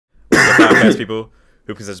up, podcast people?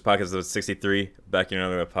 Hoop Consensus Podcast episode 63. Back in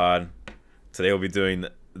another pod. Today we'll be doing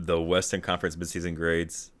the Western Conference midseason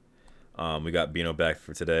grades. We got Bino back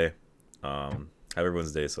for today. How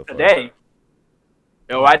everyone's day so far? Today?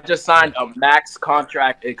 Yo, I just signed a max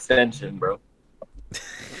contract extension, bro.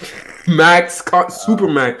 Super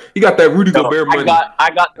max. You got that Rudy Gobert money. I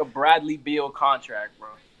got the Bradley Beal contract, bro.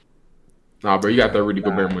 Nah, bro, you got that Rudy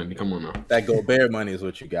Gobert money. Come on now. That Gobert money is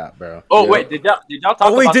what you got, bro. Oh, wait, did y'all talk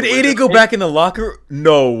about... Oh, wait, did AD go back in the locker?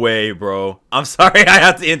 No way, bro. I'm sorry I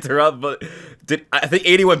have to interrupt, but I think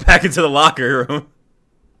AD went back into the locker room.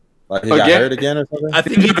 Like he got hurt again or something? I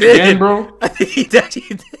think he did. Again, bro? I think he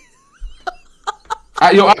did.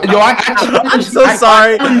 I'm so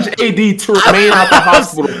sorry. I AD to remain out the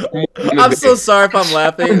hospital. I'm so sorry if I'm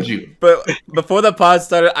laughing. But before the pod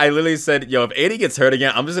started, I literally said, "Yo, if AD gets hurt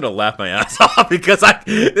again, I'm just gonna laugh my ass off because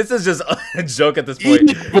this is just a joke at this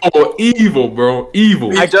point." Evil, bro. Evil.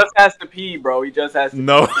 He just has to pee, bro. He just has to.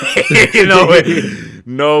 No way. No way.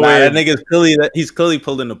 No way. That nigga's clearly he's clearly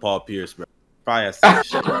pulling the Paul Pierce, bro. Probably has to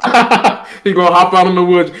shit. He gonna hop out in the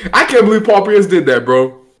woods. I can't believe Paul Pierce did that,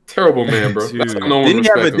 bro. Terrible man, bro.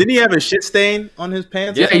 Didn't he have a shit stain on his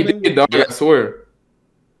pants? Yeah, he did, dog. I swear.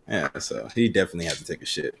 Yeah, so he definitely had to take a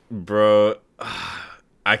shit, bro.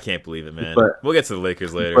 I can't believe it, man. But we'll get to the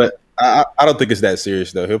Lakers later. But I don't think it's that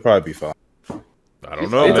serious though. He'll probably be fine. I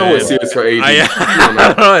don't know, it's man. always serious for AD. I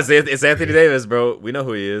don't know. It's Anthony Davis, bro. We know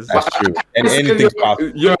who he is. That's true. And anything's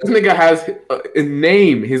possible. Yo, this nigga has a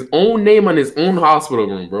name, his own name on his own hospital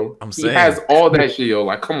room, bro. He has all that shit, yo.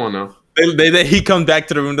 Like, come on now. He comes back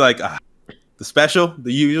to the room like the special,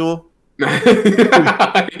 the usual,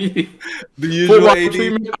 the usual AD.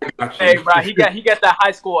 Hey, bro, he got that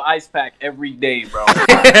high school ice pack every day, bro.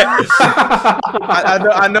 I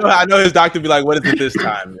know. His doctor be like, "What is it this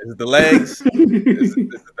time? Is it the legs? Is it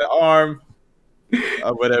the arm?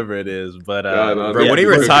 Whatever it is." But bro, when he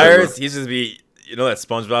retires, he's just be that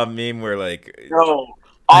SpongeBob meme where like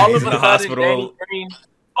all of a sudden Danny Green.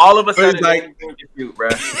 All of a sudden, like, shoot, bro.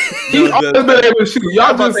 He's always been able to shoot.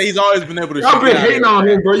 He's always been able to shoot. Y'all been hating on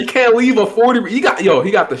him, bro. You can't leave a 40. He got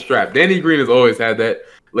the strap. Danny Green has always had that.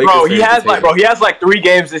 Bro, he has like 3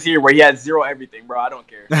 games this year where he had 0 everything, bro. I don't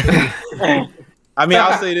care. I mean,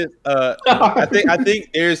 I'll say this. I think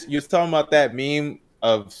you're talking about that meme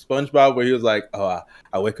of SpongeBob where he was like, "Oh,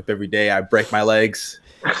 I wake up every day, I break my legs,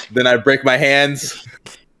 then I break my hands."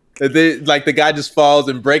 Like the guy just falls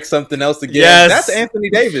and breaks something else again. Yes. That's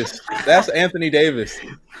Anthony Davis.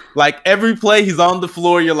 Like every play he's on the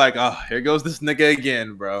floor, you're like, oh, here goes this nigga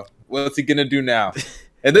again, bro. What's he gonna do now?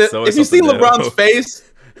 And then if you see LeBron's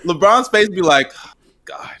face be like, oh,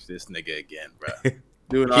 gosh, this nigga again, bro.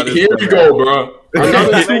 Doing all this. Here we go, bro.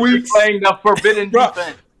 Another 2 weeks playing the forbidden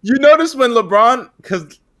defense. You notice when LeBron,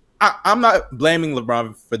 because I'm not blaming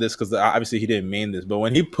LeBron for this because obviously he didn't mean this, but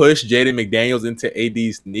when he pushed Jaden McDaniels into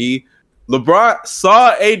AD's knee, LeBron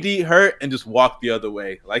saw AD hurt and just walked the other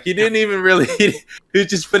way. Like he didn't even really, he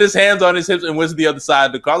just put his hands on his hips and went to the other side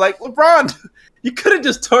of the car. Like, LeBron, you could have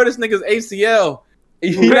just tore this nigga's ACL.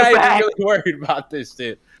 You're not even really worried about this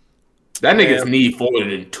shit. That nigga's knee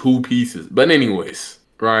folded in 2 pieces. But anyways,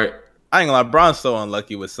 right? I ain't gonna lie, Bron's so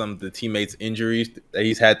unlucky with some of the teammates' injuries that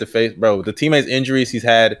he's had to face. Bro, the teammates' injuries he's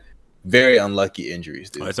had, very unlucky injuries,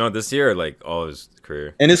 dude. It's not this year or like all his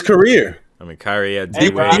career? In his career. I mean, Kyrie had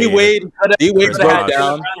D-Wade broke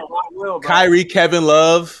down. Kyrie, Kevin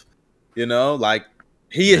Love, like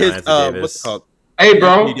he his what's it called? Hey,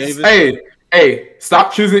 bro. Hey,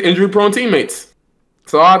 stop choosing injury-prone teammates.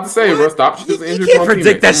 That's all I have to say, bro. Stop choosing injury-prone teammates.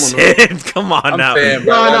 Predict that shit. Come on now.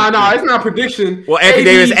 No, it's not prediction. Well,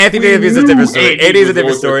 Anthony Davis is a different story. AD is a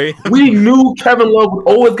different story. We knew Kevin Love would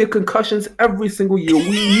always get concussions every single year. We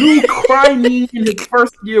knew Crimey in his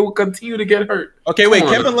first year would continue to get hurt. Okay, wait.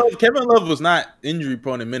 Kevin Love was not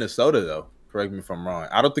injury-prone in Minnesota, though. Correct me if I'm wrong.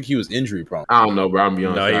 I don't think he was injury-prone. I don't know, bro. I'm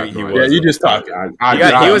beyond. No, he was. Yeah, you just talking.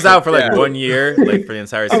 He was out for like 1 year, like for the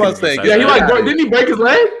entire season. I was saying, didn't he break his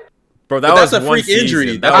leg? Bro, that's a freak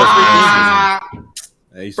injury. That was a freak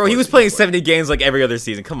injury. Bro, he was playing 70 games like every other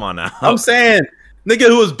season. Come on now. I'm saying, nigga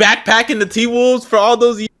who was backpacking the T-Wolves for all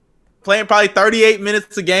those years, playing probably 38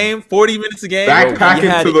 minutes a game, 40 minutes a game.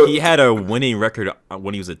 He had a winning record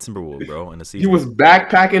when he was a Timberwolves, bro, in the season. He was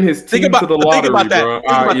backpacking his team to the lottery, think about that. bro.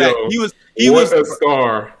 Think about that. He was a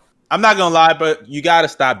star. I'm not gonna lie, but you gotta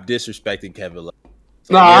stop disrespecting Kevin Love.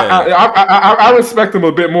 So, I respect him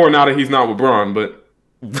a bit more now that he's not with Bron, but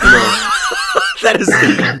that is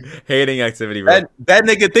hating activity, bro. That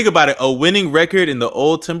nigga, think about it. A winning record in the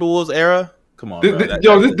old Timberwolves era. Come on, bro.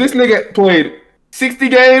 This nigga played 60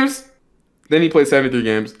 games, then he played 73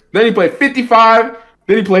 games, then he played 55,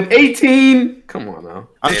 Then he played 18. Come on now.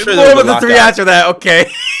 I'm sure What was the three after that?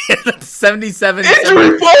 Okay. 77,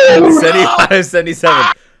 Injury 75,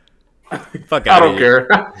 77. Fuck I out don't of here.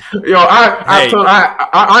 care. Yo,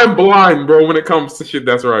 I'm blind, bro. When it comes to shit,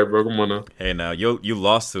 that's right, bro. Come on now. Hey, now you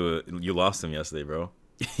lost him yesterday, bro.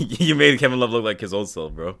 You made Kevin Love look like his old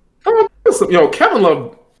self, bro. Yo, Kevin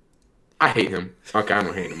Love, I hate him. Okay, I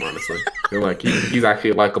don't hate him honestly. Feel like he's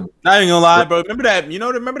actually likable. Not even gonna lie, bro. Remember that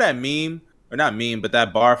meme? Or not meme, but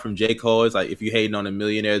that bar from J. Cole is like, if you hating on a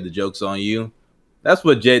millionaire, the joke's on you. That's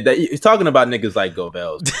what he's talking about niggas like Go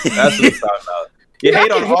Bells. That's what he's talking about. You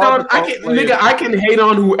hate on all I can hate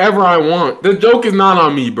on whoever I want. The joke is not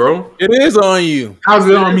on me, bro. It is on you. How's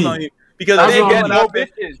it on me? Because they getting no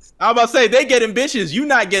bitches. I'm about to say they getting bitches. You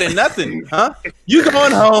not getting nothing, huh? You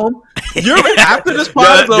going home. You're after this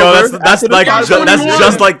pod is over. That's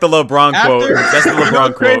just like the LeBron quote. That's the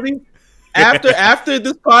LeBron quote. After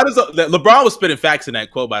this pod is over, LeBron was spitting facts in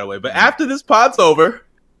that quote, by the way. But after this pod's over,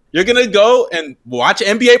 you're gonna go and watch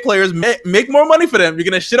NBA players make more money for them. You're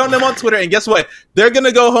gonna shit on them on Twitter, and guess what? They're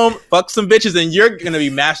gonna go home, fuck some bitches, and you're gonna be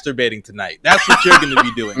masturbating tonight. That's what you're gonna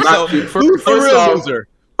be doing. So who's the real loser?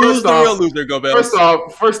 Who's the real loser, Go Bells?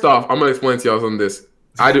 First off, I'm gonna explain to y'all on this.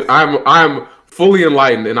 I'm fully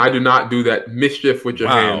enlightened, and I do not do that mischief with your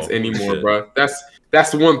hands anymore, bro.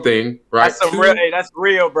 That's one thing, right? That's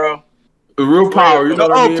real, bro. The real power. You know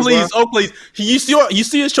what I mean, please, bro? please. You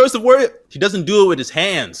see his choice of word? He doesn't do it with his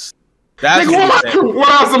hands. That's what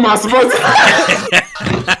else am I supposed to?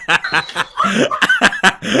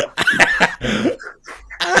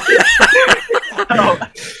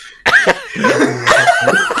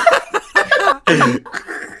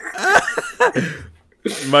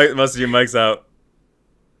 Most of your mic's out.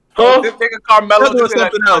 This nigga Carmelo did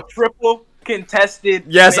a triple contested.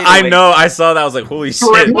 Yes, I know. I saw that. I was like, holy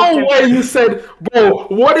shit. No way you said, bro,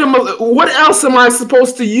 what else am I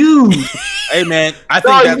supposed to use? Hey, man, I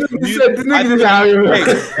think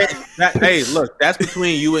hey, look, that's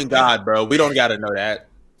between you and God, bro. We don't got to know that.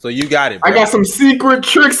 So you got it, bro. I got some secret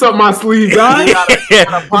tricks up my sleeve, guys. You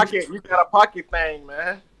got a pocket thing,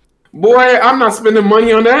 man. Boy, I'm not spending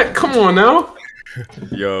money on that. Come on now.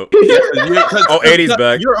 Yo. 80's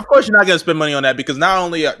back. Of course you're not going to spend money on that because not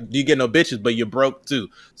only do you get no bitches, but you're broke too.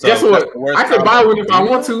 So guess what? I could buy one if I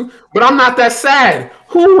want to, but I'm not that sad.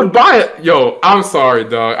 Who would buy it? Yo, I'm sorry,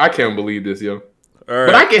 dog. I can't believe this, yo. Right.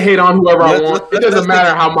 But I can hate on whoever I want. It doesn't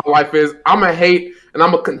matter how my life is. I'm going to hate, and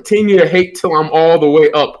I'm going to continue to hate till I'm all the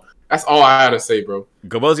way up. That's all I gotta say, bro.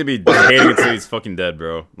 Gobo's gonna be hating until he's fucking dead,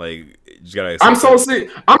 bro. Like, you just gotta.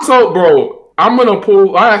 Bro. I'm gonna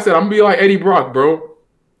pull. Like I said, I'm gonna be like Eddie Brock, bro.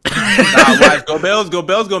 Watch. Go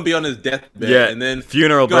Bell's gonna be on his deathbed, and then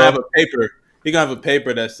funeral. He's gonna have a paper. He's gonna have a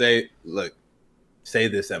paper that say, "Look, say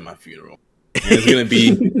this at my funeral." And it's gonna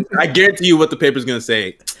be. I guarantee you, what the paper's gonna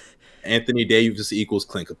say: Anthony Davis equals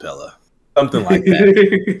Clint Capella, something like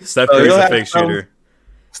that. Steph Curry's a fake shooter.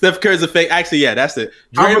 Steph Curry's a fake. Actually, yeah, that's it.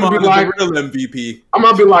 Draymond is the real MVP. I'm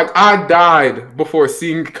gonna be like, I died before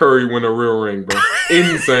seeing Curry win a real ring, bro.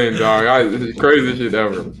 Insane, dog. Crazy shit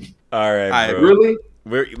ever. All right, bro.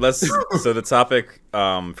 Really? So the topic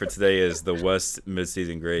for today is the West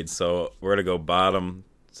midseason grades. So we're gonna go bottom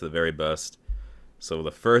to the very best. So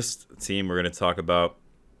the first team we're gonna talk about,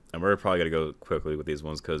 and we're probably gonna go quickly with these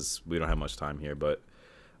ones because we don't have much time here. But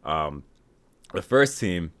the first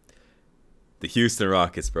team. The Houston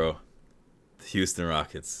Rockets, bro. The Houston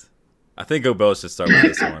Rockets. I think Go Bell should start with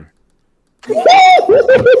this one.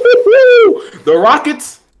 The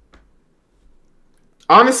Rockets,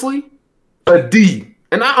 honestly, a D.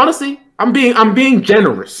 And I'm being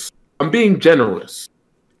generous. I'm being generous,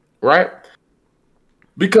 right?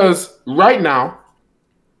 Because right now,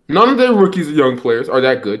 none of their rookies or young players are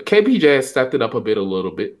that good. KPJ has stepped it up a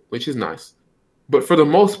little bit, which is nice. But for the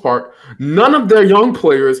most part, none of their young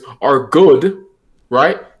players are good,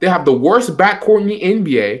 right? They have the worst backcourt in the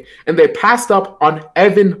NBA, and they passed up on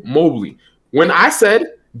Evan Mobley. When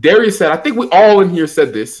Darius said, I think we all in here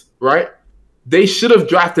said this, right? They should have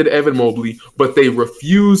drafted Evan Mobley, but they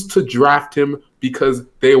refused to draft him because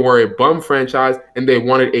they were a bum franchise, and they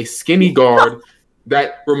wanted a skinny guard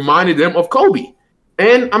that reminded them of Kobe.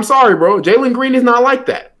 And I'm sorry, bro. Jalen Green is not like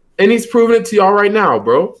that. And he's proving it to y'all right now,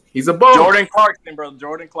 bro. He's a bum. Jordan Clarkson, bro.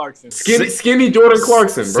 Jordan Clarkson. Skinny Jordan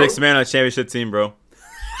Clarkson, bro. 6 man on a championship team, bro.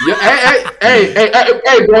 Yeah,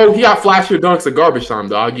 hey, bro. He got flashier dunks at garbage time,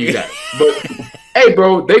 dog. I'll give you that. But, hey,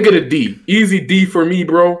 bro, they get a D. Easy D for me,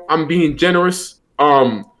 bro. I'm being generous.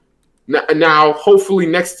 Now, hopefully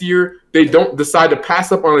next year, they don't decide to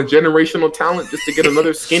pass up on a generational talent just to get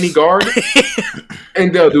another skinny guard.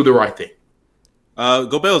 And they'll do the right thing.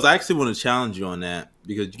 Go Bells, I actually want to challenge you on that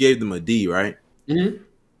because you gave them a D, right? Mm-hmm.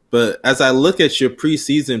 But as I look at your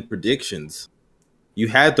preseason predictions, you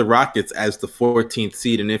had the Rockets as the 14th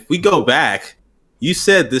seed. And if we go back, you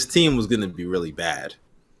said this team was going to be really bad.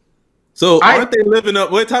 So aren't they living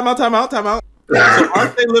up? Wait, time out. So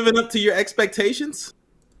aren't they living up to your expectations?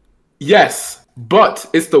 Yes, but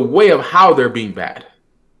it's the way of how they're being bad.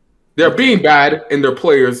 They're being bad, and their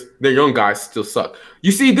players, their young guys, still suck.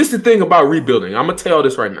 You see, this is the thing about rebuilding. I'm going to tell you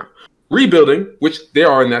this right now. Rebuilding, which they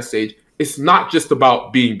are in that stage, it's not just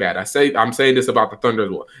about being bad. I'm saying this about the Thunder as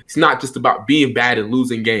well. It's not just about being bad and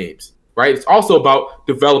losing games, right? It's also about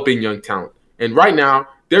developing young talent. And right now,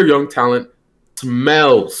 their young talent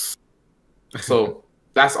smells. So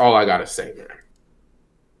that's all I gotta say, man.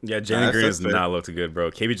 Yeah, Jalen Green has not looked good,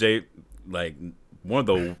 bro. KBJ, like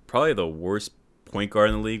probably the worst point guard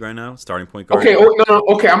in the league right now, starting point guard. Okay,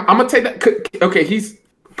 okay. I'm gonna take that. Okay, he's.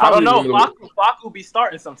 I don't know. Facu be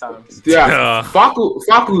starting sometimes. Yeah,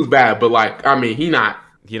 Facu's bad, but like, I mean, he not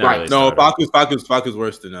really no, Facu's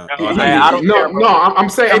worse than that. I'm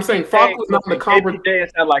saying Facu's not in the conference. KPJ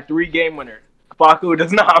has had like 3 game winners. Facu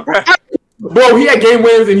does not, bro. Bro, he had game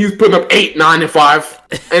winners and he was putting up 8, 9, and 5.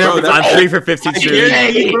 And I'm 3 for 15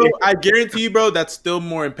 shooting. I guarantee you, bro, that's still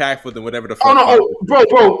more impactful than whatever the fuck.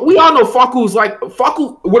 Bro, we all know Facu's like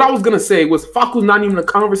Facu. What I was gonna say was Facu's not even a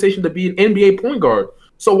conversation to be an NBA point guard.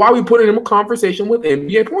 So why are we putting him in a conversation with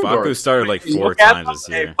NBA point guard? Facu started like 4 times this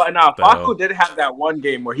year. But now Facu did have that one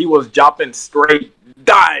game where he was dropping straight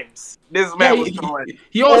dimes. This man was throwing.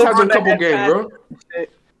 He always has a couple games, bro.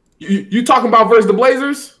 You talking about versus the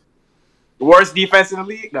Blazers? Worst defense in the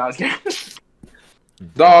league? No,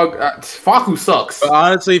 dog, Facu sucks. But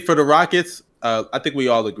honestly, for the Rockets, I think we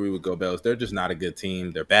all agree with Gobels. They're just not a good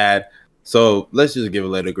team. They're bad. So let's just give a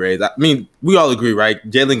letter grade. I mean, we all agree, right?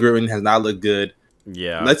 Jalen Green has not looked good.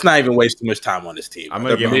 Yeah. Let's not even waste too much time on this team. I'm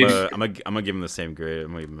gonna give him the same grade.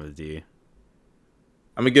 I'm gonna give him a D.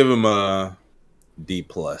 I'm gonna give him a D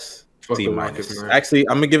plus. D minus. Actually,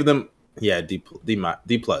 I'm gonna give them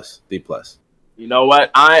D plus. You know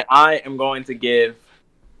what? I am going to give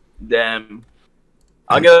them.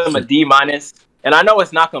 I'll give them a D minus, and I know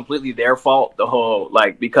it's not completely their fault. The whole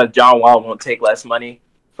because John Wall won't take less money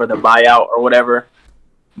for the buyout or whatever.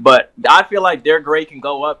 But I feel like their grade can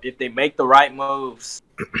go up if they make the right moves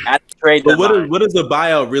at the trade deadline. But what does the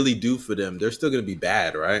buyout really do for them? They're still going to be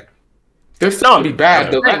bad, right? They're still going to be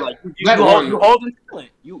bad. You hold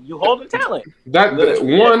talent. You hold talent.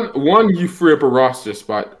 One, you free up a roster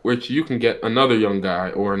spot, which you can get another young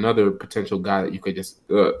guy or another potential guy that you could just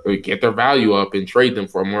get their value up and trade them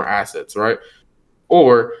for more assets, right?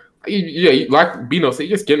 Or like Bino said,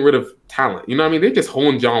 you're just getting rid of talent. You know what I mean? They're just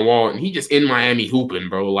holding John Wall, and he just in Miami hooping,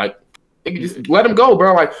 bro. Like, they can just let him go,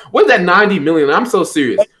 bro. Like, what's that $90 million? I'm so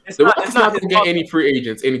serious. The Rockets not gonna get any free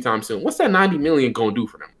agents anytime soon. What's that $90 million gonna do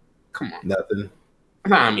for them? Come on, nothing.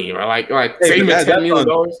 That's what I mean, bro. Like save me $10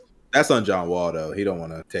 million. That's on John Wall, though. He don't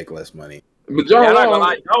want to take less money. But John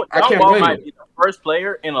Wall, John Wall might be the first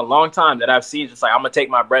player in a long time that I've seen just like, I'm gonna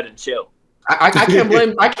take my bread and chill. I can't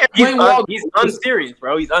blame. I can't blame Wall. He's unserious,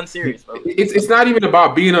 bro. He's unserious, bro. It's not even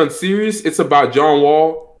about being unserious. It's about John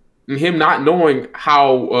Wall and him not knowing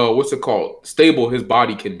how stable his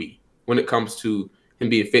body can be when it comes to him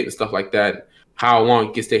being fit and stuff like that. How long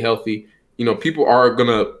he can stay healthy. You know, people are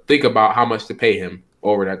gonna think about how much to pay him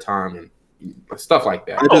over that time and stuff like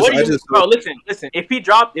that. Bro, listen. If he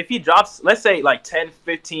drops, let's say like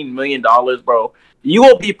 $10-15 million, bro, you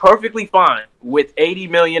will be perfectly fine with $80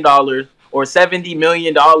 million. Or $70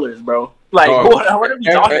 million, bro. Like, what are we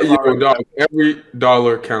talking about? Dog, every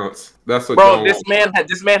dollar counts. That's what. Bro,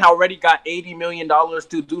 this man already got $80 million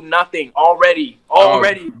to do nothing already.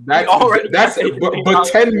 But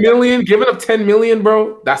 10 million, giving up 10 million,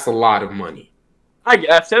 bro. That's a lot of money. I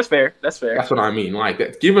guess that's fair. That's what I mean. Like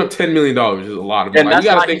that, giving up $10 million is a lot of money. And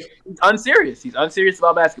that's he's unserious. He's unserious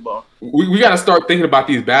about basketball. We got to start thinking about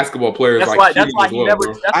these basketball players. That's why he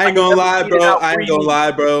never. I ain't gonna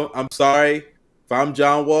lie, bro. I'm sorry. If I'm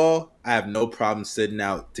John Wall, I have no problem sitting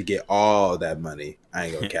out to get all that money. I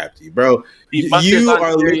ain't gonna cap to you, bro. You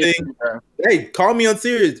are living. Hey, call me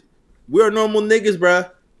unserious. We're normal niggas, bro.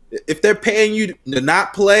 If they're paying you to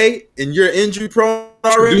not play and you're injury prone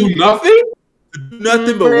already, do nothing.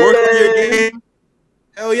 Nothing but work on your game.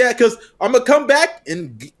 Hell yeah, because I'm going to come back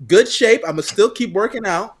in good shape. I'm going to still keep working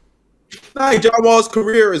out. John Wall's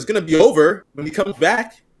career is going to be over when he comes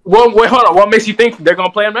back. Well, wait, hold on. What makes you think they're going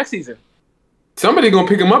to play him next season? Somebody going to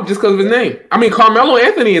pick him up just because of his name. I mean, Carmelo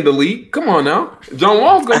Anthony in the league. Come on now. John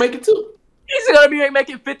Wall's going to make it too. He's going to be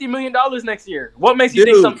making $50 million next year. What makes you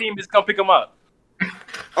think some team is going to pick him up?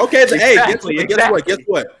 Okay, hey,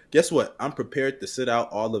 guess what? I'm prepared to sit out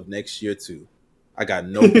all of next year too. I got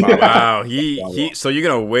no problem. Wow, he. So you're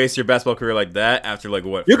gonna waste your basketball career like that after like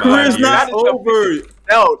what? Your 5 career's years? not over.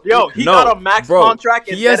 Yo, he No, got a max bro, contract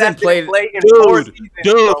and he hasn't played- play in 4 seasons,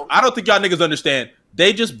 Dude, bro. I don't think y'all niggas understand.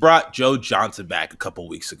 They just brought Joe Johnson back a couple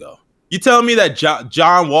weeks ago. You telling me that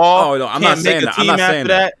John Wall Oh no, I'm can't not make saying a that. team I'm not after saying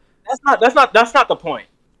that? That's not the point.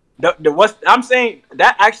 What I'm saying,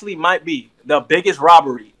 that actually might be the biggest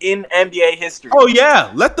robbery in NBA history. Oh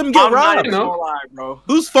yeah, let them get I'm not robbed. even gonna lie, bro.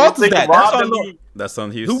 Whose fault is This that? nigga That's robbed on the league. That's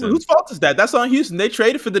on Houston. whose fault is that? That's on Houston. They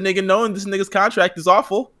traded for the nigga knowing this nigga's contract is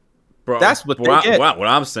awful. Bro, That's what they get. What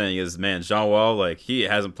I'm saying is, man, John Wall, like he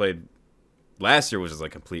hasn't played. Last year was just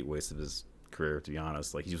like a complete waste of his career, to be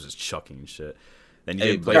honest. Like he was just chucking and shit. Then he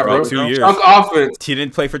didn't play for like 2 years. Chunk offense. He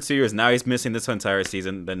didn't play for 2 years. Now he's missing this entire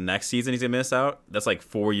season. The next season he's gonna miss out. That's like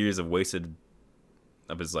 4 years of wasted.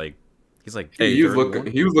 Of his like, he's like. Hey, he was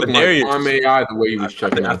looking like Prime AI the way he was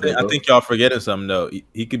checking. I think y'all forgetting something though.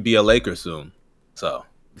 He could be a Laker soon. So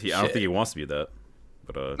I don't think he wants to be that.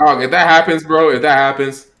 But dog, if that happens, bro, if that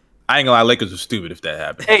happens, I ain't gonna lie, Lakers are stupid if that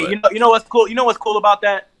happens. Hey, but. you know what's cool? You know what's cool about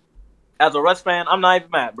that? As a Russ fan, I'm not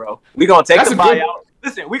even mad, bro. We gonna take the buyout.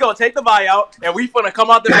 Listen, we gonna take the buyout, and we finna come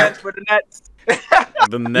out the bench for the Nets.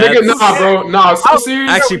 the Nets. Nigga, nah, bro, nah. So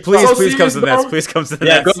serious. Actually, please come to the bro. Nets. Please come to the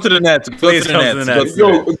Yeah, Nets. go to the Nets. Please come to the Nets.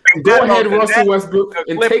 Yo, go ahead, the Russell Nets, Westbrook, the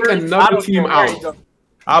and take Clippers, I another don't team care where you out. go.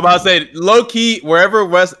 I'm about to say, low key, wherever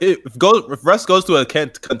if Russ goes to a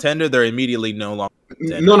contender, they're immediately no longer.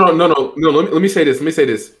 No. Let me say this.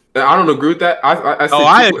 I don't agree with that.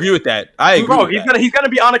 I agree with that. I agree. Bro, with he's gonna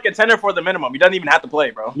be on a contender for the minimum. He doesn't even have to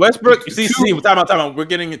play, bro. Westbrook. You see, time out. We're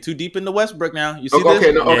getting too deep into Westbrook now. You see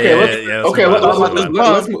okay, this? Let's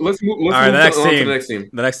move All right, on to the next team.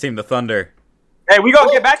 The next team, the Thunder. Hey, we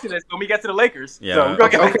gonna get back to this when we get to the Lakers. Yeah. So we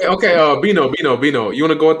gonna get back to Okay. Bino. You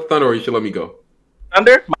want to go with the Thunder, or you should let me go?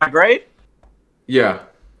 Thunder. My grade. Yeah.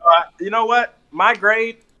 You know what? My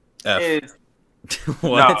grade F. is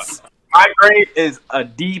What? my grade is a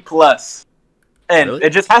D plus, and Really? it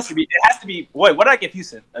just has to be. It has to be. Wait, what did I give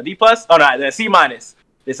Houston? A D plus? Oh no, a C minus.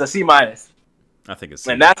 It's a C minus, I think it's.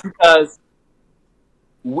 and that's because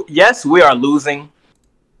yes, we are losing,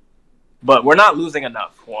 but we're not losing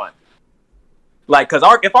enough. One, like, because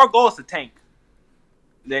if our goal is to tank,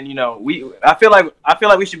 then I feel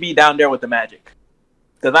like we should be down there with the Magic.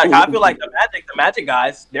 Because I feel like the Magic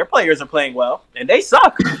guys, their players are playing well, and they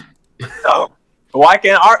suck. So why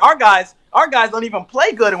can't our guys don't even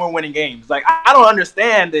play good and we're winning games? Like I don't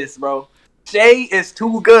understand this, bro. Shea is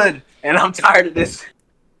too good, and I'm tired of this.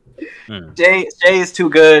 Shea is too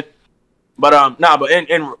good, but but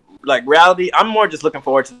in like reality, I'm more just looking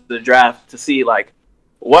forward to the draft to see like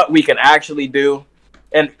what we can actually do.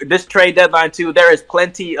 And this trade deadline, too, there is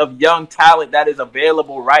plenty of young talent that is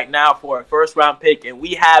available right now for a first-round pick. And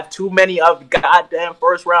we have too many of goddamn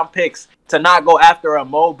first-round picks to not go after a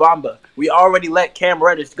Mo Bamba. We already let Cam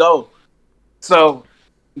Reddish go. So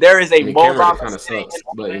there is a Mo Bamba. Kind of sucks,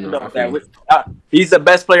 but, he's the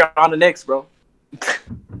best player on the Knicks, bro.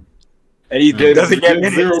 And he doesn't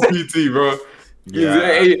get zero PT, bro.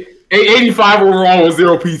 Yeah. 85 overall with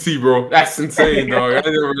 0 PT, bro. That's insane, dog.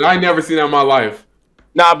 I never seen that in my life.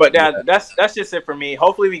 Nah, but that's just it for me.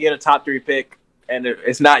 Hopefully we get a top 3 pick, and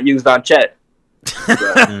it's not used on Chet.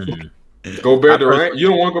 Gobert Durant? You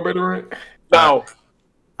don't want Gobert Durant? No.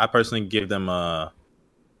 I personally give them I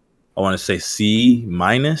want to say C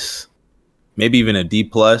minus, maybe even a D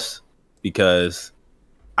plus, because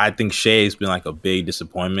I think Shea's been like a big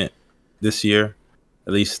disappointment this year.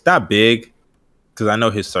 At least not big, because I know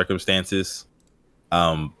his circumstances.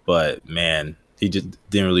 But man, he just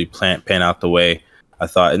didn't really pan out the way I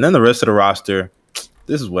thought. And then the rest of the roster,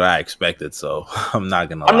 this is what I expected. So I'm not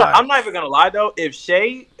gonna lie. I'm not even gonna lie though. If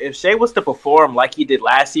Shea was to perform like he did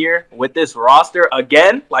last year with this roster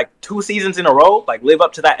again, like 2 seasons in a row, like live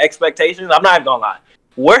up to that expectations, I'm not even gonna lie.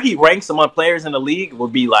 Where he ranks among players in the league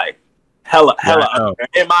would be like hella up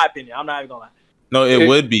there, in my opinion. I'm not even gonna lie. No, it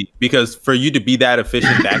would be, because for you to be that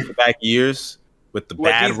efficient back-to-back years with the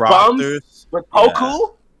bad rosters, with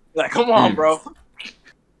Poku, like come on, bro.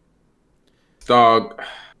 Dog,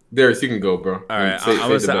 Darius, you can go, bro. All right,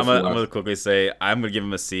 I'm gonna quickly say I'm gonna give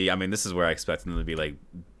him a C. I mean, this is where I expect him to be like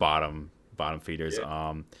bottom feeders.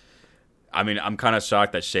 Yeah. I mean, I'm kind of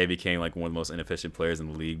shocked that Shea became like one of the most inefficient players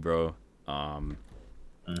in the league, bro. And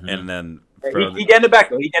then he getting it back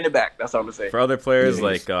though. He getting it back. That's all I'm gonna say. For other players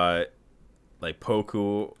like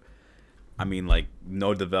Poku, I mean, like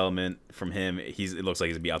no development from him. It looks like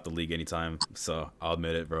he's gonna be out the league anytime. So I'll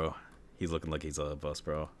admit it, bro. He's looking like he's a bust,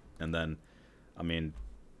 bro. And then, I mean,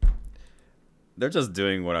 they're just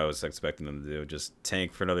doing what I was expecting them to do. Just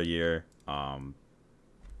tank for another year.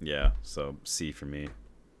 Yeah, so C for me.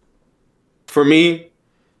 For me,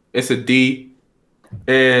 it's a D.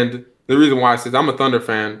 And the reason why I said I'm a Thunder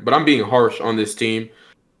fan, but I'm being harsh on this team.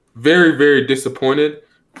 Very, very disappointed.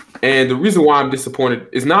 And the reason why I'm disappointed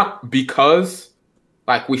is not because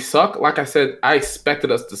like we suck. Like I said, I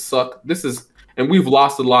expected us to suck. And we've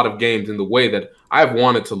lost a lot of games in the way that I've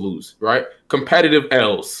wanted to lose, right? Competitive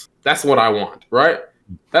L's. That's what I want, right?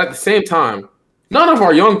 At the same time, none of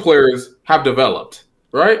our young players have developed,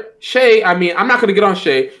 right? Shea, I mean, I'm not going to get on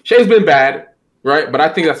Shea. Shea's been bad, right? But I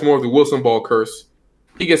think that's more of the Wilson Ball curse.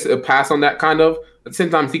 He gets a pass on that kind of. At the same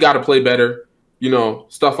time, he got to play better,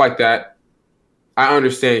 stuff like that. I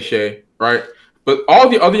understand Shea, right? But all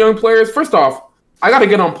the other young players, first off, I got to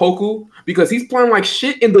get on Poku because he's playing like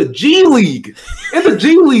shit in the G League. In the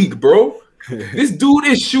G League, bro. This dude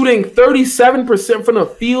is shooting 37% from the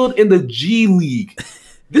field in the G League.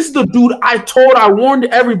 This is the dude I warned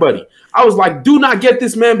everybody. I was like, do not get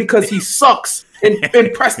this man because he sucks. And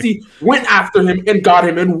Presti went after him and got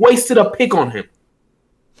him and wasted a pick on him.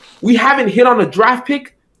 We haven't hit on a draft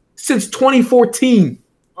pick since 2014.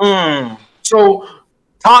 So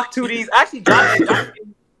talk to these. Actually, Josh,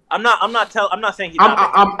 I'm not saying he's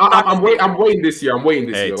I'm waiting this year. I'm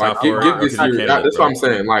waiting this year. Like give this year. That's what I'm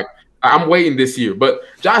saying. Like I'm waiting this year. But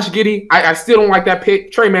Josh Giddey, I still don't like that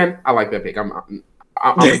pick. Trey, man, I like that pick. I'm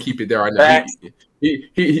gonna keep it there right now.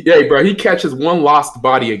 Hey, bro, he catches one lost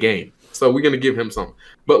body a game, so we're gonna give him some.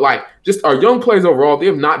 But like, just our young players overall, they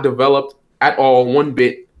have not developed at all one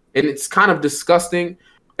bit, and it's kind of disgusting.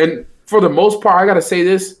 And for the most part, I gotta say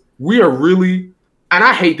this: we are really. And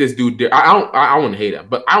I hate this dude. I wouldn't hate him,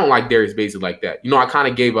 but I don't like Darius Bazley like that. I kind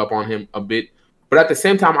of gave up on him a bit. But at the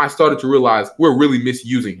same time, I started to realize we're really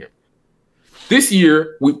misusing him. This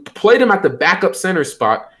year, we played him at the backup center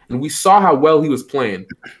spot, and we saw how well he was playing.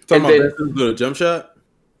 Talking about Benson with a jump shot?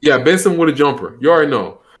 Yeah, Benson with a jumper. You already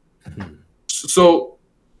know. So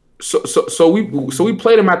we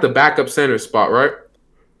played him at the backup center spot, right?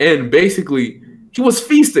 And basically, he was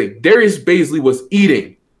feasting. Darius Bazley was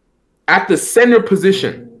eating at the center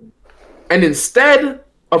position. And instead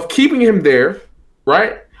of keeping him there,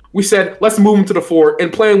 right, we said, let's move him to the 4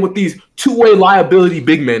 and playing with these two-way liability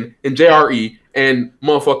big men in JRE and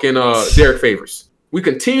motherfucking Derek Favors. We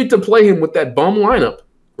continued to play him with that bum lineup,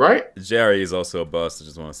 right? JRE is also a bust. I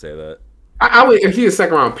just want to say that. He's a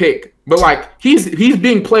second-round pick, but like he's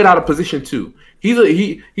being played out of position too. He's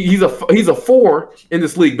a 4 in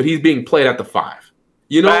this league, but he's being played at the 5.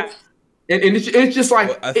 And it's just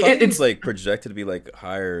like I thought it's like projected to be like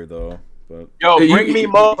higher though. But yo, bring me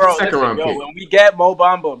Mo, bro. Pick. When we get Mo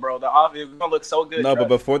Bamba, bro, the offense is gonna look so good. No, bro. But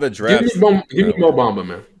before the draft, give me Mo Bamba,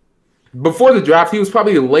 man. Before the draft, he was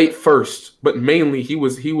probably late first, but mainly he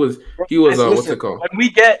was what's it called?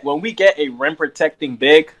 When we get a rim protecting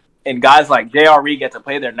big and guys like JRE get to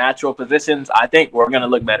play their natural positions, I think we're gonna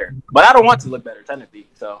look better. But I don't want to look better, technically.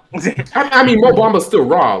 So I mean, Mo Bamba's still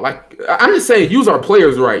raw. Like I'm just saying, use our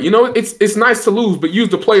players right. It's nice to lose, but use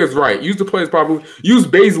the players right. Use the players properly. Use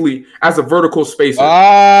Bazley as a vertical spacer.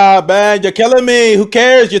 Man, you're killing me. Who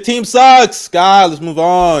cares? Your team sucks. God, let's move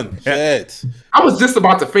on. Shit. I was just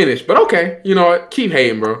about to finish, but okay. You know what? Keep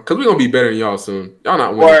hating, bro, because we're gonna be better than y'all soon. Y'all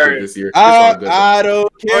not winning this year. I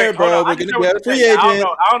don't care, bro. We're gonna get a free agent.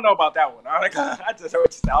 I don't know about that one. I just heard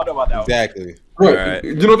what you said. I don't know about that one. Exactly. Right. Right.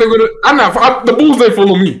 You know what they're gonna? The Bulls ain't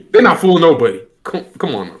fooling me. They're not fooling nobody. Come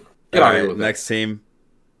on, man. Get out of here with next team,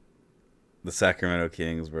 the Sacramento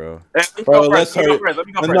Kings, bro. Bro, let's hurry.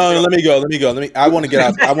 No, let me go. I want to get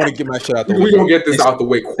out. I want to get my shit out the way. We're gonna get this out the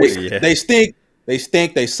way quick. Yeah. They stink. They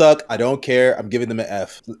stink. They suck. I don't care. I'm giving them an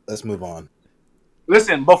F. Let's move on.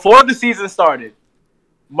 Listen, before the season started,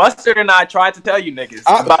 Mustard and I tried to tell you niggas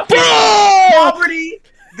about poverty.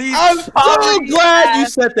 I'm so glad you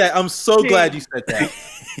said that. I'm so glad you said that.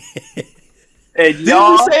 And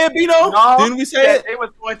Didn't we say it, Bino? Didn't we say it? It was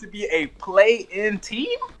going to be a play-in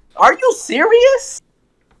team? Are you serious?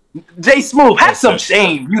 Jay Smooth, have some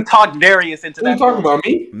shame. You talked Darius into that. You talking about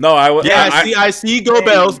me? No, I see Go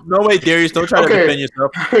Bells. No way, Darius. Don't try to defend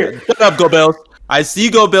yourself. Shut up, Go Bells. I see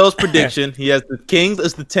Go Bells' prediction. He has the Kings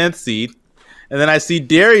as the 10th seed. And then I see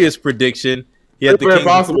Darius' prediction. He has the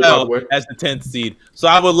Kings as the 10th seed. So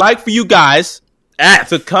I would like for you guys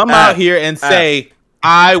to come out here and say,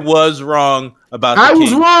 I was wrong about the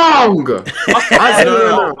Kings. I was wrong.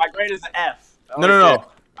 No. My grade is an F. No.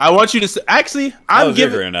 I want you to say, actually, I'm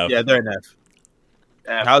giving an F. Yeah, they're an F.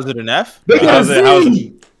 How's it an F?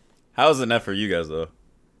 How's it an F for you guys though?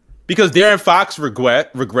 Because Darren Fox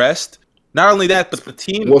regressed. Not only that, but the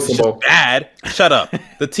team is just bad. Shut up.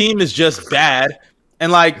 The team is just bad,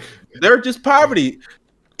 and like they're just poverty.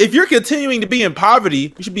 If you're continuing to be in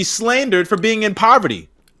poverty, you should be slandered for being in poverty.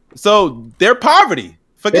 So they're poverty.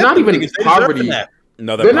 Forget They're not the even niggas. They poverty. deserve that.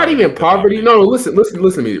 No, They're not even poverty. No, listen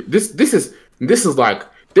to me. This is like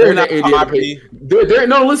they're in not that Indiana poverty. They're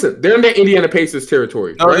no, listen. They're in that Indiana Pacers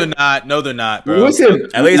territory. No, right? they're not. No, they're not, bro. Listen,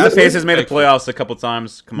 At least the listen, Pacers made the playoffs a couple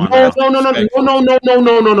times. Come on, No,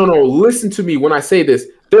 now. no. Listen to me when I say this.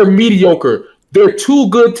 They're mediocre. They're too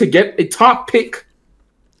good to get a top pick,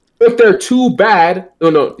 but they're too bad.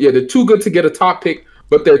 They're too good to get a top pick,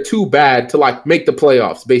 but they're too bad to like make the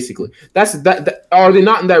playoffs. Basically, that's that. Are they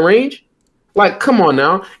not in that range? Like, come on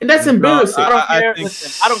now, and that's embarrassing. I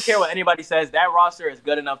don't care what anybody says. That roster is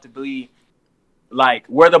good enough to be like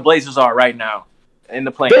where the Blazers are right now in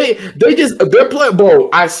the play. They're playing, bro.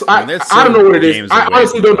 I don't know what it is. I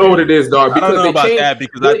honestly don't know what it is, dog. I don't know about that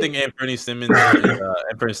because I think Anthony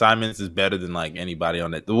Simons is better than like anybody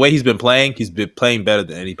on that. The way he's been playing better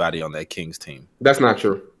than anybody on that Kings team. That's not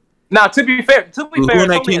true. Now, to be fair, who on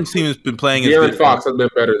that Kings team has been playing? De'Aaron Fox has been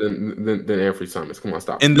better than Anthony Simons. Come on,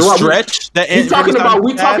 stop. In the stretch that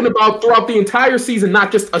we're talking about throughout the entire season,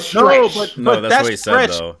 not just a stretch. No, that's what he said,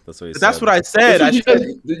 though. That's what he said. That's what I said.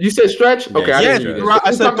 You said stretch? Yeah, okay, I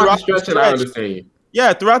said throughout the stretch, and I understand you.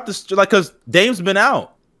 Yeah, throughout the because Dame's been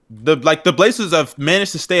out. The Blazers have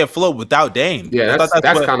managed to stay afloat without Dame. Yeah, that's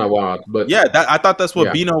kind of wild. But yeah, I thought that's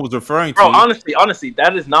what Bino was referring to. Bro, honestly,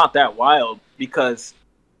 that is not that wild because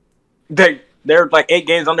they're like 8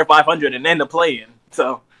 games under 500 and then the play-in.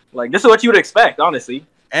 So, like, this is what you would expect, honestly.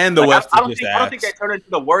 And the West I don't think they turned into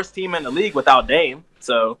the worst team in the league without Dame.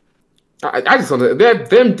 So, I just want to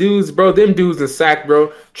them dudes, bro. Them dudes in sack,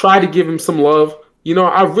 bro. Try to give him some love. You know,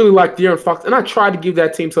 I really like De'Aaron Fox, and I tried to give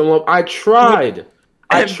that team some love. I tried,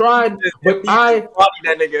 but I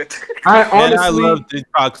honestly, love the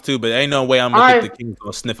Fox too, but ain't no way I'm gonna think the Kings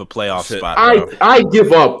gonna sniff a playoff spot. I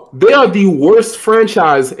give up. They are the worst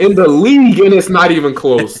franchise in the league, and it's not even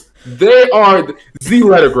close. They are Z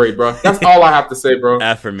letter grade, bro. That's all I have to say, bro.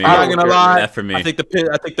 F for me. I'm not gonna lie. F for me. I think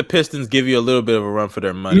the Pistons give you a little bit of a run for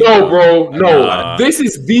their money. No, bro. No. This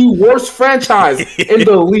is the worst franchise in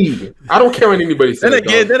the league. I don't care what anybody says.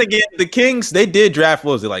 Then again, the Kings, they did draft,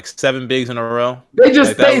 what was it, like 7 bigs in a row?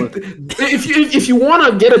 If you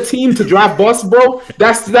want to get a team to draft bust, bro,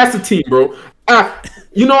 that's the team, bro.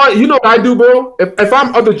 You know what I do, bro? If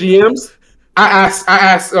I'm other GMs, I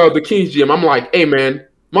ask the Kings GM. I'm like, hey man,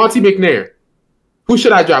 Monty McNair, who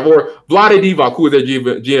should I draft? Or Vlade Divac, who was their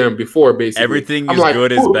GM before, basically. Everything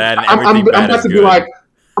good is bad, and everything I'm about to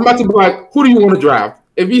be like, who do you want to draft?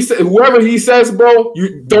 If he whoever he says, bro,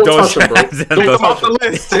 you don't touch him, bro. Take him off the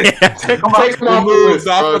list. Take him off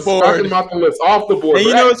the list. Off the board. And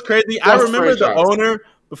you know what's crazy? I remember the owner.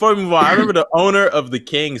 Before we move on, I remember the owner of the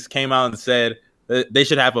Kings came out and said that they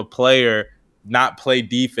should have a player not play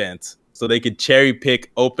defense so they could cherry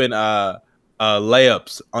pick open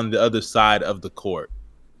layups on the other side of the court.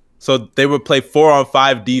 So they would play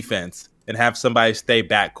 4-on-5 defense and have somebody stay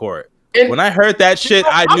back court. And when I heard that shit,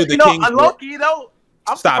 I knew the Kings. Low-key, though,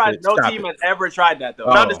 I'm surprised no team has ever tried that, though.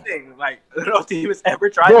 Not just saying, like, no team has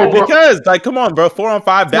ever tried that. Because, like, come on, bro,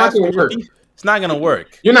 4-on-5 basketball. It's not gonna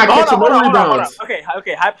work. You're not catching no rebounds. Okay.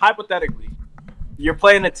 Hypothetically, you're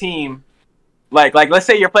playing a team like let's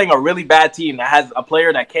say you're playing a really bad team that has a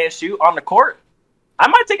player that can't shoot on the court. I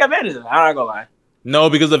might take advantage of that. I'm not gonna lie. No,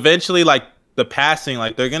 because eventually, like the passing,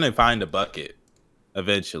 like they're gonna find a bucket.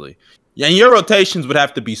 Eventually, yeah, and your rotations would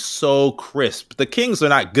have to be so crisp. The Kings are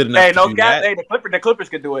not good enough. To do that. Hey, the Clippers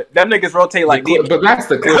could do it. Them niggas rotate like demons. But that's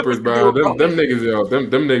the Clippers, bro. Them niggas, yo. Them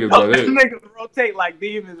niggas, bro. Them niggas rotate like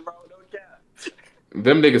demons, bro. Don't care.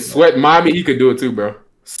 Them niggas sweat. Miami, he could do it too, bro.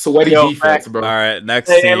 Sweaty defense, bro. All right, next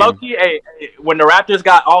team. Hey, low-key, when the Raptors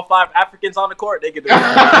got all 5 Africans on the court, they could do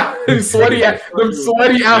it. sweaty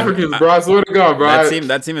Africans, bro. I swear to God, bro.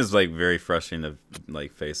 That team is like very frustrating to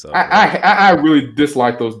like face up. I really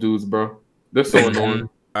dislike those dudes, bro. They're so annoying.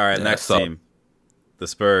 All right, next team, the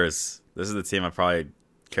Spurs. This is the team I probably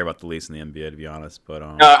care about the least in the NBA, to be honest. But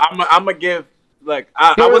I'm gonna give. Like,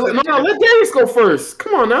 let Darius go first.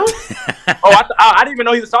 Come on now. I didn't even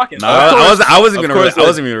know he was talking. No, I wasn't even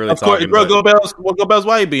really talking. Bro, Go Bells,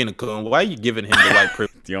 why are you being a coon? Why are you giving him the white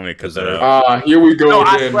privilege? Do you want me to cut that out? Here we go. No,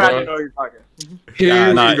 again, I swear bro. I didn't know he was talking. Here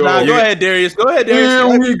we go. Go ahead, Darius. Here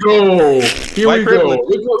we go.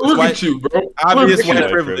 Look at you, bro. Obvious white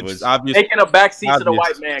privilege. Obvious. Taking a backseat to the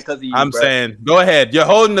white man because of you. I'm saying, go ahead. You're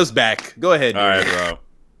holding us back. Go ahead. All right, bro.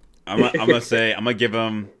 I'm gonna give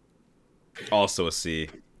him also a C.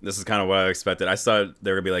 This is kind of what I expected. I thought they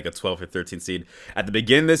were going to be like a 12 or 13 seed. At the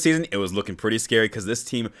beginning of this season, it was looking pretty scary because this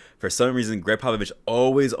team, for some reason, Greg Popovich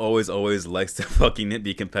always likes to fucking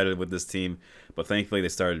be competitive with this team. But thankfully, they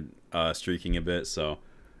started streaking a bit. So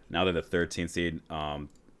now they're the 13th seed.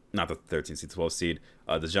 not the 13th seed, 12th seed.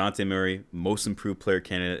 DeJounte Murray, most improved player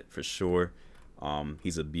candidate for sure.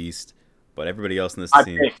 He's a beast. But everybody else in this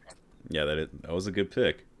team, yeah, that was a good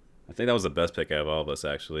pick. I think that was the best pick out of all of us,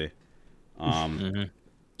 actually.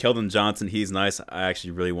 Keldon Johnson, he's nice. I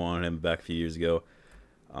actually really wanted him back a few years ago.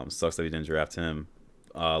 Sucks that we didn't draft him.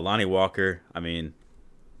 Lonnie Walker, I mean,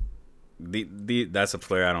 that's a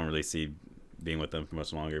player I don't really see being with them for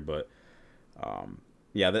much longer. But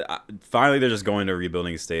yeah, finally they're just going to a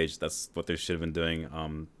rebuilding stage. That's what they should have been doing.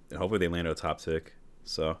 And hopefully they land a top pick.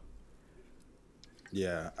 So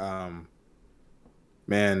yeah,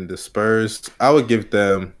 man, the Spurs, I would give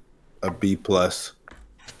them a B plus.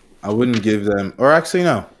 I wouldn't give them, or actually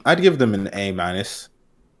no, I'd give them an A-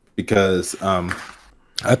 because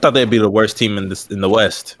I thought they'd be the worst team in the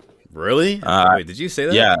West. Really? Wait, did you say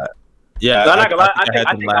that? Yeah. I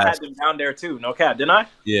think I had them down there too. No cap, didn't I?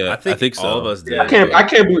 Yeah, I think so. All of us did. I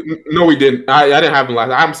can't believe. No, we didn't. I didn't have him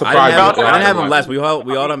last. I'm surprised. I didn't have him last. We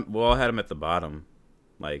all had him at the bottom,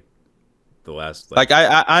 like the last. Like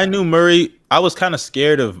I knew Murray. I was kind of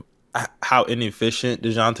scared of how inefficient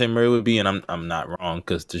DeJounte Murray would be, and I'm not wrong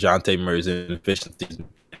because DeJounte Murray's inefficiency is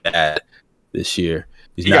bad this year.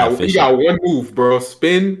 He got one move, bro.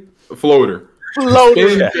 Spin, floater,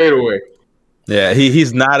 spin, fadeaway. Yeah,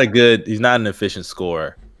 he's not an efficient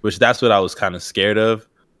scorer, which that's what I was kind of scared of.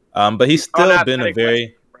 But he's still been a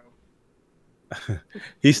very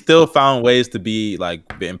he's still found ways to be like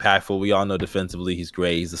impactful. We all know defensively he's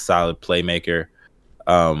great. He's a solid playmaker.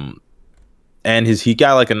 And he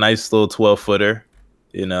got like a nice little 12-footer,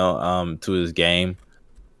 to his game.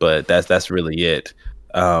 But that's really it.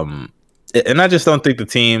 And I just don't think the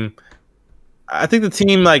team. I think the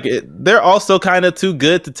team they're also kind of too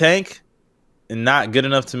good to tank, and not good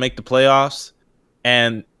enough to make the playoffs.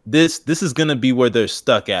 And this is gonna be where they're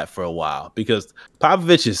stuck at for a while because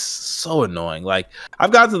Popovich is so annoying. Like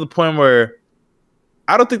I've gotten to the point where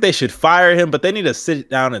I don't think they should fire him, but they need to sit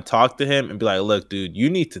down and talk to him and be like, "Look, dude, you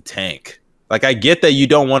need to tank." Like I get that you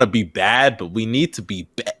don't want to be bad, but we need to be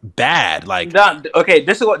bad. Like okay,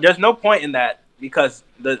 there's no point in that because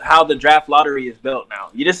how the draft lottery is built now.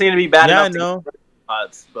 You just need to be bad enough. I know.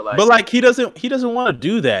 Odds, but he doesn't want to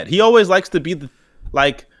do that. He always likes to be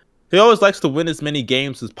he always likes to win as many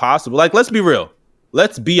games as possible. Like let's be real.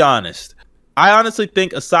 Let's be honest. I honestly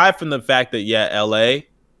think aside from the fact that LA,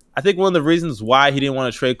 I think one of the reasons why he didn't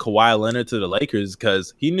want to trade Kawhi Leonard to the Lakers is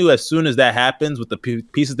because he knew as soon as that happens with the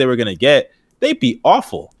pieces they were going to get, they'd be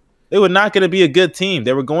awful. They were not going to be a good team.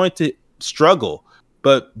 They were going to struggle.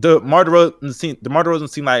 But DeMar DeRozan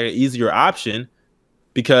seemed like an easier option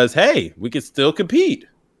because, hey, we could still compete.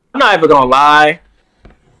 I'm not even going to lie.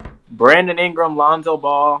 Brandon Ingram, Lonzo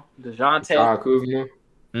Ball, DeJounte. Kuzma.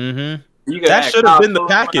 Mm-hmm. That should have been the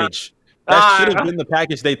package. That should have been the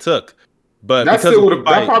package they took. But that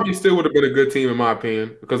probably still would have been a good team in my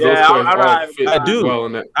opinion because those players all fit well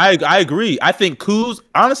in that. I agree. I think Kuz,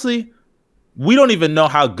 honestly, we don't even know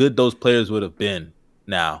how good those players would have been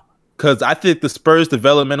now because I think the Spurs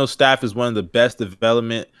developmental staff is one of the best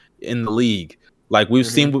development in the league. Like we've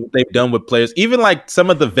seen what they've done with players, even like some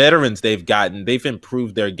of the veterans they've gotten, they've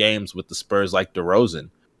improved their games with the Spurs, like DeRozan.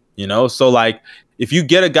 So like if you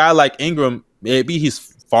get a guy like Ingram, maybe he's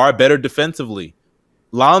far better defensively.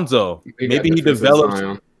 Lonzo,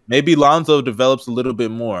 maybe Lonzo develops a little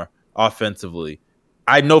bit more offensively.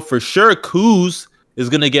 I know for sure Kuz is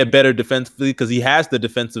going to get better defensively because he has the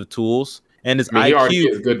defensive tools and his IQ. He already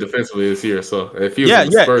is good defensively this year, so if he was in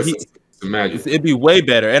the Spurs, imagine it'd be way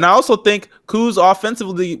better. And I also think Kuz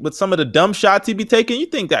offensively with some of the dumb shots he be taking, you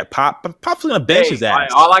think that Pop's going to bench his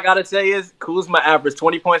ass. All I got to say is Kuzma averaged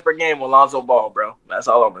 20 points per game with Lonzo Ball, bro. That's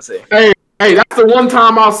all I'm going to say. Hey, that's the one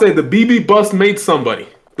time I'll say the BB bust made somebody.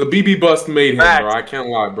 The BB bust made him, bro. I can't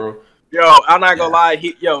lie, bro. Yo, I'm not gonna lie.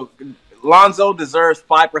 Lonzo deserves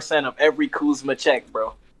 5% of every Kuzma check,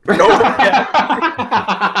 bro. No cap.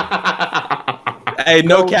 Hey,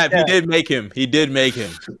 no cap. He did make him.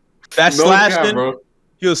 That slashing, bro.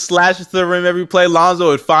 He was slashing to the rim every play. Lonzo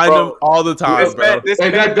would find him all the time, bro.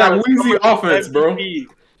 That Weezy offense, bro.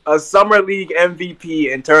 A summer league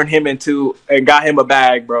MVP and turned him and got him a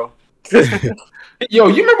bag, bro. Yo,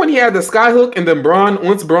 you remember when he had the skyhook and then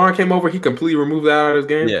once Braun came over, he completely removed that out of his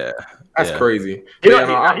game? Yeah. That's crazy.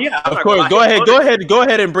 Of course. Go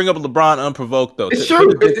ahead and bring up LeBron unprovoked though. It's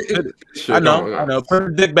true. I know. Put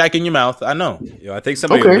the dick back in your mouth. I know. Yo, I think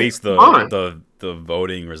somebody released the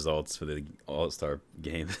voting results for the All-Star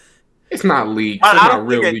game. It's not leaked. It's not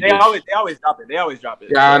real leakage. They always drop it.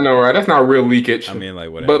 Yeah, I know, right? That's not real leakage. I mean, like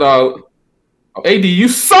whatever. But AD, you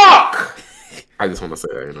suck. I just want to say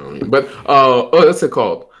that, you know what I mean? But what's it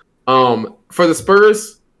called? For the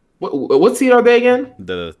Spurs, What seed are they again?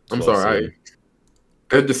 The I'm 12 sorry. seed.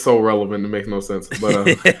 They're just so relevant. It makes no sense. But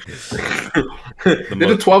they're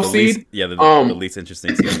the 12th the seed. least, yeah, the least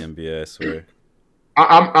interesting team in the NBA. I swear.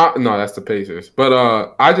 No, that's the Pacers.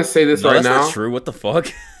 But I just say this No, right that's now. not true. What the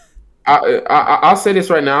fuck? I'll say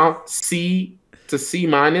this right now. C to C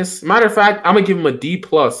minus. Matter of fact, I'm gonna give them a D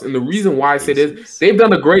plus. And the reason why I say this, they've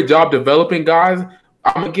done a great job developing guys.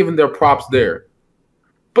 I'm gonna give them their props there.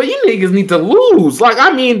 But you niggas need to lose. Like,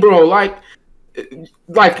 I mean, bro,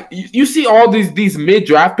 like you see all these mid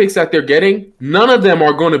draft picks that they're getting. None of them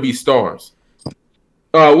are going to be stars.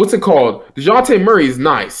 What's it called? DeJounte Murray is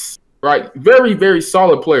nice, right? Very, very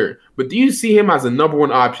solid player. But do you see him as a number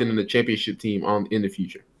one option in the championship team in the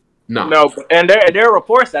future? No. And there are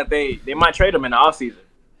reports that they might trade him in the offseason.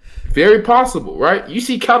 Very possible, right? You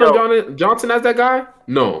see Calvin Johnson as that guy?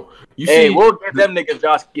 No. We'll get them niggas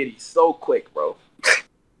Josh Giddey so quick, bro.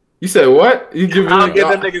 You said what? I'll get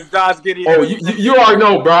them niggas Josh Giddey. Oh, you already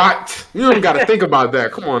know, bro. You don't got to think about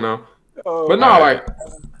that. Come on now. But no, like,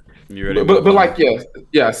 you ready? But like,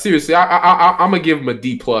 yeah. Seriously, I'm gonna give them a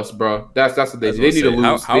D plus, bro. That's what they need to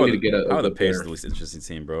lose. They need to get a. How are the Pacers the least interesting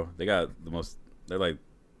team, bro? They got the most. They're like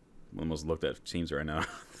one of the most looked at teams right now.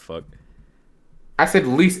 Fuck. I said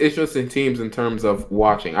least interesting teams in terms of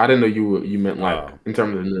watching. I didn't know you meant like in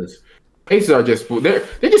terms of this. Pacers are they're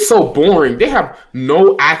just so boring. They have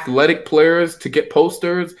no athletic players to get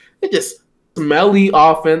posters. They're just smelly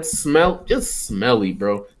offense. Just smelly,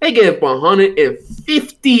 bro. They gave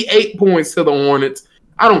 158 points to the Hornets.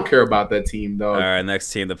 I don't care about that team, dog. All right,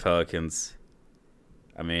 next team, the Pelicans.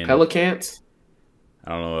 I mean, Pelicans.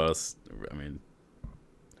 I don't know what else. I mean,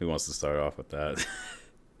 who wants to start off with that?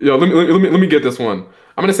 Yo, let me get this one.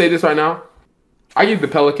 I'm gonna say this right now. I give the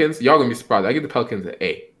Pelicans. Y'all gonna be surprised. I give the Pelicans an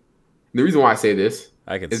A. The reason why I say this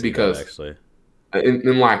is because actually,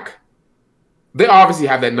 in like, they obviously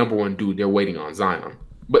have that number one dude they're waiting on, Zion.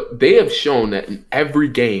 But they have shown that in every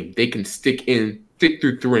game they can stick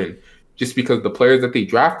through thin, just because the players that they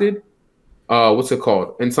drafted, what's it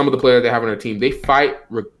called? And some of the players they have on their team, they fight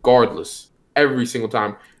regardless every single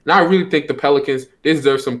time. And I really think the Pelicans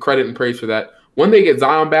deserve some credit and praise for that. When they get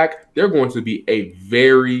Zion back, they're going to be a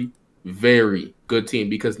very, very good team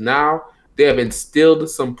because now they have instilled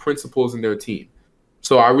some principles in their team.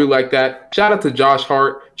 So I really like that. Shout out to Josh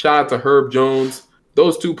Hart. Shout out to Herb Jones.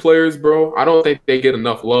 Those two players, bro, I don't think they get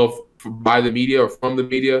enough love by the media or from the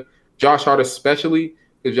media. Josh Hart especially,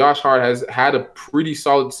 because Josh Hart has had a pretty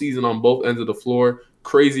solid season on both ends of the floor.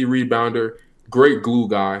 Crazy rebounder. Great glue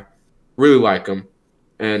guy. Really like him.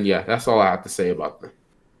 And, yeah, that's all I have to say about them.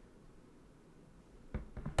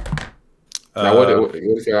 Now, what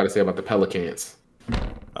does you got to say about the Pelicans?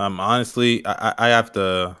 Honestly, I have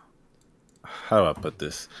to. How do I put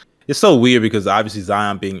this? It's so weird because obviously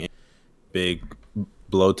Zion being a big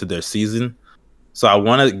blow to their season, so I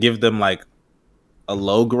want to give them like a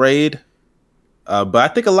low grade. But I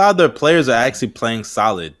think a lot of their players are actually playing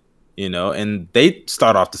solid, and they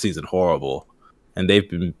start off the season horrible, and they've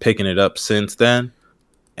been picking it up since then.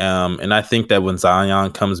 And I think that when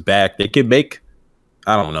Zion comes back, they can make.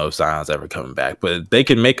 I don't know if Zion's ever coming back, but they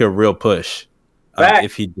can make a real push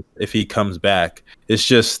if he comes back. It's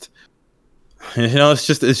just,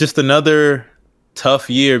 it's just another tough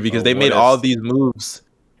year because they made all these moves.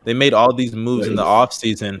 They made all these moves in the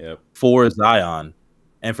offseason for Zion,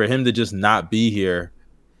 and for him to just not be here,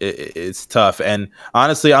 it's tough. And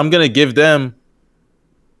honestly, I'm gonna give them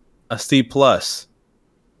a C plus.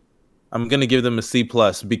 I'm gonna give them a C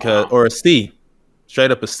plus or a C. Straight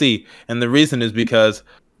up a C. And the reason is because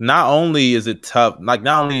not only is it tough, like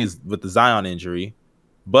not only is with the Zion injury,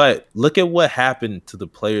 but look at what happened to the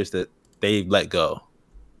players that they let go.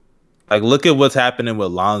 Like, look at what's happening with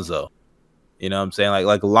Lonzo. You know what I'm saying?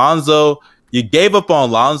 Like Lonzo, you gave up on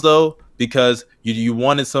Lonzo because you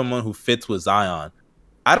wanted someone who fits with Zion.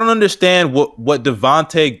 I don't understand what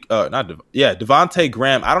Devontae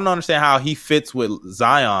Graham, I don't understand how he fits with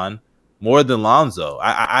Zion more than Lonzo.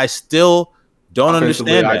 I still don't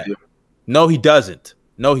understand that. No, he doesn't.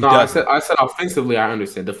 No, he doesn't. I said offensively, I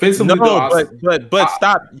understand. Defensively, but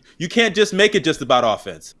stop. You can't just make it just about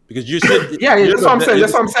offense because you should. Yeah, that's what I'm saying.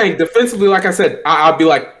 That's what I'm saying. Defensively, like I said, I'll be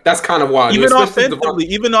like, that's kind of wild. Even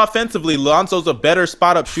offensively, Lonzo's a better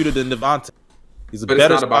spot up shooter than Devontae. He's a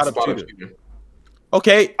better spot up shooter.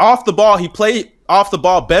 Okay, off the ball, he played off the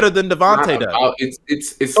ball better than Devontae does.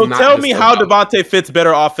 It's so tell me how Devontae fits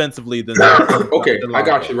better offensively than. Okay, I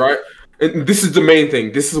got you right. And this is the main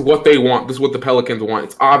thing. This is what they want. This is what the Pelicans want.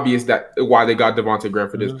 It's obvious that why they got Devontae Graham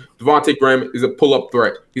for this. Devontae Graham is a pull-up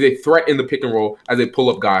threat. He's a threat in the pick and roll as a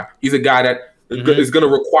pull-up guy. He's a guy that is going to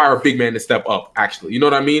require a big man to step up. Actually, you know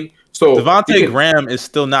what I mean? So Devontae Graham is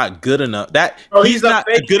still not good enough. He's not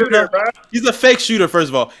good shooter, enough. bro. He's a fake shooter. First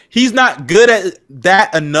of all, he's not good at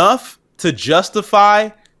that enough to justify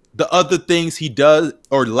the other things he does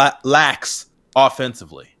or lacks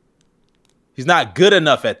offensively. He's not good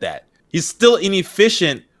enough at that. He's still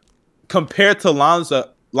inefficient compared to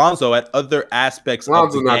Lonzo at other aspects.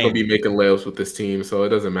 Lonzo's not going to be making layups with this team, so it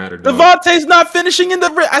doesn't matter. Devontae's not finishing at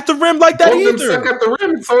the rim like that either. Suck at the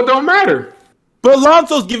rim, so it don't matter. But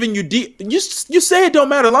Lonzo's giving you you say it don't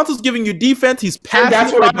matter. Lonzo's giving you defense. He's passing. And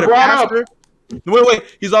that's what I brought up. Wait.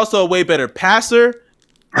 He's also a way better passer.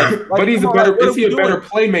 But he's a better. Is he a better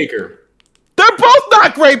playmaker? They're both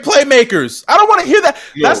not great playmakers. I don't want to hear that.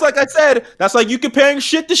 Yo. That's like I said. That's like you comparing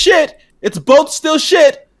shit to shit. It's both still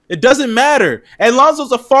shit. It doesn't matter. And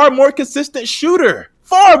Lonzo's a far more consistent shooter.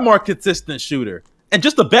 And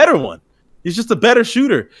just a better one. He's just a better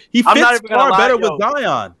shooter. He fits far better with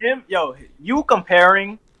Zion. You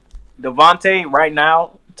comparing Devontae right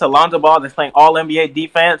now to Lonzo Ball that's playing all NBA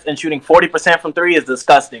defense and shooting 40% from three is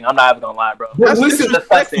disgusting. I'm not even gonna lie, bro. Well, listen,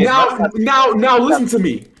 now listen to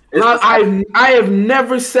me. I have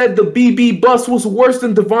never said the BB bus was worse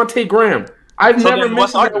than Devontae Graham. I've never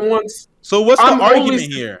mentioned that once. So what's the argument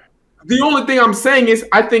here? The only thing I'm saying is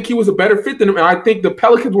I think he was a better fit than him, and I think the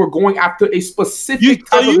Pelicans were going after a specific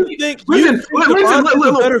type of. Wait. I'm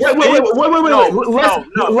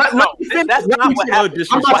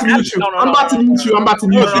about to mute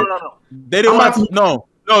you. They didn't want to. No,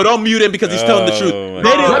 don't mute him because he's telling the truth.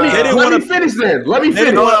 Let me finish then. Let me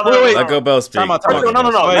finish. Wait. Let go Bell speak. No. Let me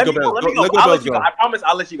go. I'll let you go. I promise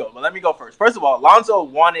I'll let you go. But let me go first. First of all, Lonzo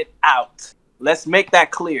wanted out. Let's make that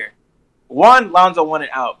clear. Lonzo wanted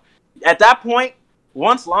out. At that point,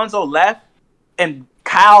 once Lonzo left and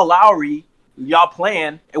Kyle Lowry, y'all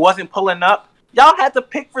playing, it wasn't pulling up, y'all had to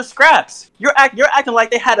pick for scraps. You're acting like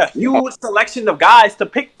they had a huge selection of guys to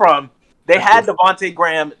pick from. They had Devontae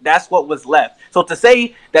Graham. That's what was left. So to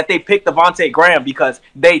say that they picked Devontae Graham because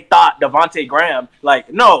they thought Devontae Graham,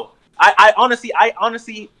 no. I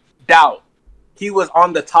honestly doubt he was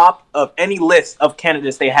on the top of any list of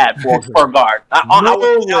candidates they had for guard.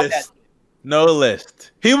 No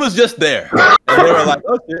list. He was just there. And they were like,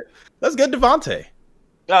 oh, shit, let's get Devontae.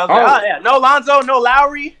 No Lonzo, no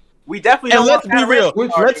Lowry. We definitely don't let's be real.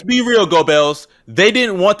 Let's be real, Go Bells. They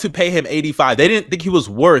didn't want to pay him $85. They didn't think he was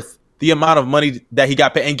worth the amount of money that he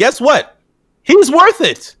got paid. And guess what? He's worth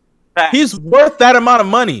it. He's worth that amount of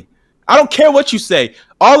money. I don't care what you say.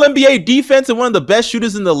 All NBA defense and one of the best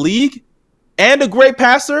shooters in the league and a great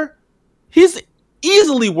passer. He's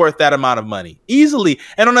easily worth that amount of money. Easily.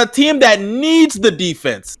 And on a team that needs the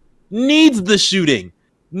defense, needs the shooting,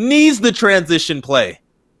 needs the transition play.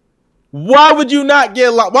 Why would you not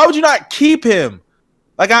keep him?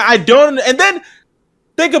 I don't. And then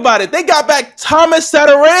think about it. They got back Thomas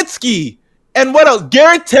Satoransky. And what else?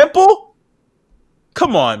 Garrett Temple?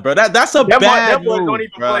 Come on, bro. That's a bad move.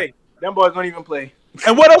 Them boys don't even play.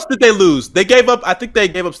 And what else did they lose? They gave up. I think they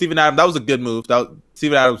gave up Steven Adams. That was a good move.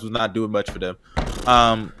 Steven Adams was not doing much for them.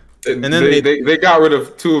 And then they got rid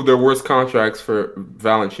of two of their worst contracts for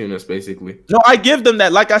Valanciunas, basically. No, I give them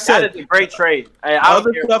that. Like I said, that is a great trade.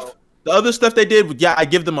 The other stuff they did, I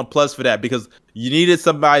give them a plus for that because you needed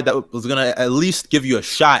somebody that was gonna at least give you a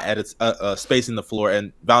shot at its spacing the floor,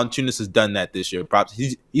 and Valanciunas has done that this year. Props.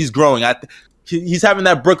 He's growing. He's having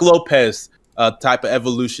that Brook Lopez type of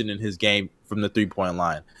evolution in his game from the 3-point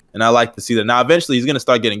line, and I like to see that. Now, eventually, he's gonna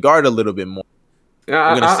start getting guarded a little bit more.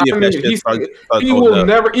 Yeah, he will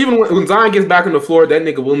never. Even when Zion gets back on the floor, that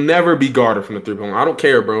nigga will never be guarded from the 3-point line. I don't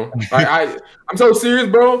care, bro. I'm so serious,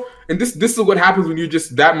 bro. And this is what happens when you're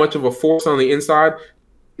just that much of a force on the inside.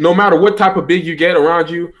 No matter what type of big you get around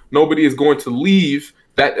you, nobody is going to leave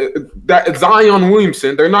that Zion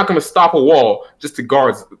Williamson. They're not going to stop a wall just to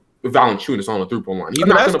guard Valanciunas on the 3-point line. He's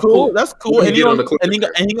not going to pull. That's cool. And he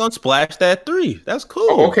gonna splash that three. That's cool.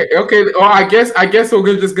 Oh, okay. Well, I guess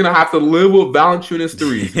we're just gonna have to live with Valanciunas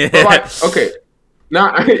threes. But okay.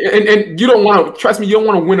 Now, and you don't want to trust me. You don't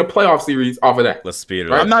want to win a playoff series off of that. Let's speed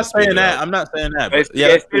it up. up. I'm not saying that. But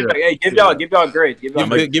hey, give y'all grades. I'm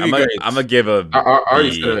gonna give a B. I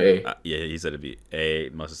already said an A. Yeah, he said a B. A.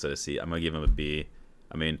 Must have said a C. I'm gonna give him a B.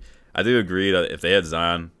 I mean, I do agree that if they had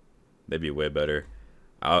Zion, they'd be way better.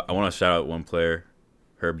 I want to shout out one player,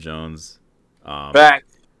 Herb Jones. Back.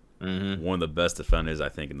 One of the best defenders I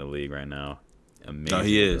think in the league right now. Amazing. No,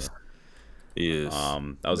 he is. He is.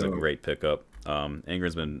 That was a great pickup.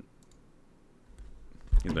 Ingram's been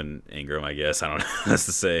Ingram, I guess. I don't know what else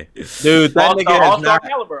to say. Dude, that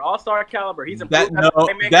nigga all-star caliber. He's improved.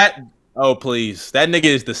 Oh please. That nigga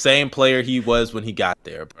is the same player he was when he got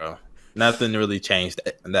there, bro. Nothing really changed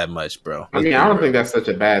that much, bro. I mean, I don't think that's such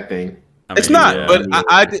a bad thing. I mean, It's not, yeah. but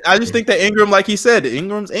I just think that Ingram, like he said,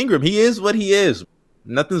 Ingram's Ingram. He is what he is.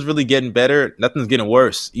 Nothing's really getting better. Nothing's getting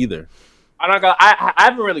worse either. I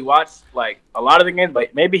haven't really watched like a lot of the games,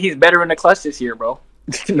 but maybe he's better in the clutch this year, bro.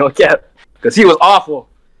 No cap, because he was awful.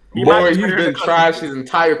 He's been trash his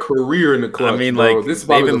entire career in the clutch. I mean, bro. like, this is they've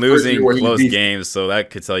probably been the first losing year where he's close decent. games, so that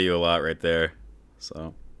could tell you a lot right there.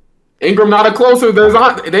 So Ingram not a closer.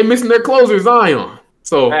 They missing their closer, Zion.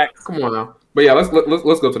 So come on now. But yeah, let's go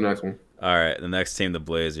to the next one. all right, the next team, the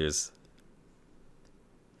Blazers.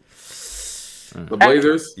 The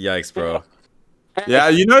Blazers. Yikes, bro. Yeah,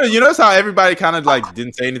 you notice how everybody kind of like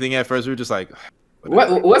didn't say anything at first. We were just like,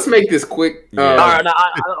 Let's make this quick. Yeah. All right, no,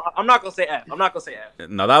 I'm not gonna say F. I'm not gonna say F.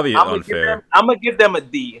 No, that'll be unfair. I'm gonna give them a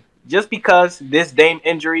D, just because this Dame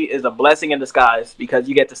injury is a blessing in disguise, because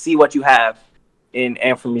you get to see what you have in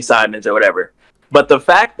Anthony Simons or whatever. But the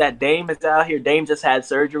fact that Dame is out here, Dame just had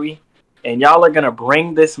surgery, and y'all are gonna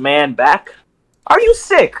bring this man back? Are you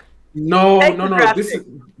sick? No.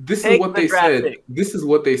 This is Take what the they draft said. pick. This is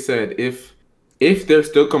what they said. If they're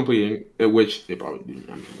still completing, which they probably do,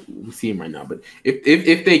 I mean, we see him right now. But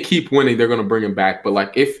if they keep winning, they're gonna bring him back. But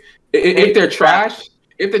like if they're trash,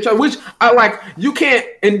 which I like, you can't.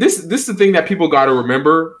 And this is the thing that people got to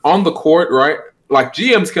remember on the court, right? Like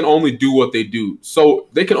GMs can only do what they do, so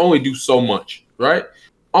they can only do so much, right?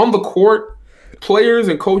 On the court, players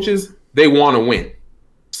and coaches, they want to win.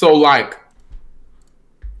 So like,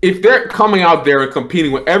 if they're coming out there and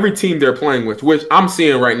competing with every team they're playing with, which I'm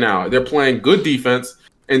seeing right now, they're playing good defense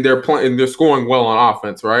and they're scoring well on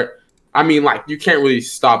offense, right? I mean, like, you can't really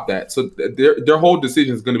stop that. So their whole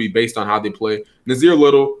decision is going to be based on how they play. Nazir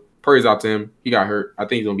Little, praise out to him. He got hurt. I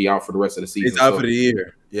think he's going to be out for the rest of the season. he's out for the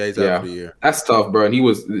year. Yeah, he's out for the year. That's tough, bro. And he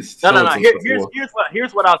was No.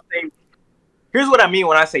 Here's what I'll say. Here's what I mean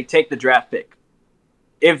when I say take the draft pick.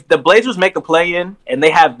 If the Blazers make a play-in and they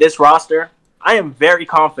have this roster, I am very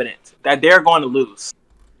confident that they're going to lose.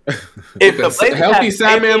 If the Blazers healthy have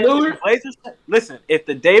Sandman Damian- Lillard? listen, if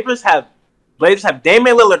the Blazers have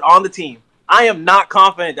Damian Lillard on the team, I am not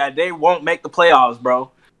confident that they won't make the playoffs,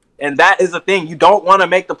 bro. And that is the thing. You don't want to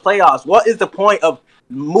make the playoffs. What is the point of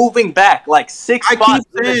moving back like 6 spots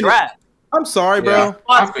in the draft? I'm sorry, bro. Yeah.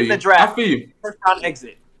 Spots in the draft. I feel you. First round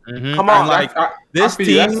exit. Mm-hmm. Come on, like this I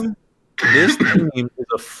feel you. team. This team is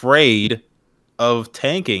afraid of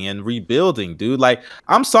tanking and rebuilding, dude. Like,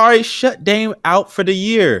 I'm sorry, shut Dame out for the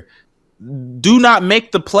year. Do not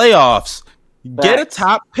make the playoffs. Get a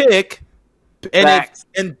top pick,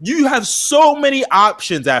 and you have so many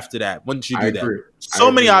options after that. Once you do that,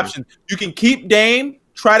 so many options. You can keep Dame,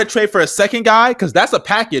 try to trade for a second guy because that's a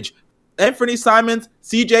package. Anthony Simons,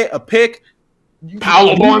 CJ, a pick.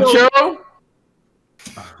 Paolo Banchero.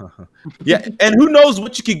 Yeah, and who knows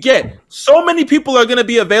what you could get. So many people are going to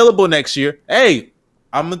be available next year. Hey,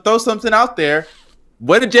 I'm going to throw something out there.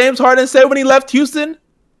 What did James Harden say when he left Houston?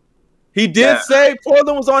 He did say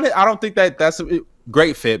Portland was on it. I don't think that's a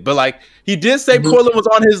great fit, but like he did say Portland was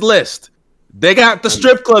on his list. They got the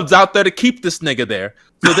strip clubs out there to keep this nigga there,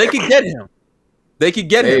 so they could get him. They could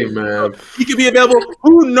get him. Man. He could be available.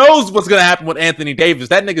 Who knows what's going to happen with Anthony Davis?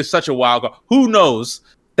 That nigga's such a wild card. Who knows?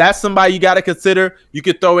 That's somebody you got to consider. You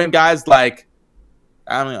could throw in guys like,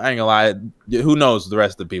 I mean, I ain't gonna lie. Who knows the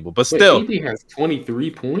rest of the people? But still, AD has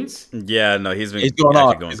 23 points. Yeah, no, he's going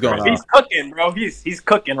on. Going He's going crazy. on. He's cooking, bro. He's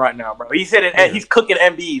cooking right now, bro. He said it. He's cooking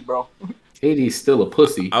Embiid, bro. AD's still a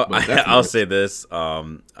pussy. I'll say this.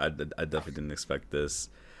 I definitely didn't expect this.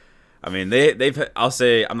 I mean, they've. I'll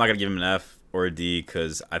say I'm not gonna give him an F or a D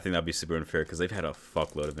because I think that'd be super unfair because they've had a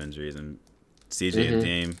fuckload of injuries and CJ and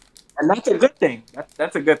Dame. And that's a good thing.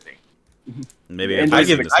 That's a good thing. Maybe I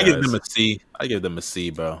give them a C. I give them a C,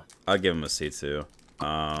 bro. I'll give them a C too.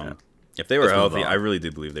 If they were healthy, I really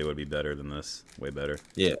do believe they would be better than this. Way better.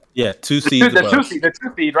 Yeah. 2 C's. The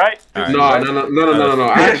two seed, right? No.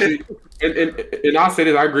 Actually, and I'll say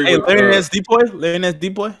this. I agree with Larry Nance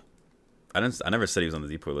Depoy. I never said he was on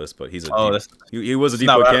the Depoy list, but he's he was a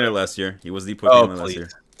not Depoy right. candidate last year. He was a Depoy candidate last year.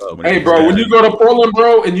 Hey, bro, when you go to Portland,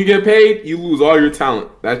 bro, and you get paid, you lose all your talent.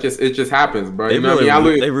 It just happens, bro. They You know what I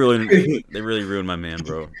mean? they really ruined my man,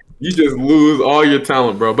 bro. You just lose all your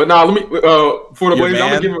talent, bro. But now let me for the Blazers,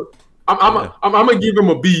 I'm gonna give him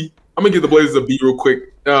a B. I'm gonna give the Blazers a B real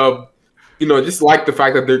quick. Just like the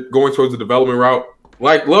fact that they're going towards the development route.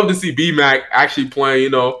 Like, love to see B-Mac actually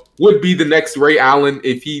playing. Would be the next Ray Allen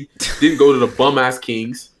if he didn't go to the bum ass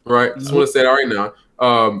Kings. Right? Just want to say that right now.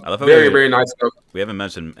 Very nice stuff. We haven't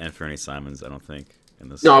mentioned Anthony Simons, I don't think, in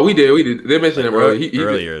this. No, we did. They mentioned him earlier.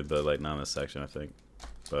 Earlier, but like not in this section, I think.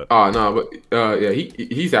 But no, but yeah,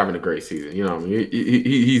 he's having a great season. You know what I mean?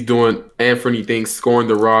 He's doing Anthony things, scoring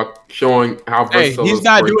the rock, showing how versatile. He's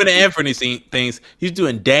not doing the Anthony things. He's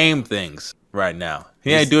doing Dame things right now.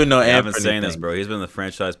 He ain't doing no Anthony. I've been saying things. this, bro. He's been the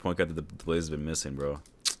franchise point guard that the Blazers have been missing, bro.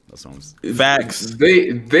 That's what I'm saying. Facts.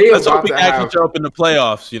 They Let's about hope to he have. actually show up in the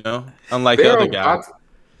playoffs. You know, unlike the other guys.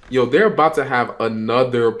 They're about to have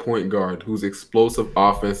another point guard who's explosive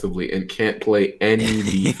offensively and can't play any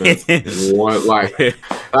defense. like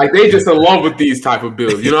they just in love with these type of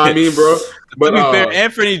builds. You know what I mean, bro? But to be fair,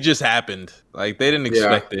 Anthony just happened. Like they didn't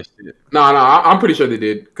expect this shit. No, I'm pretty sure they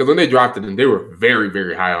did because when they drafted him, they were very,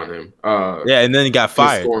 very high on him. Yeah, and then he got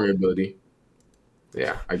fired. Scoring ability.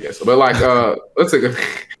 Yeah, I guess. But like, let's take a.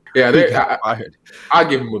 Yeah, I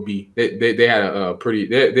give them a B. They had a pretty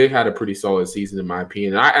they had a pretty solid season in my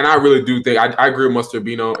opinion. And I really do think I agree with Mustard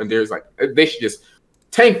Bino, and there's like they should just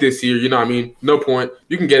tank this year. You know what I mean? No point.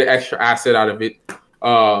 You can get an extra asset out of it.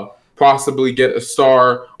 Possibly get a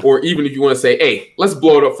star, or even if you want to say, hey, let's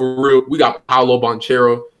blow it up for real. We got Paolo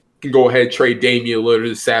Banchero. You can go ahead and trade Damian Lillard,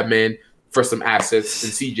 the sad man, for some assets,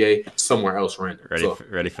 and CJ somewhere else random.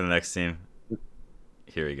 Ready for the next team?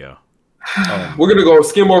 Here we go. We're gonna go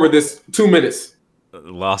skim over this 2 minutes.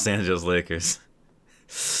 Los Angeles Lakers.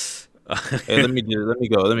 Hey, let me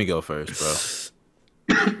go first,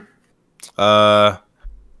 bro.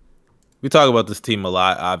 We talk about this team a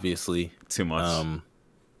lot, obviously. Too much.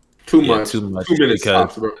 Too much. 2 minutes because,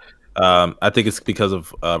 tops, bro. I think it's because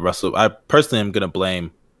of Russell. I personally am gonna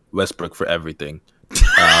blame Westbrook for everything.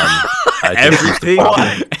 Everything.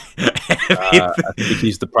 I think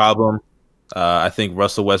he's the problem. I think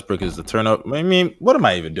Russell Westbrook is the turnover. I mean, what am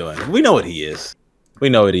I even doing? We know what he is.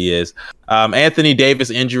 Anthony Davis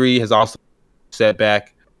injury has also set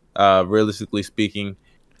back, realistically speaking,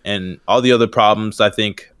 and all the other problems. I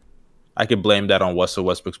think I could blame that on Russell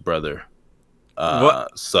Westbrook's brother.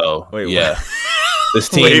 What? So Wait, yeah, what? this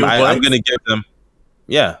team Wait, I'm gonna give them.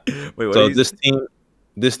 Yeah. Wait, what so this team,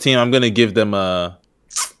 I'm gonna give them a.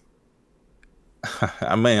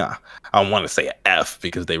 I mean, I want to say an F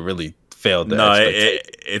because they really failed.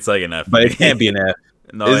 It's like an F, but it can't be an F.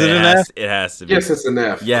 No, is it an F? It has to be. Yes, it's an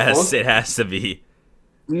F. Yes, it has to be.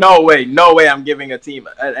 No way I'm giving a team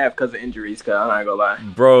an F because of injuries. Cause I'm not gonna lie,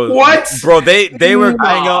 bro. What, bro? They were.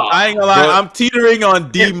 I ain't gonna lie. Bro, I'm teetering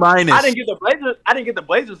on D minus. I didn't give the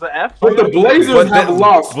Blazers an F. But the Blazers have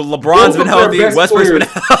lost. But LeBron's been healthy. Westbrook's been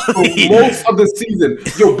healthy for most of the season.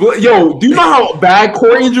 Yo, do you know how bad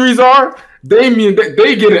core injuries are? They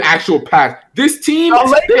get an actual pass. This team,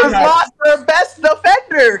 the Lakers lost their best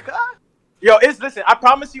defender. Yo, listen. I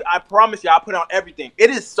promise you. I put on everything. It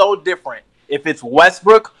is so different if it's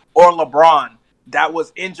Westbrook or LeBron that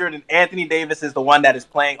was injured, and Anthony Davis is the one that is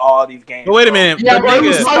playing all these games. But wait a minute. Yeah, but it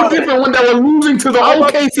was so different when they were losing to the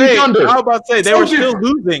OKC Thunder. I was about to say they were still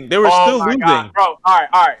losing. They were still losing, God, bro. All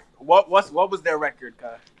right. What was their record?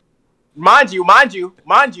 Mind you.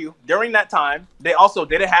 During that time, they also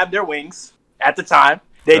didn't have their wings at the time.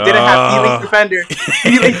 They didn't have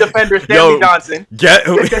elite defender Stanley Johnson. Get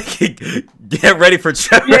ready for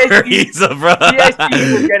Trevor Ariza, bro.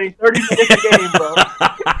 PhD was getting 30 minutes a game,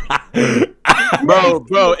 bro.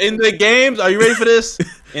 Bro, in the games, are you ready for this?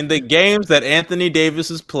 In the games that Anthony Davis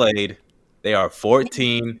has played, they are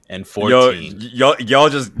 14-14. Y'all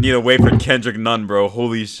just need to wait for Kendrick Nunn, bro.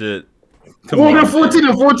 Holy shit. They're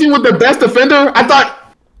 14-14 with the best defender? I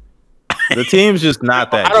thought the team's just not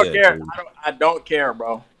that good. I don't care,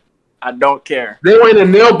 bro. I don't care. They were in a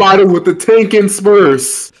nail biter with the tanking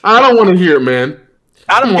Spurs. I don't want to hear it, man.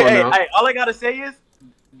 I don't care. Hey, all I gotta say is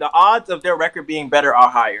the odds of their record being better are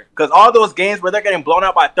higher. Because all those games where they're getting blown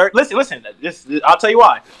out by 30. Listen. I'll tell you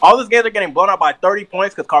why. All those games are getting blown out by 30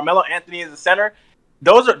 points because Carmelo Anthony is the center.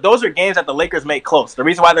 Those are games that the Lakers make close. The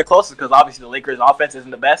reason why they're close is because obviously the Lakers' offense isn't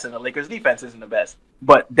the best and the Lakers' defense isn't the best.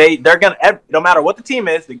 But they're gonna, no matter what the team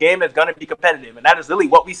is, the game is gonna be competitive, and that is really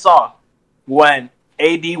what we saw when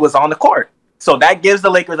AD was on the court. So that gives the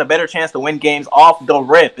Lakers a better chance to win games off the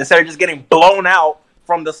rip instead of just getting blown out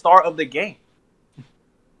from the start of the game.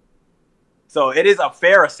 So it is a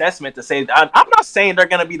fair assessment to say that I'm not saying they're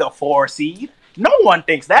gonna be the 4 seed. No one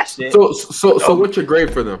thinks that shit. So what's your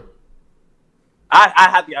grade for them?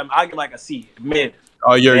 I'll give like a C, mid.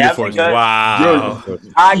 Oh, you're forcing. Wow.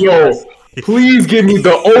 Yo, please give me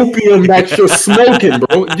the opium that you're smoking,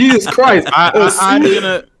 bro. Jesus Christ.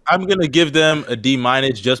 I'm gonna give them a D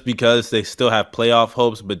minus just because they still have playoff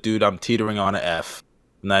hopes. But dude, I'm teetering on an F.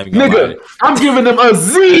 Not even nigga, I'm giving them a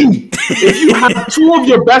Z. If you have 2 of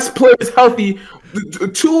your best players healthy,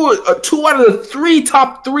 two out of the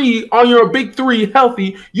top three on your big three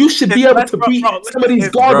healthy, you should be able to beat some of these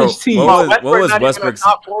garbage teams. What was Westbrook's?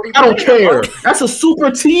 I don't care. That's a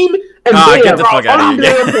super team, and Get the fuck out of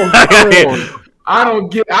here. I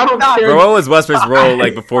don't care. Bro, what was Westbrook's role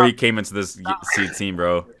like before he came into this seed team,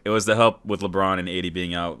 bro? It was to help with LeBron and AD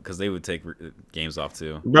being out because they would take games off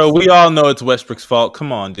too. Bro, we all know it's Westbrook's fault.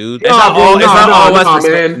 Come on, dude. It's not all Westbrook's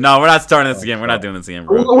fault. No, we're not starting this again. We're not doing this again,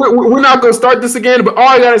 bro. We're not gonna start this again. But all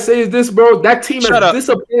I gotta say is this, bro. That team has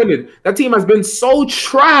disappointed. That team has been so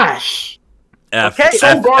trash. F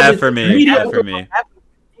for me.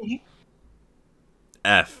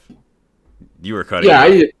 F. You were cutting.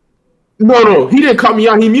 Yeah. No, he didn't cut me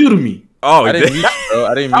out. He muted me. Oh, I didn't mute you, bro.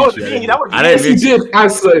 I didn't mute you. Yes, he did. I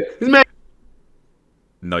said, this man.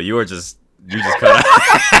 No, you just cut out.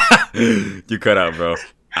 You cut out, bro.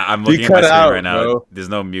 I'm looking at my screen right now. Bro. There's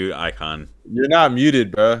no mute icon. You're not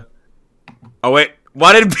muted, bro. Oh wait,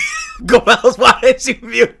 why did Why did you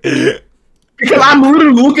mute? Because I'm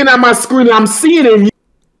literally looking at my screen and I'm seeing him.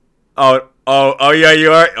 Oh yeah,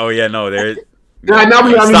 you are. Oh yeah, no, there. Now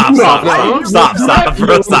we stop, bro. Stop.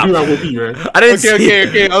 I didn't see.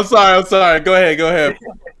 Okay. I'm sorry. Go ahead.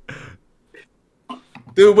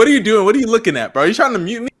 Dude, what are you doing? What are you looking at, bro? Are you trying to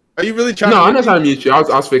mute me? Are you really trying? No, I'm not trying to mute you. I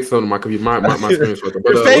was fixing something on my computer. My screen was fucked up.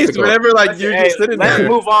 Your face, whenever like you're just sitting there. Let's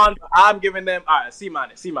move on. I'm giving them C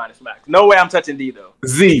minus max. No way I'm touching D though.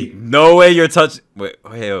 Z. No way you're touching. Wait,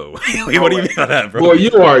 what do you mean by that, bro? Boy,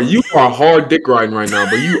 you are hard dick riding right now,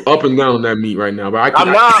 but you up and down on that meat right now. But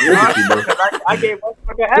I'm not. Look at you, bro. I gave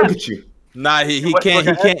Westbrook a half. Look at you. Nah, he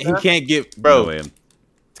can't get, bro. No,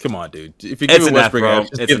 come on, dude. If you give Westbrook F,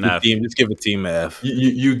 just give the team an F.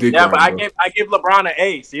 You did. Yeah, but I give LeBron an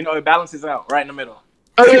A, so it balances out right in the middle.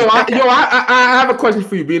 I have a question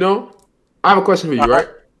for you, Bino. I have a question for you, right?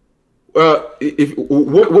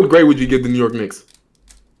 What grade would you give the New York Knicks?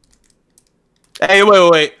 Hey,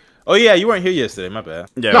 wait. Oh yeah, you weren't here yesterday. My bad.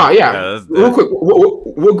 Yeah. Real quick,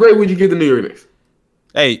 what grade would you give the New York Knicks?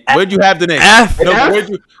 Hey, where'd you have the Knicks? F. No,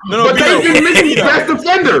 but they've been missing best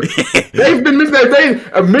defender. They've been missing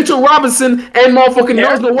that. Mitchell Robinson and motherfucking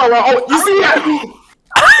knows no what. Oh, you see that?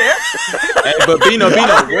 Hey, but Bino,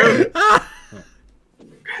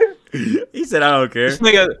 he said, "I don't care." This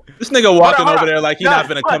nigga walking over there like he's not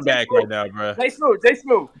gonna come back right now, bro. Jay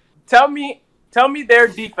Smooth. Tell me their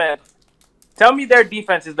defense. Tell me their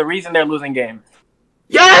defense is the reason they're losing games.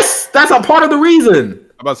 Yes, that's a part of the reason.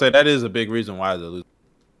 I'm about to say that is a big reason why they're losing.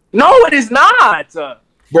 No, it is not. But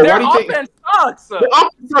their offense sucks. The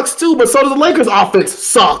offense sucks too, but so does the Lakers' offense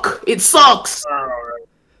suck. It sucks.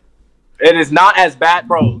 It is not as bad,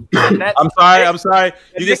 bro. I'm sorry.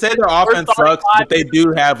 You just said their offense sucks, but they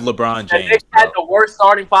do have LeBron James. The Knicks had the worst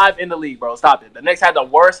starting five in the league, bro. Stop it. The Knicks had the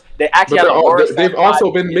worst. They actually had the worst. They've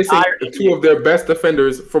also been missing two of their best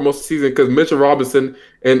defenders for most of the season because Mitchell Robinson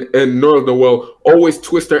and Nerlens Noel always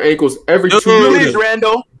twist their ankles every 2 years. Julius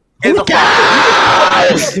Randle is a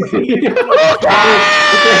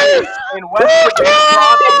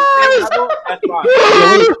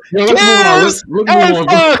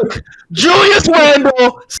Julius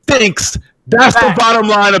Randle stinks. That's the bottom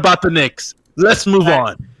line about the Knicks. Let's move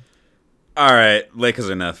on. All right, Lakers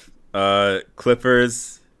are enough.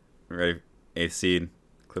 Clippers, ready? 8th seed.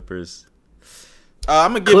 Clippers.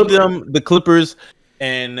 I'm gonna give them the Clippers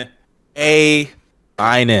an A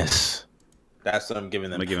minus. That's what I'm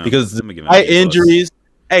giving them because my injuries.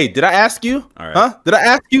 Hey, did I ask you? All right. Huh? Did I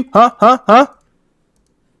ask you? Huh?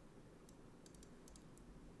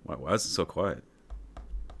 Why is it so quiet?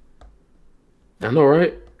 I know,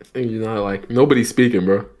 right? I think you're not like nobody's speaking,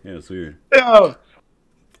 bro. Yeah, it's weird. That's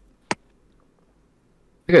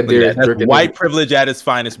white privilege at its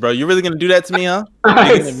finest, bro. You really gonna do that to me, huh?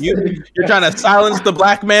 You're trying to silence the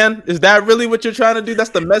black man? Is that really what you're trying to do?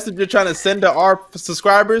 That's the message you're trying to send to our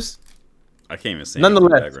subscribers? I can't even say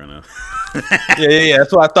nonetheless right now. yeah.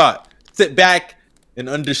 That's what I thought. Sit back and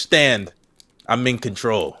understand. I'm in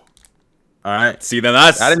control. All right. See, then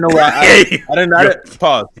that's. I didn't know where I didn't.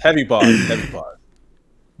 Pause. Heavy pause.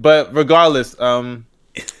 But regardless, what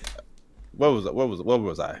was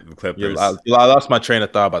I? The Clippers. I lost my train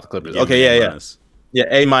of thought about the Clippers. Okay, yeah,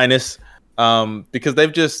 A minus. Because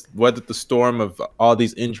they've just weathered the storm of all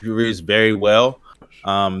these injuries very well.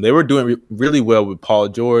 They were doing really well with Paul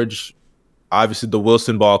George. Obviously, the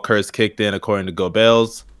Wilson ball curse kicked in, according to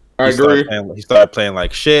Gobels. I agree. He started playing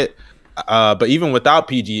like shit. But even without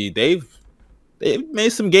PG, they've made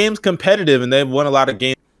some games competitive, and they've won a lot of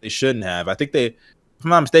games they shouldn't have. I think if I'm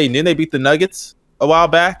not mistaken, didn't they beat the Nuggets a while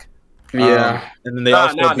back? Yeah. And then they Nah,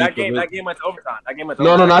 also nah, beat that game went to overtime. That game went to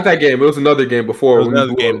No, overtime. not that game. It was another game before. It was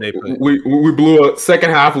another game they played. We blew a second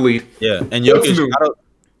half lead. Yeah, and What's Jokic.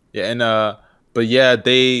 new? But yeah,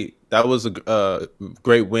 that was a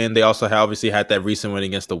great win. They also obviously had that recent win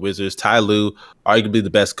against the Wizards. Ty Lue, arguably the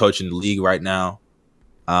best coach in the league right now.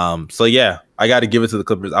 So yeah, I got to give it to the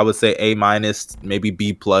Clippers. I would say A-, maybe B+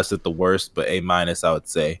 at the worst, but A-, I would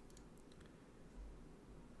say.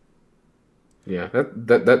 Yeah,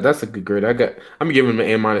 that's a good grade. I'm giving him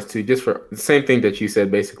an A- too, just for the same thing that you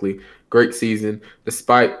said. Basically, great season,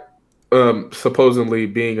 despite supposedly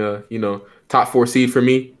being a top 4 seed for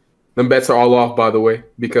me. Them bets are all off, by the way,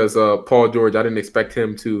 because Paul George, I didn't expect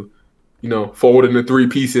him to, fold into 3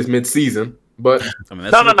 pieces mid-season. But I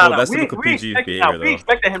mean, that's typical PG behavior, though. We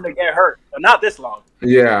expected him to get hurt, but not this long.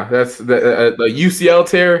 yeah, that's the UCL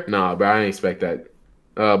tear. Nah, bro, I didn't expect that.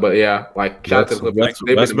 But yeah, like shout out to the Clippers.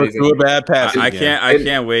 They've been amazing. A bad pass. I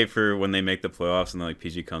can't wait for when they make the playoffs and then like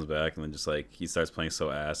PG comes back and then just like he starts playing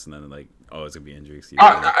so ass and then like it's gonna be injury excuse.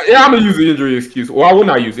 Yeah, I'm gonna use the injury excuse. Well, I will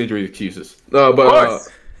not use injury excuses. But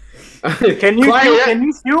can you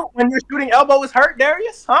shoot when your shooting elbow is hurt,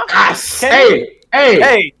 Darius? Huh?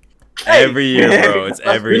 Hey. Every year, bro. It's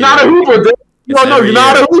every year. You're not a hooper, dude. You're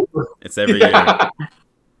not a hooper. It's every year.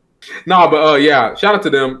 Nah, but yeah, shout out to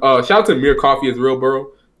them. Shout out to Amir Coffey as real,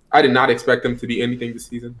 bro. I did not expect him to be anything this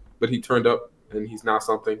season, but he turned up and he's now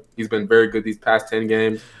something. He's been very good these past 10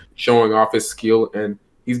 games, showing off his skill, and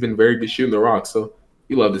he's been very good shooting the rock. So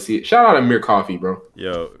you love to see it. Shout out to Amir Coffey, bro.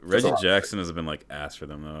 Yo, Reggie Jackson has been like ass for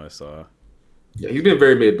them though. I saw. Yeah, he's been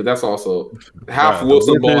very mid, but that's also half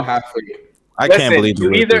Wilson ball, half for you. I can't believe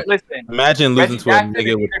you either listen. Imagine losing to a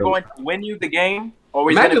nigga with going to win you the game, or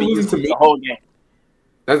he's imagine going to be losing to me the whole game.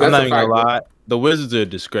 That's I'm not a even gonna fact, lie. The Wizards are a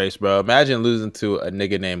disgrace, bro. Imagine losing to a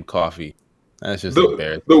nigga named Coffee. That's just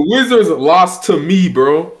embarrassing. The Wizards lost to me,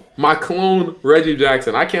 bro. My clone, Reggie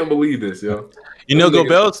Jackson. I can't believe this, yo.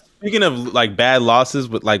 Gobel's, speaking of like bad losses,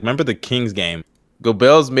 with like remember the Kings game?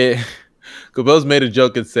 Gobel's made a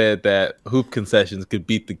joke and said that hoop concessions could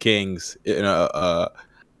beat the Kings in an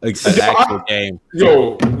actual game.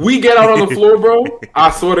 Yo, we get out on the floor, bro.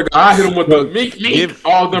 I swear to God, I hit him with the meek.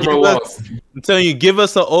 All of them are lost. I'm telling you, give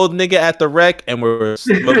us an old nigga at the rec, and we're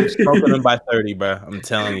smoking them by 30, bro. I'm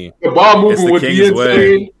telling you. The ball movement would be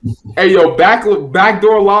insane. Hey, yo,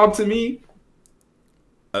 backdoor lob to me.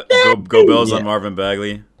 Go Bells on Marvin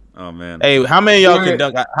Bagley. Oh man. Hey, how many of y'all can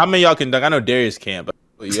dunk? How many of y'all can dunk? I know Darius can't, but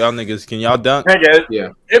y'all niggas, can y'all dunk? Yeah.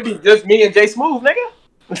 It'd be just me and Jay Smooth, nigga.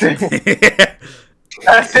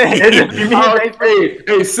 That's it.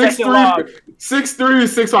 Hey, 6'3",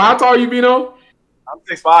 6'5". How tall are you, Bino? I'm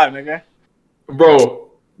 6'5", nigga.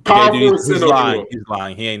 Bro, power forward. He's lying. He's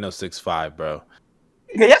lying. He ain't no 6'5", bro.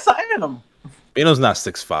 Yeah, yes, I am. Bino's not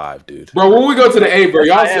 6'5", dude. Bro, when we go to the A, bro,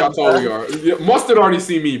 y'all see how tall we are. Mustard already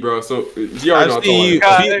see me, bro. So you already know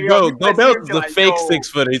how tall I am. Bro, Gobel's a fake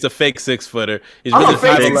 6-footer. He's a fake 6-footer. He's I'm a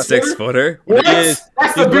fake 6-footer. What? That's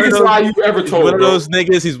the biggest lie you've ever told. One of those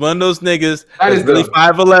niggas. He's one of those niggas. That is really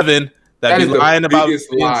 5'11". That be is the lying about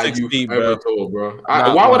biggest lie 6 you've feet, ever bro. told, bro.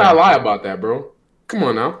 Why would I lie about that, bro? Come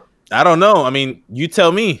on now. I don't know. I mean, you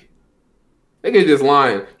tell me. Nigga just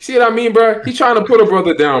lying. See what I mean, bro? He trying to put a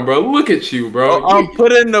brother down, bro. Look at you, bro. I'm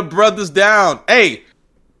putting the brothers down. Hey,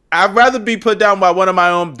 I'd rather be put down by one of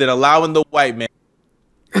my own than allowing the white man.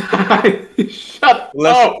 Shut up.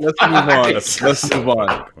 Let's move on. Let's move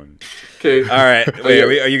on. Okay. All right. Wait,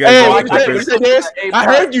 are you guys? I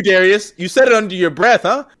heard you, Darius. You said it under your breath,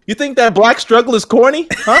 huh? You think that black struggle is corny?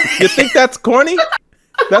 Huh? You think that's corny?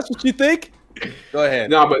 That's what you think? Go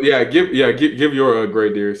ahead. No, but yeah, give your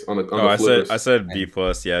grade, Darius, on the I said B+.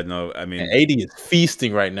 Yeah, no, I mean, and AD is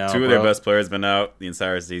feasting right now. Two of their best players been out the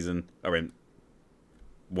entire season. I mean,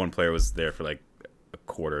 one player was there for like a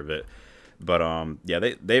quarter of it, but yeah,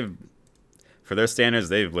 they've for their standards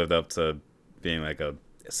they've lived up to being like a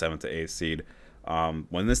 7th to 8th seed.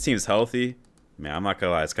 When this team's healthy, man, I'm not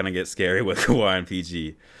gonna lie, it's gonna get scary with Kawhi and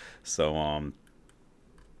PG. So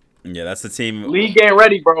yeah, that's the team. League ain't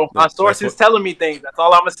ready, bro. My sources telling me things. That's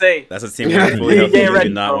all I'm gonna say. That's a team that's fully healthy you do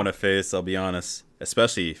not want to face. I'll be honest,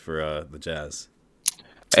 especially for the Jazz.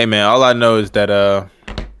 Hey man, all I know is that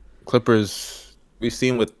Clippers. We've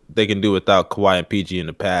seen what they can do without Kawhi and PG in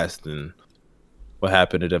the past, and what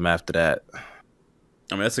happened to them after that. I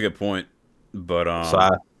mean, that's a good point, but so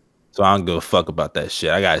I don't give a fuck about that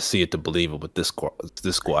shit. I gotta see it to believe it with this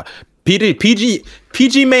squad.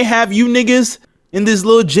 PG may have you niggas in this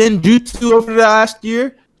little genjutsu over the last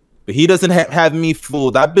year, but he doesn't have me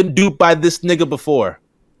fooled. I've been duped by this nigga before.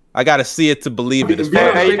 I gotta see it to believe it.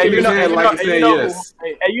 Hey, you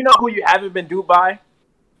know who you haven't been duped by?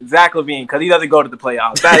 Zach LaVine, because he doesn't go to the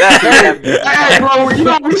playoffs. Hey, bro, you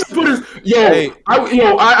know we should put his.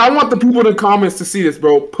 I want the people in the comments to see this,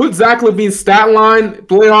 bro. Put Zach LaVine's stat line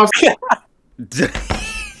playoffs.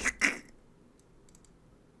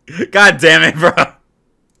 God damn it, bro.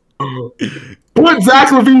 Put Zach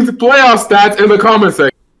LaVine's playoff stats in the comment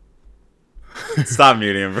section. Stop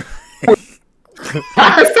muting him, bro.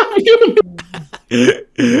 Stop muting him.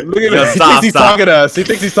 Look at him. He thinks he's talking to us. He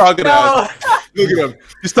thinks he's talking to us. Look at him.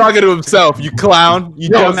 He's talking to himself. You clown. You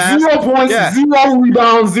dumbass. 0 points, 0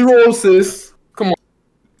 rebounds, 0 assists. Come on.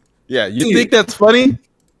 Yeah, you think that's funny?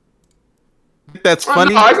 That's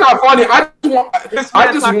funny. No, it's not funny.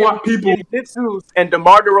 I just want people. And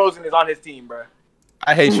DeMar DeRozan is on his team, bro.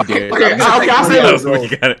 I hate you, Darius. Okay, I'll say this.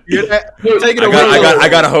 Take it away. I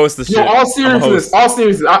gotta host the shit. No, all seriousness.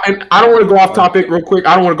 And I don't want to go off topic real quick.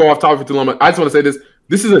 I don't want to go off topic too long. I just want to say this.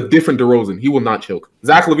 This is a different DeRozan. He will not choke.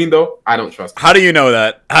 Zach LaVine, though, I don't trust him. How do you know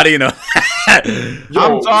that?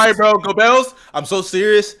 I'm sorry, bro. Go Bells. I'm so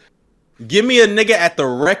serious. Give me a nigga at the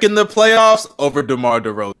wreck in the playoffs over DeMar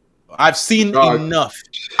DeRozan. I've seen enough.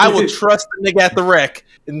 I will trust the nigga at the wreck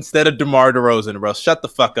instead of DeMar DeRozan, bro. Shut the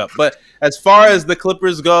fuck up. But as far as the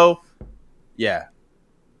Clippers go, yeah.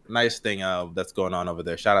 Nice thing that's going on over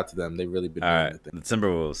there. Shout out to them. They've really been doing the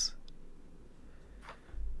Timberwolves.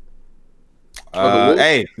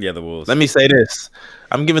 Hey, yeah, the Wolves. Let me say this: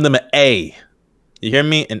 I'm giving them an A. You hear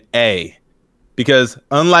me? An A, because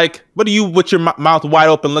unlike what are you with your mouth wide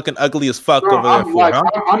open, looking ugly as fuck over there for? Huh?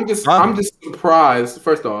 I'm just surprised.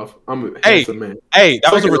 First off, I'm a handsome man. Hey,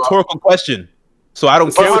 that was a rhetorical question, so I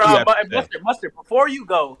don't care what you have to say. Mustard, before you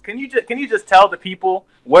go, can you just tell the people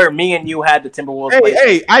where me and you had the Timberwolves?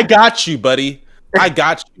 Hey, I got you, buddy. I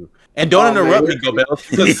got you. And don't interrupt me, Go Bills.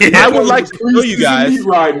 I would like to show you guys.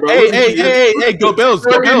 Hey, Go Bills.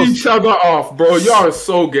 Go Bills. Each other off, bro. Y'all are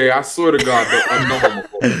so gay. I swear to God, I'm no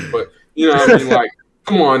homophobic. But you know what I mean? Like,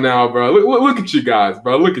 come on now, bro. Look at you guys,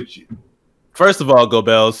 bro. Look at you. First of all, Go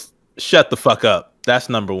Bills, shut the fuck up. That's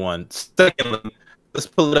number one. Secondly, let's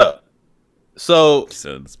pull it up. So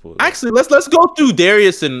actually, let's go through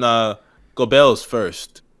Darius and Go Bills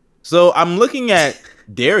first. So I'm looking at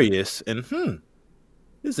Darius and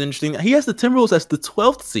this is interesting. He has the Timberwolves as the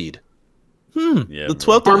 12th seed. Yeah, the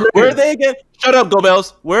 12th. Where are they again? Shut up, Go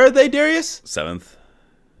Bells. Where are they, Darius? 7th.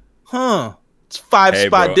 Huh. It's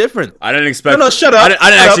 5-spot difference. I didn't expect. No, shut up. I didn't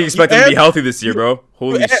actually expect them to be healthy this year, bro.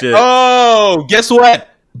 Holy shit. Oh, guess what?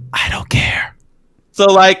 I don't care. So,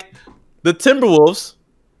 like, the Timberwolves,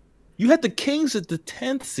 you had the Kings at the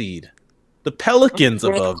 10th seed. The Pelicans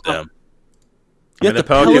above them. I mean, the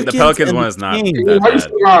Pelicans one is not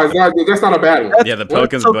that bad. That's not a bad one. Yeah, the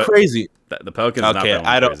Pelicans so crazy. The Pelicans. Okay, not that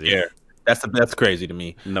I don't crazy. care. That's crazy to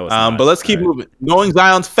me. No, it's not. But let's keep moving. Knowing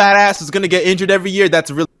Zion's fat ass is gonna get injured every year,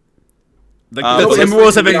 that's really. The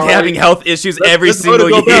Timberwolves have been having health issues every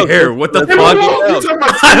single year. What the fuck?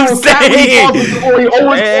 I'm saying.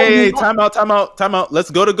 Hey, time out.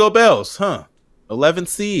 Let's go to Go Bells, 11th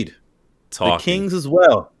seed. The Kings as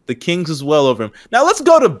well. The Kings as well over him. Now let's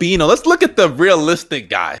go to Bino. Let's look at the realistic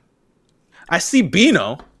guy. I see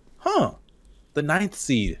Bino. The 9th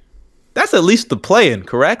seed. That's at least the play-in,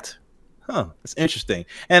 correct? That's interesting.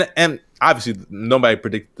 And obviously nobody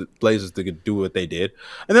predicted the Blazers to do what they did.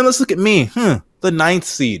 And then let's look at me. The 9th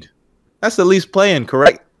seed. That's at least play-in,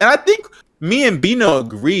 correct? And I think me and Bino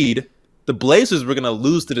agreed the Blazers were gonna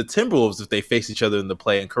lose to the Timberwolves if they face each other in the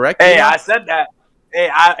play-in, correct? Hey, I said that. Hey,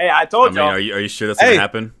 I told y'all. Are you sure that's gonna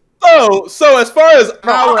happen? So as far as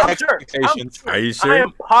our expectations, are you sure? I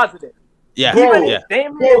am positive. Yeah, bro, yeah.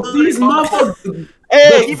 These motherfuckers.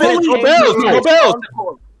 Hey,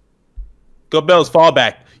 Go Bells, fall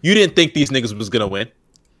back. You didn't think these niggas was gonna win.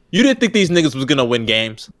 You didn't think these niggas was gonna win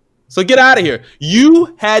games. So get out of here.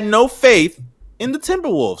 You had no faith in the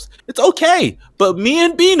Timberwolves. It's okay. But me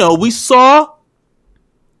and Bino, we saw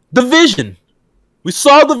the vision. We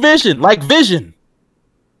saw the vision, like vision.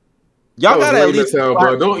 Y'all gotta at least tell,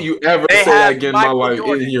 bro. Don't you ever say that again in my life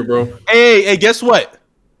in here, bro. Hey, guess what?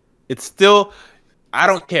 It's still. I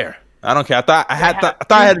don't care. I thought I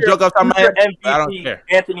had a joke off the top of my head. I don't care.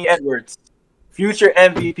 Anthony Edwards, future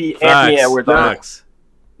MVP. Anthony Edwards.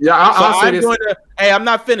 Yeah, I'll say this. I'm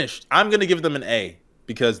not finished. I'm gonna give them an A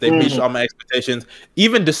because they reached all my expectations,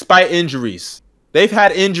 even despite injuries. They've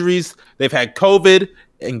had injuries. They've had COVID,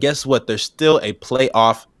 and guess what? They're still a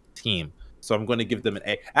playoff team. So I'm going to give them an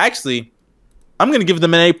A. Actually, I'm going to give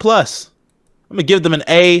them an A+. I'm going to give them an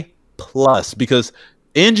A+ because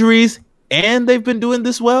injuries and they've been doing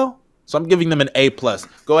this well. So I'm giving them an A+.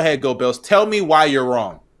 Go ahead, Go Bills. Tell me why you're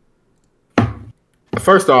wrong.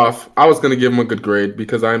 First off, I was gonna give them a good grade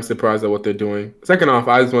because I am surprised at what they're doing. Second off,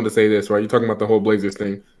 I just wanted to say this, right? You're talking about the whole Blazers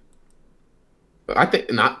thing. I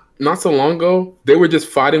think not so long ago, they were just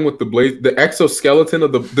fighting with the exoskeleton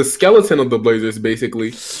of the skeleton of the Blazers,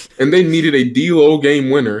 basically, and they needed a D-Lo game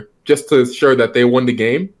winner just to ensure that they won the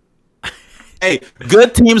game. Hey,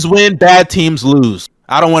 good teams win, bad teams lose.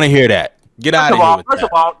 I don't want to hear that. Get out of here. First of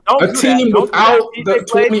all, don't A do team that. without the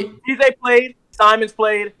 20. TJ played. Simons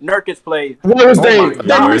played. Nurkic played. Where's Dame? my They're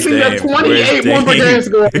God. missing their Where's Dame? 28 Where's one Dame? games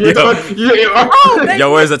ago.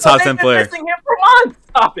 Yo, where's the top 10 player? Missing him for months.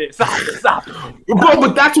 Stop it. Bro,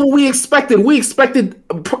 but that's what we expected. We expected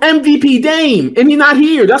MVP Dame, and he's not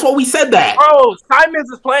here. That's what we said that. Bro, Simons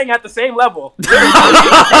is playing at the same level.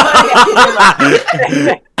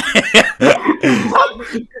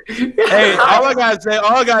 Hey, all I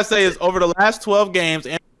gotta say is over the last 12 games,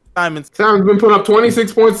 Anthony Simons. Sam's been putting up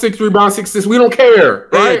 26 points, 6 rebounds, 6 assists. We don't care,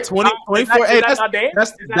 Hey, right? 20, 24. Hey, Is that not Dame?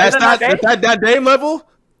 that's Is that not that Dame level.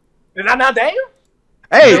 Is that not Dame?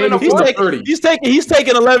 Hey, Dame he's is taking 30. he's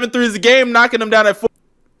taking 11 threes a game, knocking them down at 4%,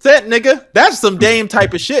 nigga. That's some Dame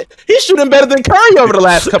type of shit. He's shooting better than Curry over the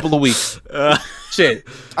last couple of weeks. Shit,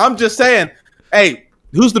 I'm just saying. Hey,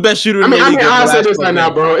 who's the best shooter in the league? I'll say this right now,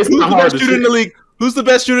 bro. It's Who's not the hard best to shooter in shoot. the league? Who's the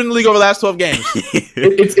best shooter in the league over the last 12 games?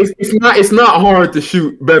 It's not hard to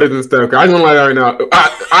shoot better than Steph Curry. I don't lie right now.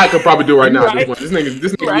 I could probably do it right now. Right. This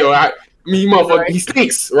nigga, Right. yo, you motherfucker, Right. he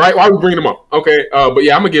stinks, right? Why are we bringing him up? Okay, but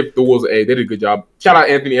yeah, I'm gonna give the Wolves an A. They did a good job. Shout out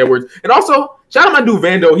Anthony Edwards, and also shout out my dude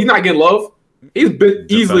Vando. He's not getting love. He's been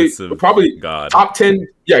easily Defensive probably god. top 10.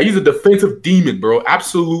 Yeah, he's a defensive demon, bro.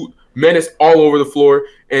 Absolute menace all over the floor,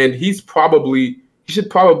 and he should probably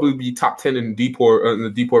be top 10 in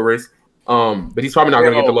the Deport race. But he's probably not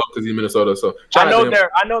gonna get the love because he's in Minnesota. So shout out to him.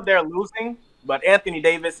 I know they're losing, but Anthony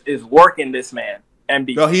Davis is working this man.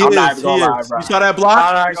 MD. Yo, he I'm not is. even gonna lie, You bro. saw that I'm block?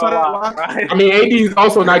 not You saw gonna that lie, block? right? I mean, AD is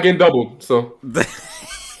also not getting doubled. So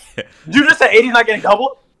You just said 80's not getting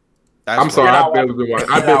doubled? I'm sorry, You're I not barely been watching.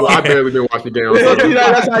 I barely been watching the game. I'm sorry.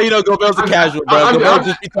 That's how you know Gobel's a casual, bro. I'm- Gobel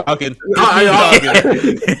just be talking.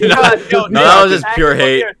 No, that was just pure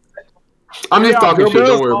hate. I'm just talking shit.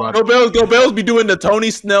 Don't worry about it. Gobel's be doing the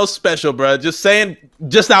Tony Snell special, bro. Just saying,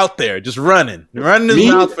 just out there, just running his Me?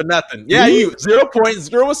 mouth for nothing. Yeah, Me? you 0 points,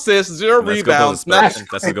 0 assists, 0 That's rebounds, Gobel's nothing.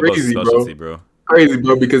 That's a Gobel's Crazy, bro. specialty, bro. Crazy,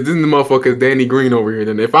 bro, because this is the motherfucker's Danny Green over here.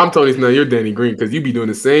 Then if I'm Tony Snell, you're Danny Green because you be doing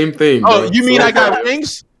the same thing. Oh, bro. you mean So- I got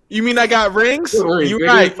rings? You mean I got rings? Rings, You nigga.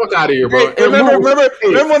 right. Fuck out of here, bro. Hey, remember when they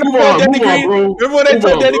told Danny Green? bro. Remember when they Move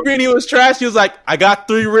told on, Danny bro. Green he was trash? He was like, "I got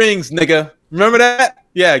 3 rings, nigga." Remember that?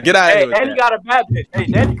 Yeah, get out Hey, of here. and he got a bad bitch. Hey,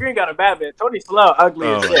 Danny Green got a bad bitch. Tony Snell, ugly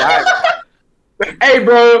as Oh, shit. my All right. Hey,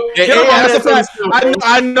 bro. Hey, Get him out that's of a that fact. Tony Snell, bro.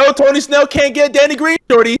 I know Tony Snell can't get Danny Green,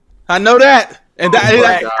 shorty. I know that. And that, Oh my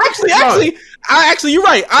that- God. actually, you're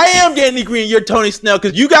right. I am Danny Green. You're Tony Snell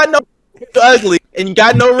because you got no ugly and you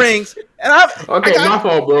got no rings. And Okay, my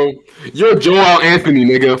fault, bro. You're Joel Anthony,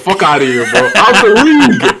 nigga. Fuck out of here, bro. Out the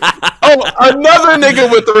league. another nigga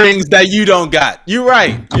with rings that you don't got. You're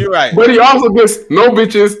right. You're right. But he also gets no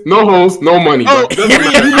bitches, no hoes, no money. Bro. Oh,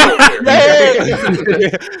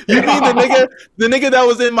 you mean the nigga that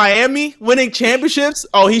was in Miami winning championships?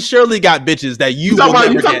 Oh, he surely got bitches that you will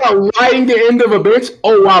never You get. talking about riding the end of a bitch?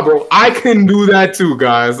 Oh wow, bro. I can do that too,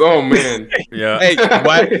 guys. Oh man. Yeah. Hey,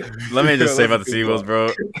 what? Let me just say about the Seagulls, bro.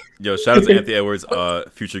 Yo, shout out to Anthony Edwards,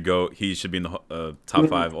 future GOAT. He should be in the top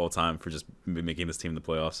 5 all time for just making this team in the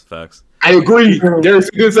playoffs. Facts. I agree. Garrett,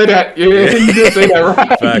 you did say that. Yeah, you did say that,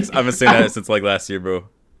 right? Facts. I've been saying that since like last year, bro.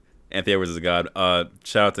 Anthony Edwards is a god.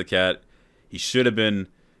 Shout out to Cat. He should have been.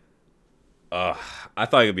 I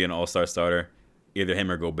thought he could be an all-star starter, either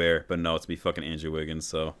him or Gobert, but no, it's be fucking Andrew Wiggins.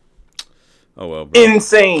 So, oh well, bro.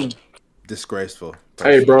 Insane. Disgraceful.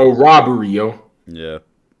 Hey, bro, robbery, yo. Yeah.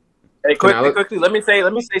 Hey, quickly, let me say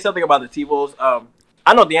something about the T-Wolves.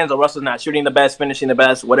 I know D'Angelo Russell's not shooting the best, finishing the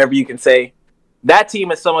best, whatever you can say. That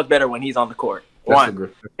team is so much better when he's on the court.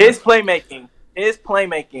 His playmaking and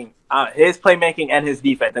his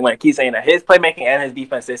defense. I'm going to keep saying that. His playmaking and his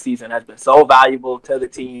defense this season has been so valuable to the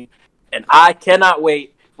team. And I cannot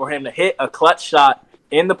wait for him to hit a clutch shot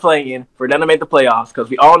in the play-in for them to make the playoffs because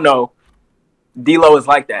we all know D'Lo is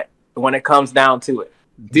like that when it comes down to it.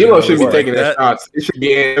 D'Lo should be taking that. his shots. It should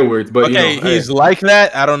be Edwards, but Okay, you know, he's like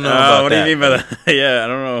that. I don't know. About What that. do you mean by that? Yeah, I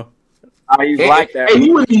don't know. He's like that. Hey,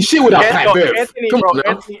 you wouldn't be shit without Pat Bev.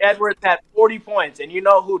 Anthony Edwards had 40 points, and you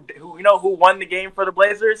know who won the game for the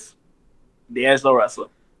Blazers? D'Angelo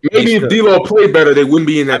Russell. Maybe if D'Lo played better, they wouldn't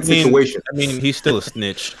be in that situation. I mean, he's still a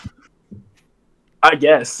snitch. I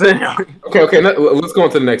guess. Okay, let's go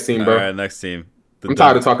on to the next team, bro. All right, next team. I'm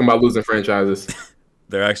tired of talking about losing franchises.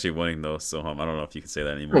 They're actually winning though, so I don't know if you can say that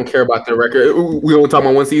I anymore. don't care about their record. We only talking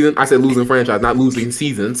about one season. I said losing franchise, not losing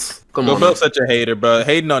seasons. Come on, Bill's such a hater, bro.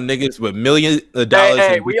 Hating on niggas with millions of dollars.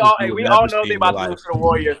 Hey, we all know they about to lose to the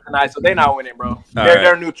Warriors tonight, so they're not winning, bro.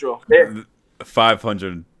 They're neutral. They're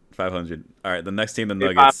 500. All right, the next team, the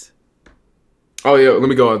Nuggets. Oh yeah, let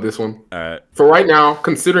me go with this one. All right. For right now,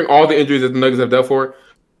 considering all the injuries that the Nuggets have dealt for,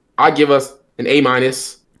 I give us an A-.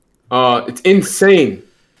 It's insane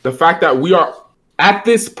the fact that we are at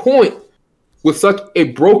this point with such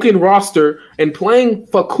a broken roster and playing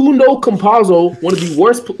Facundo Campazzo, one of the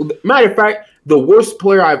worst. Matter of fact, the worst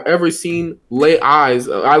player I've ever seen laid my eyes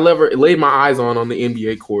on the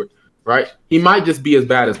NBA court. Right? He might just be as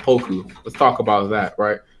bad as Poku. Let's talk about that.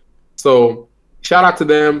 Right? So, shout out to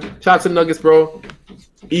them. Shout out to the Nuggets, bro.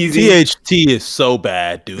 Easy. THT is so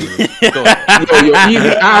bad, dude. Easy.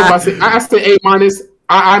 I said A-.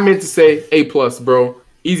 I meant to say A+, bro.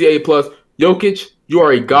 Easy A+. Jokic, you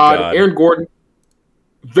are a god. Aaron Gordon,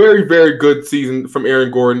 very, very good season from Aaron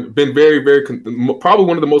Gordon. Been very, very probably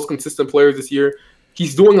one of the most consistent players this year.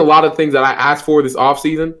 He's doing a lot of things that I asked for this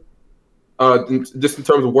offseason, just in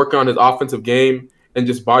terms of working on his offensive game and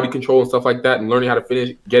just body control and stuff like that, and learning how to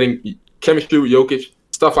finish, getting chemistry with Jokic,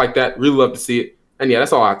 stuff like that. Really love to see it. And yeah,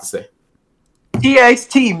 that's all I have to say.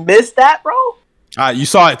 THT missed that, bro? You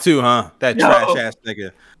saw it too, huh? That trash ass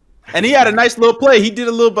nigga. And he had a nice little play. He did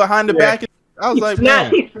a little behind the back. I was like, man.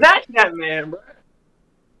 He snatched that man, bro.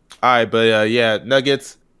 All right, but yeah,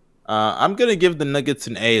 Nuggets. I'm going to give the Nuggets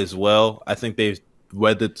an A as well. I think they've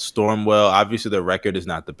weathered the storm well. Obviously, their record is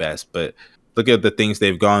not the best, but look at the things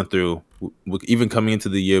they've gone through. Even coming into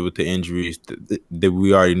the year with the injuries that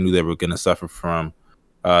we already knew they were going to suffer from.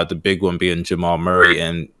 The big one being Jamal Murray,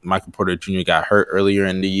 and Michael Porter Jr. got hurt earlier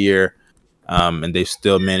in the year, and they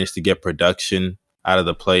still managed to get production out of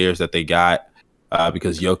the players that they got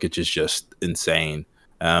because Jokic is just insane.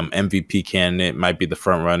 MVP candidate, might be the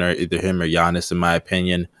front runner, either him or Giannis, in my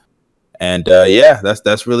opinion. And yeah,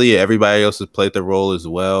 that's really it. Everybody else has played their role as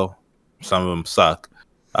well. Some of them suck,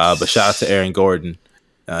 but shout out to Aaron Gordon.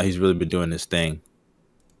 He's really been doing his thing.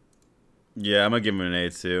 Yeah, I'm gonna give him an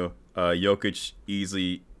A too. Jokic,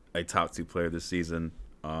 easily a top 2 player this season.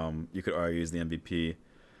 You could argue he's the MVP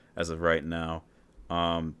as of right now.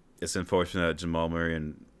 It's unfortunate that Jamal Murray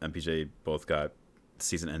and MPJ both got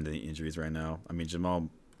season-ending injuries right now. I mean, Jamal,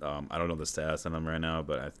 I don't know the stats on him right now,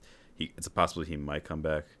 but it's a possibility he might come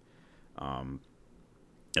back.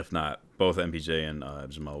 If not, both MPJ and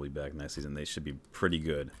Jamal will be back next season. They should be pretty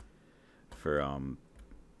good for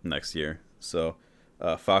next year. So,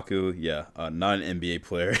 Facu, yeah, not an NBA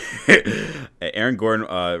player. Aaron Gordon,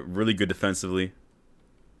 really good defensively.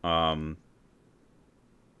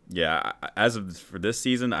 Yeah, for this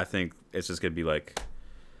season, I think it's just gonna be like,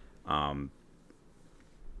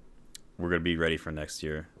 we're gonna be ready for next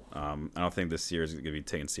year. I don't think this year is gonna be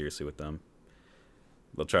taken seriously with them.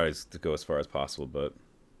 They'll try to go as far as possible, but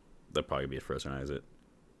they'll probably be a first round exit,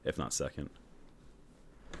 if not second.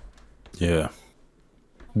 Yeah.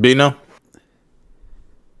 Bino?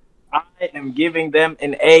 I am giving them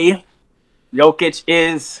an A. Jokic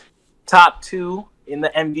is top 2 in the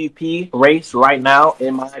MVP race right now,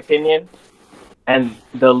 in my opinion. And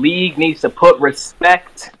the league needs to put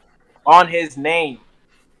respect on his name.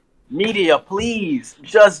 Media, please,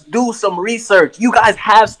 just do some research. You guys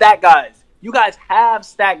have stat guys.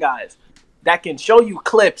 That can show you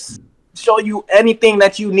clips, show you anything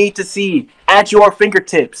that you need to see at your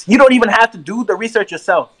fingertips. You don't even have to do the research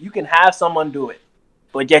yourself. You can have someone do it.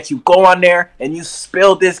 But yet you go on there and you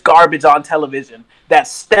spill this garbage on television that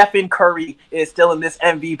Stephen Curry is still in this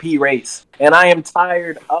MVP race. And I am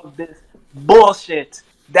tired of this bullshit.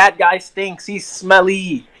 That guy stinks. He's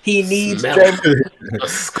smelly. He needs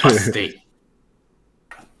disgusting.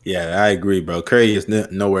 Yeah, I agree, bro. Curry is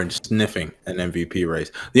nowhere sniffing an MVP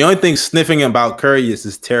race. The only thing sniffing about Curry is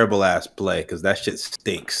his terrible ass play, because that shit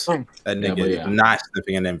stinks. That nigga is not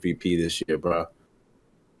sniffing an MVP this year, bro.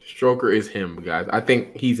 Stroker is him, guys. I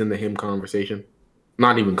think he's in the him conversation.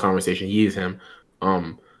 Not even conversation. He is him.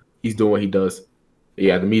 He's doing what he does.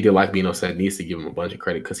 Yeah, the media, like Bino said, needs to give him a bunch of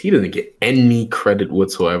credit because he doesn't get any credit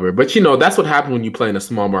whatsoever. But, you know, that's what happens when you play in a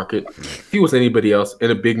small market. If he was anybody else in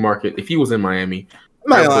a big market, if he was in Miami, I'm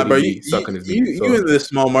not gonna lie, bro. You in this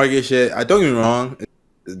small market shit. I don't get me wrong.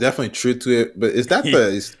 It's definitely true to it, but is that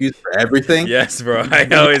the excuse for everything? Yes, bro. I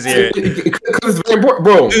always hear it. Because it's very important,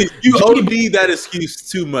 bro. Dude, you OD that excuse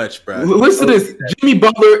too much, bro. Listen to this. Jimmy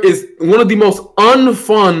Butler is one of the most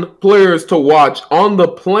unfun players to watch on the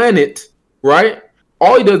planet, right?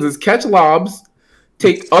 All he does is catch lobs,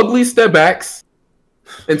 take ugly step backs,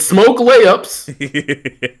 and smoke layups,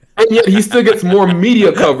 and yet he still gets more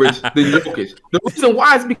media coverage than Jokic. The reason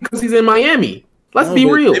why is because he's in Miami. Let's be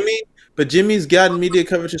real. But Jimmy's gotten media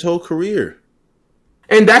coverage his whole career.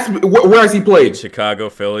 And that's where has he played? Chicago,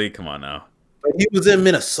 Philly. Come on now. But he was in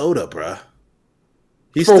Minnesota, bro.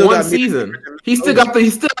 He for one season. He still got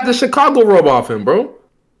the Chicago rub off him, bro.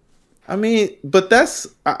 I mean, but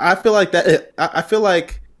I feel like that. I feel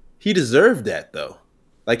like he deserved that though.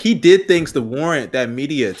 Like he did things to warrant that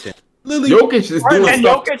media attention. Jokic is doing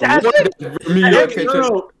stuff.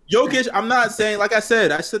 Jokic. I'm not saying, like I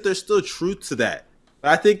said there's still truth to that.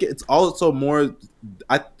 But I think it's also more.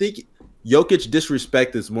 I think Jokic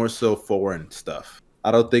disrespect is more so foreign stuff.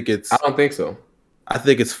 I don't think so. I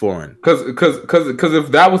think it's foreign. Because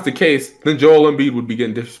if that was the case, then Joel Embiid would be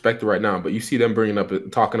getting disrespected right now. But you see them bringing up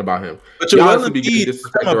talking about him. But Joel Embiid,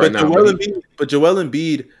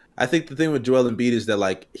 I think the thing with Joel Embiid is that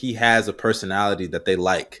like he has a personality that they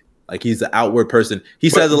like. Like he's an outward person. He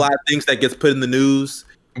says a lot of things that gets put in the news.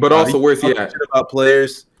 But also, where's he at? About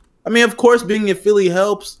players. I mean, of course, being in Philly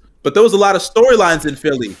helps. But there was a lot of storylines in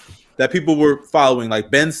Philly that people were following, like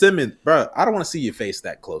Ben Simmons. Bro, I don't want to see your face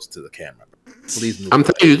that close to the camera. Please move. I'm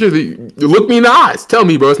telling you, look me in the eyes. Tell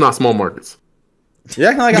me, bro, it's not small markets.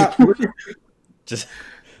 Yeah, acting like just.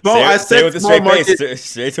 No, I said with a straight face,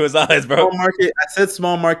 straight to his eyes, bro. Small market. I said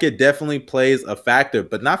small market definitely plays a factor,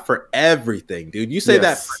 but not for everything, dude. You say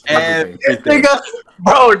that for everything.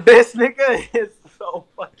 This nigga is so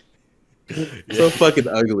fucking, so fucking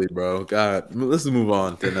ugly, bro. God, let's move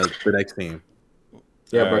on to the next team.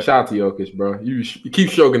 Yeah, bro. Shout out to Jokic, bro. You keep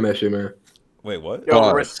stroking that shit, man. Wait, what?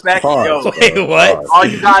 Yo, respect. Yo, wait, what? All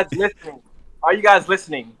you guys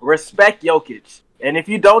listening, respect Jokic. And if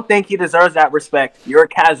you don't think he deserves that respect, you're a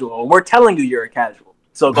casual. We're telling you you're a casual.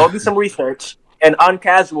 So go do some research and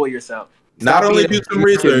uncasual yourself. Not only do some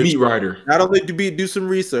research, meat rider. Not only do some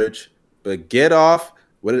research, but get off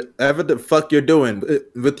whatever the fuck you're doing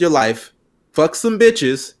with your life. Fuck some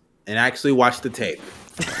bitches and actually watch the tape.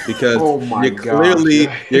 Because you're clearly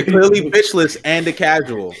bitchless and a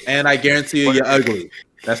casual, and I guarantee you're ugly.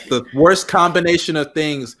 That's the worst combination of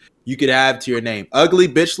things you could have to your name: ugly,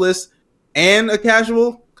 bitchless, and a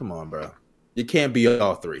casual. Come on, bro, you can't be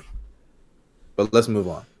all three. But let's move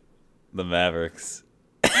on. The Mavericks,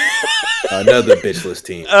 another bitchless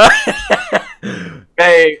team.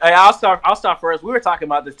 Hey, I'll start first. We were talking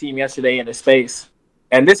about this team yesterday in the space,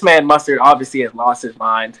 and this man Mustard obviously has lost his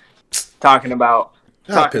mind. Talking about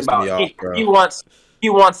he wants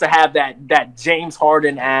to have that James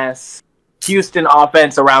Harden ass Houston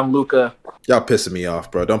offense around Luka. Y'all pissing me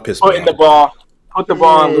off, bro. Don't piss me off. Put the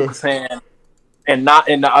ball in Luka's hand and not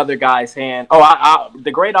in the other guy's hand. Oh,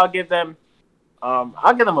 the grade I'll give them.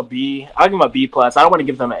 I'll give them a B. I'll give them a B plus. I don't want to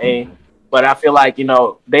give them an A, but I feel like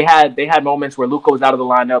they had moments where Luka was out of the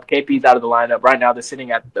lineup, KP's out of the lineup. Right now they're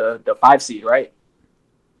sitting at the 5 seed, right?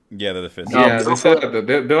 Yeah, they're the 5th.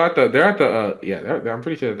 Yeah, I'm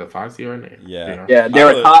pretty sure they're the 5 seed right now. Yeah, they're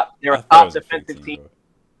a top defensive team,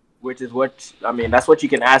 which is that's what you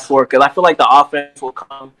can ask for. Because I feel like the offense will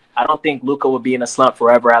come. I don't think Luka will be in a slump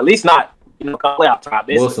forever. At least not playoff time.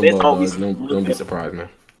 Don't be surprised, man.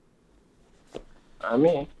 I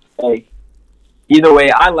mean, hey, either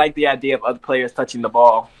way, I like the idea of other players touching the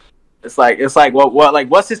ball. It's like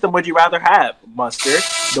what system would you rather have, Mustard?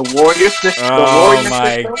 The Warriors system? Oh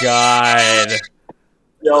my god.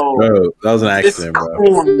 Yo, bro, that was an accident, bro.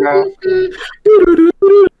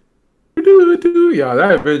 Yeah,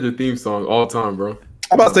 that Avenger theme song all time, bro.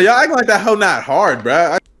 I'm about to say, y'all acting like that hoe not hard,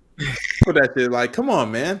 bro. Put that shit like, come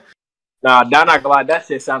on, man. Nah, I'm not gonna lie, that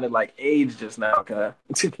shit sounded like AIDS just now, cuz.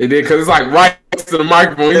 It did, because it's like right next to the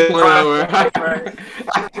microphone. He's playing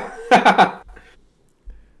right.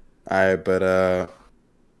 All right, but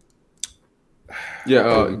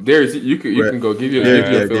Darius, you can go give you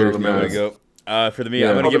a feel of the Mavs. Go. For me,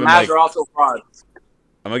 I'm gonna give him are also frauds.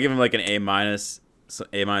 I'm gonna give him like an A minus, so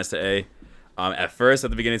A minus to A. At first,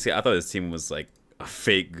 at the beginning, I thought this team was like a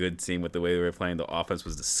fake good team with the way they were playing. The offense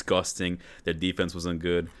was disgusting. Their defense wasn't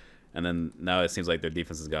good, and then now it seems like their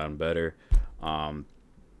defense has gotten better.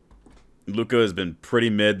 Luka has been pretty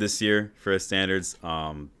mid this year for his standards.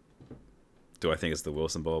 Do I think it's the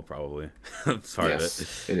Wilson Bowl? Probably. It's part of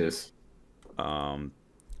it. It is.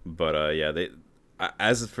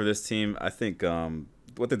 As for this team, I think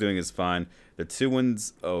what they're doing is fine. They're 2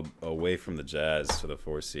 wins away from the Jazz for the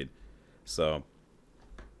 4 seed. So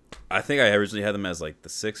I think I originally had them as like the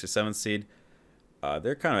 6th or 7th seed.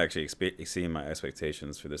 They're kind of actually exceeding my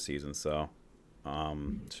expectations for this season. So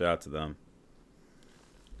shout out to them.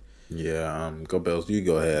 Yeah, go Bills. You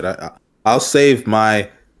go ahead. I'll save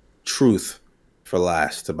my truth for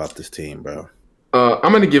last about this team, bro.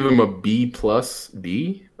 I'm gonna give him a B plus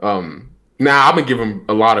D. Now I'm gonna give him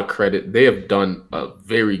a lot of credit. They have done a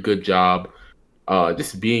very good job,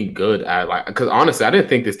 just being good at because honestly, I didn't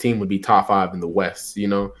think this team would be top 5 in the West. You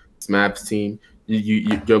know, it's Mavs team.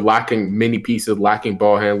 You're lacking many pieces, lacking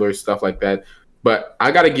ball handlers, stuff like that. But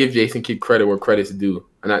I gotta give Jason Kidd credit where credit's due,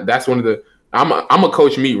 and that's one of the. I'm a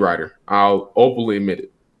coach meat writer. I'll openly admit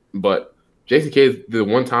it, but Jason Kidd, the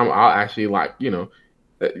one time I'll actually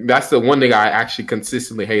that's the one thing I actually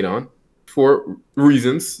consistently hate on for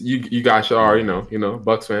reasons you guys are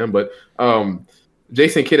Bucks fan, but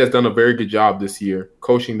Jason Kidd has done a very good job this year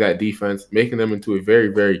coaching that defense, making them into a very,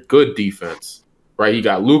 very good defense. Right, you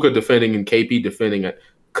got Luka defending and KP defending it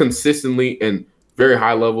consistently and very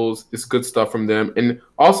high levels. It's good stuff from them, and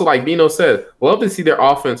also like Bino said, love to see their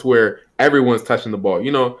offense where everyone's touching the ball.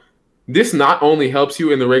 You know, this not only helps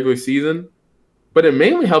you in the regular season, but it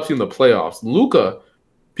mainly helps you in the playoffs. Luka,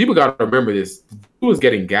 people got to remember this. He was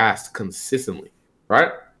getting gassed consistently,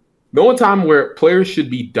 right? The only time where players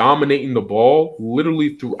should be dominating the ball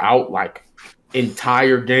literally throughout like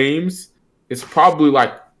entire games is probably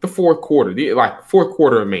like the fourth quarter, fourth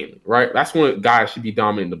quarter mainly, right? That's when guys should be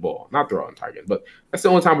dominating the ball, not throughout entire game, but that's the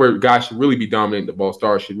only time where guys should really be dominating the ball.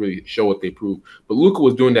 Stars should really show what they prove. But Luka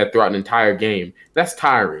was doing that throughout an entire game. That's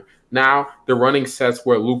tiring. Now they're running sets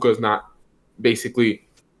where Luka is not basically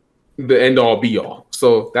the end all be all.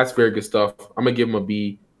 So that's very good stuff. I'm gonna give him a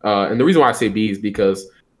B. And the reason why I say B is because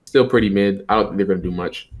still pretty mid. I don't think they're gonna do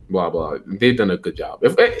much. Blah blah. They've done a good job.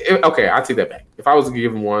 Okay, I'll take that back. If I was to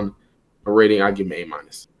give him a rating, I'd give him A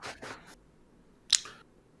minus.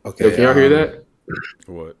 Okay. Yo, can y'all hear that?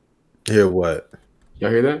 What? Hear what? Y'all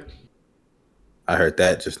hear that? I heard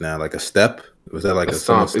that just now, like a step. Was that like a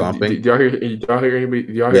stomp? Stomping? Did y'all hear anybody?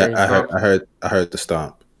 Did y'all hear any stomp? I heard the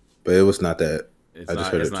stomp, but it was not that. I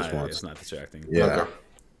just heard it just once. It's not distracting. Yeah.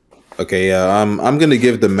 Okay. Yeah. I'm gonna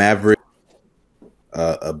give the Maverick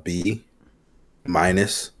a B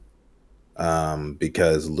minus,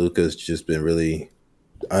 because Luka's just been really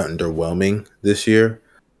underwhelming this year,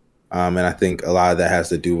 and I think a lot of that has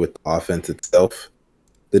to do with the offense itself.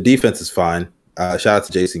 The defense is fine. Shout out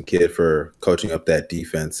to Jason Kidd for coaching up that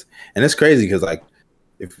defense, and it's crazy because like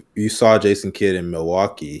if you saw Jason Kidd in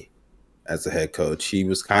Milwaukee as a head coach, he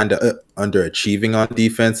was kind of underachieving on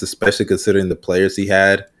defense, especially considering the players he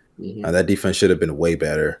had. Mm-hmm. That defense should have been way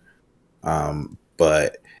better.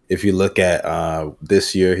 But if you look at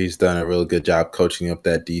this year, he's done a real good job coaching up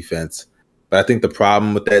that defense. But I think the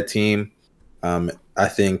problem with that team, I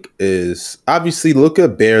think, is obviously Luka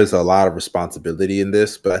bears a lot of responsibility in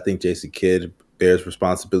this, but I think Jason Kidd bears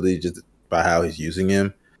responsibility just by how he's using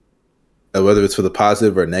him. Whether it's for the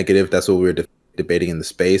positive or negative, that's what we're debating in the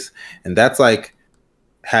space. And that's like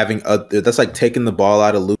that's like taking the ball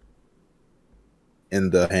out of Luka in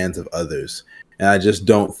the hands of others. And I just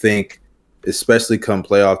don't think, especially come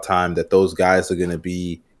playoff time, that those guys are going to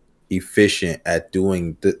be efficient at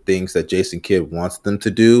doing the things that Jason Kidd wants them to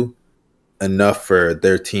do enough for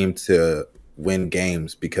their team to win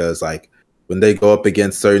games. Because like when they go up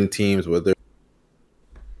against certain teams, whether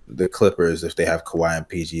the Clippers, if they have Kawhi and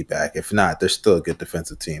PG back, if not, they're still a good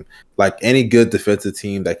defensive team. Like any good defensive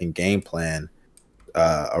team that can game plan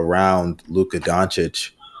around Luka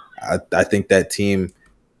Doncic, I think that team,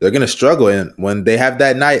 they're going to struggle. And when they have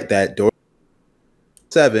that night, that door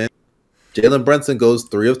 7, Jalen Brunson goes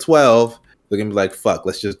 3 of 12, they're going to be like, fuck,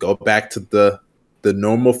 let's just go back to the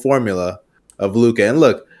normal formula of Luka. And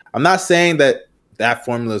look, I'm not saying that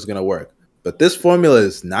formula is going to work, but this formula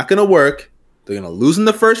is not going to work. They're going to lose in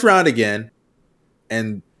the first round again,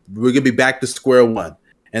 and we're going to be back to square one.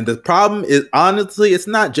 And the problem is, honestly, it's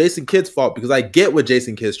not Jason Kidd's fault, because I get what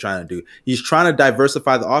Jason Kidd's trying to do. He's trying to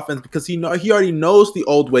diversify the offense because he already knows the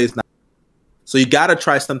old ways now. So you got to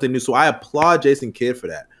try something new. So I applaud Jason Kidd for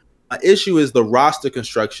that. My issue is the roster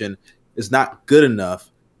construction is not good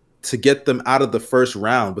enough to get them out of the first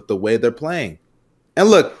round with the way they're playing. And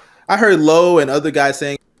look, I heard Lowe and other guys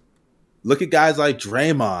saying, look at guys like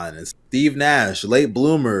Draymond and Steve Nash, late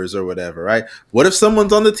bloomers or whatever, right? What if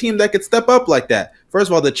someone's on the team that could step up like that? First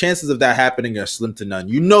of all, the chances of that happening are slim to none.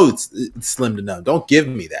 You know it's slim to none. Don't give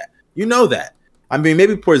me that. You know that. I mean,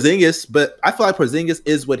 maybe Porzingis, but I feel like Porzingis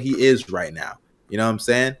is what he is right now. You know what I'm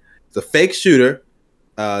saying? It's a fake shooter,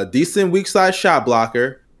 decent weak side shot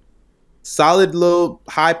blocker, solid little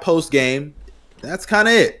high post game. That's kind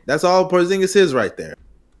of it. That's all Porzingis is right there.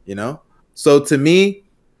 You know? So to me,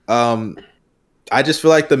 I just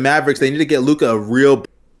feel like the Mavericks, they need to get Luka a real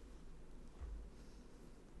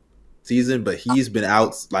season, but he's been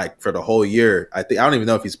out like for the whole year. I don't even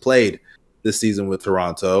know if he's played this season with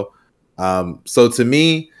Toronto. So to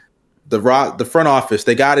me, the front office,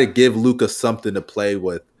 they got to give Luka something to play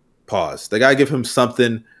with. Pause. They got to give him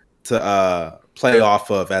something to play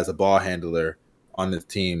off of as a ball handler on the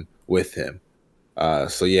team with him.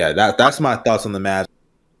 So yeah, that's my thoughts on the Mavs.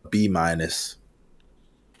 B-.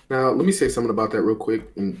 Now let me say something about that real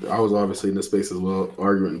quick. And I was obviously in the space as well,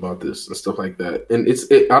 arguing about this and stuff like that. And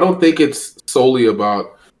I don't think it's solely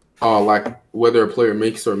about like whether a player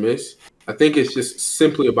makes or miss. I think it's just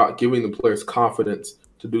simply about giving the players confidence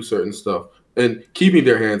to do certain stuff and keeping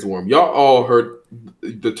their hands warm. Y'all all heard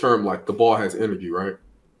the term like the ball has energy, right?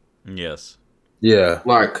 Yes. Yeah.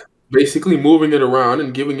 Like basically moving it around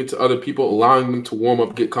and giving it to other people, allowing them to warm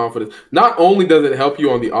up, get confidence. Not only does it help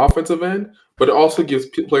you on the offensive end, but it also gives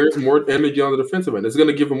players more energy on the defensive end. It's going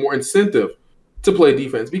to give them more incentive to play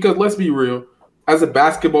defense. Because let's be real, as a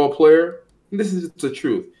basketball player, this is the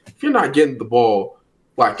truth. If you're not getting the ball,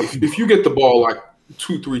 like if you get the ball like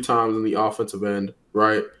 2-3 times in the offensive end,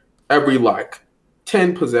 right, every like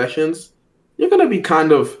 10 possessions, you're going to be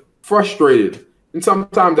kind of frustrated. And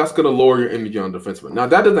sometimes that's going to lower your energy on defensive end. Now,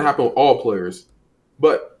 that doesn't happen with all players,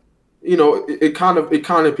 but, you know, it kind of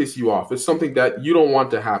pisses you off. It's something that you don't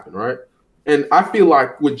want to happen, right? And I feel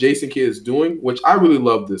like what Jason Kidd is doing, which I really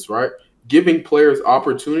love this, right? Giving players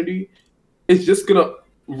opportunity is just going to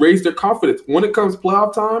raise their confidence. When it comes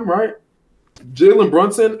playoff time, right? Jalen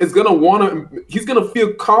Brunson is going to he's going to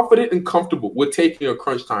feel confident and comfortable with taking a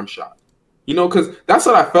crunch time shot. You know, because that's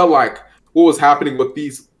what I felt like what was happening with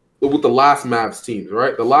the last Mavs teams,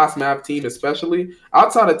 right? The last Mavs team, especially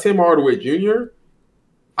outside of Tim Hardaway Jr.,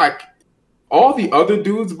 like all the other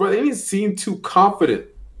dudes, bro, they didn't seem too confident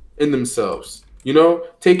in themselves, you know,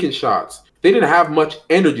 taking shots. They didn't have much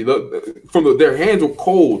energy. Their hands were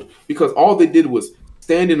cold because all they did was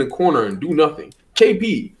stand in the corner and do nothing.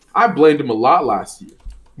 KP, I blamed him a lot last year,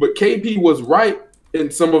 but KP was right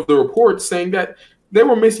in some of the reports saying that they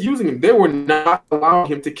were misusing him. They were not allowing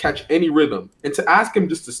him to catch any rhythm. And to ask him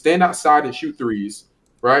just to stand outside and shoot threes,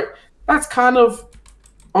 right? That's kind of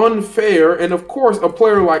unfair. And of course, a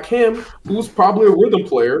player like him, who's probably a rhythm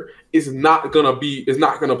player, is not gonna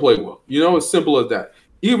play well. You know, as simple as that.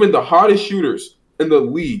 Even the hottest shooters in the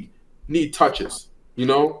league need touches, you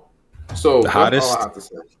know? So The hottest? that's all I have to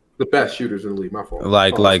say. The best shooters in the league, my fault.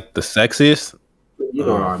 Like the sexiest? You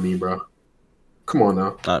know what I mean, bro. Come on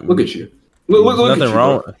now. Look at you. Look nothing at you,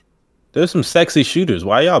 wrong. bro. There's some sexy shooters.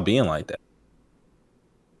 Why y'all being like that?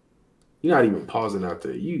 You're not even pausing out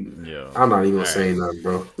there. Yo. I'm not even All saying right. nothing,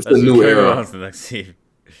 bro. It's Let's the new carry era. on to the next team.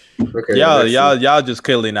 Okay, Y'all just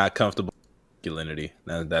clearly not comfortable with masculinity.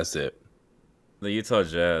 That's it. The Utah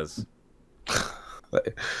Jazz. So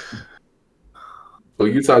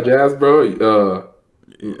Utah Jazz, bro.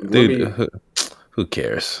 Dude, who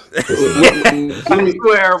cares? I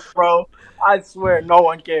swear, bro. I swear, no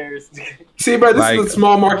one cares. See, bro, this is the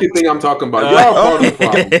small market thing I'm talking about. Y'all are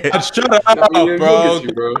part of the problem. Shut up, I mean, bro. look at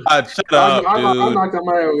you, bro. Shut up, I'm dude. not on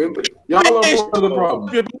my own. Y'all are part of the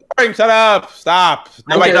problem. You're boring. Shut up. Stop.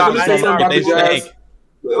 Nobody let me talks say something about they the Jazz. stink.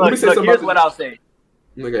 Look, here's what I'll say.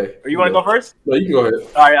 Okay. Or you want to go first? No, you can go ahead.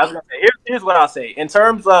 All right, I was gonna say. Here's what I'll say. In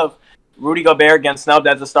terms of Rudy Gobert getting snubbed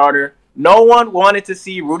as a starter, no one wanted to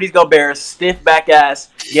see Rudy Gobert's stiff back ass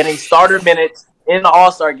getting starter minutes in the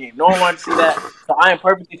All-Star game. No one wanted to see that. So I am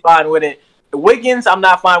perfectly fine with it. Wiggins, I'm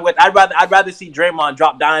not fine with. I'd rather see Draymond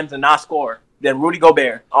drop dimes and not score than Rudy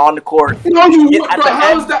Gobert on the court. No,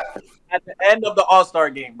 how is that? At the end of the All-Star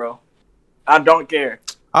game, bro. I don't care.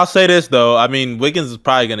 I'll say this though. I mean, Wiggins is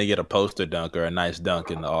probably gonna get a poster dunk or a nice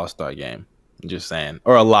dunk in the All-Star game. I'm just saying,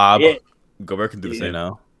 or a lob. Yeah. Gobert can do the same. You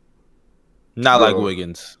know, not like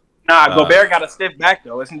Wiggins. Nah, Gobert got a stiff back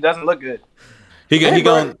though. It doesn't look good. He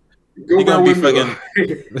gonna be fucking.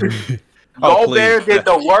 Gobert did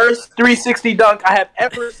the worst 360 dunk I have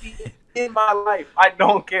ever seen in my life. I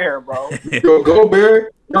don't care, bro. Yo,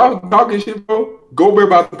 Gobert, y'all talking shit, bro. Gobert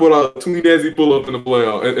about to pull out Tony Danzy pull up in the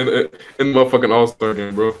playoff in the motherfucking All-Star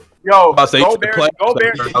game, bro. Yo,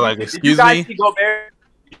 Gobert. Like, excuse me. You guys see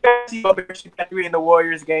Gobert shoot that three in the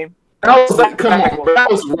Warriors game? That was like, come on, bro. That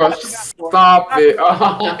was rushed. Stop it.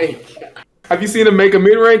 Oh, my God. Have you seen him make a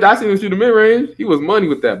mid-range? I seen him shoot a mid-range. He was money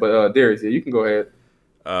with that. But Darius, yeah, you can go ahead.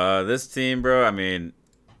 This team, bro, I mean,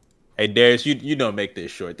 hey Darius, you don't make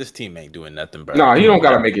this short. This team ain't doing nothing, bro. Nah, you don't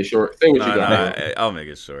gotta make it short. Say what you got. I'll make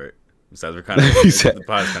it short. Besides, we're kind of the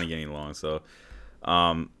pod's kind of getting long, so.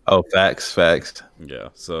 Facts. Yeah.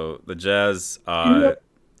 So the Jazz,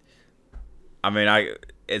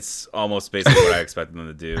 it's almost basically what I expected them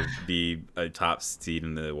to do: be a top seed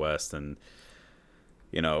in the West, and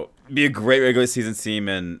be a great regular season team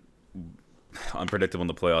and unpredictable in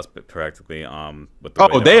the playoffs, but practically. With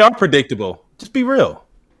the they are predictable. Just be real.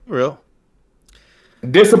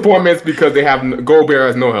 Disappointments because they have Gobert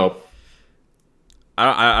has no help.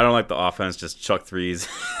 I don't like the offense. Just chuck threes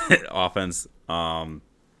offense.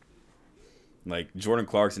 Like Jordan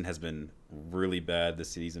Clarkson has been really bad this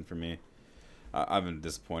season for me. I've been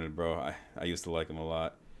disappointed, bro. I used to like him a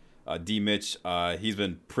lot. D Mitch, he's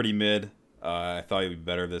been pretty mid. I thought he'd be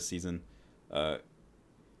better this season.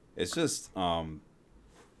 It's just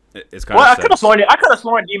it's kind of. Well, I could have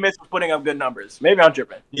sworn D Mitch was putting up good numbers. Maybe I'm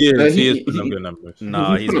tripping. Yeah, he is putting up good numbers.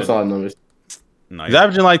 No, he's putting up solid numbers. No, He's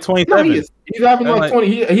averaging like 27. No, he's averaging like 20.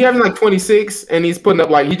 He having like 26, and he's putting up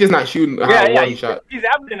like he's just not shooting one shot. He's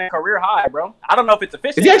averaging a career high, bro. I don't know if it's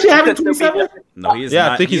efficient. Is he actually having 27? No, he is Yeah,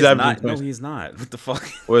 not. I think he's averaging. No, he's not. What the fuck?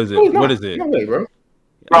 What is it? No, What is it? No way, bro.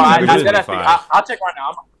 Bro, He's averaging I'll check right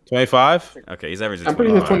now. 25? Okay, he's averaging. I'm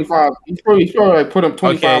pretty sure 25. He's probably like put up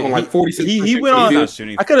 25 on like 46. He went on.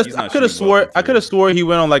 I could have swore he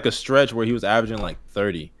went on like a stretch where he was averaging like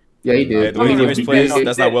 30. Yeah, he did. The way he plays,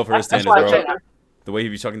 that's not well for his That's standards, why I bro. checked. The way he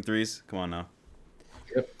be chucking threes. Come on now.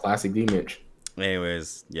 Yep, classic D Mitch.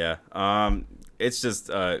 Anyways, yeah. It's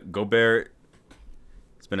just Gobert.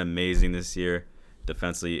 It's been amazing this year,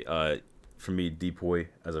 defensively. For me, Depoy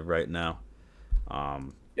as of right now.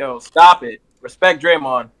 Yo, stop it. Respect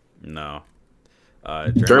Draymond. No.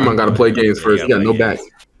 Draymond got to play games first. He got no back.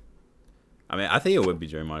 I mean, I think it would be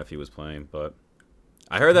Draymond if he was playing, but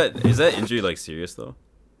I heard that is that injury like serious though?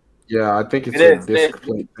 Yeah, I think it's a disc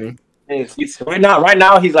plate thing. Right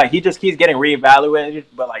now he's like he just keeps getting reevaluated,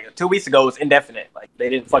 but like 2 weeks ago it was indefinite. Like they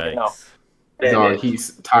didn't fucking know. No,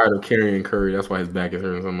 he's tired of carrying Curry. That's why his back is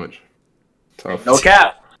hurting so much. Tough. No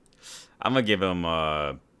cap. I'm gonna give him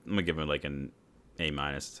like an A-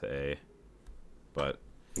 to A. But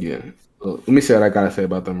yeah, let me say what I gotta say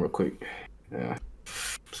about them real quick. Yeah,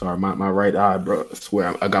 sorry, my right eye, bro. I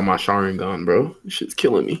swear I got my Sharing gun, bro. This shit's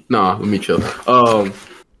killing me. Nah, let me chill.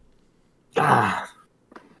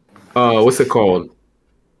 What's it called?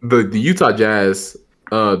 The Utah Jazz.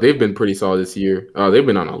 They've been pretty solid this year. They've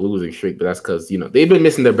been on a losing streak, but that's because they've been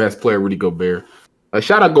missing their best player, Rudy Gobert.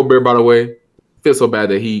 Shout out Gobert, by the way. Feel so bad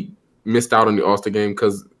that he missed out on the All-Star game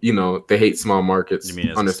because they hate small markets. You mean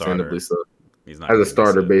as understandably so. He's not as a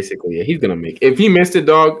starter, basically. Yeah, he's gonna make. If he missed it,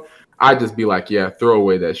 dog, I'd just be like, yeah, throw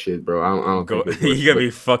away that shit, bro. I don't think he's gonna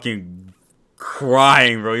be fucking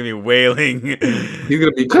crying, bro. He's gonna be wailing. He's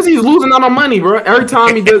gonna be because he's losing out on money, bro. Every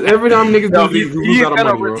time niggas do, he's losing out on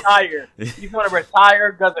money, bro. He's gonna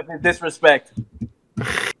retire because of his disrespect.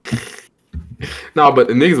 No, but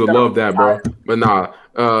the niggas would love that, bro. But nah,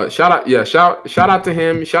 shout out to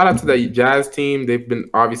him. Shout out to the Jazz team. They've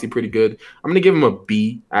been obviously pretty good. I'm gonna give him a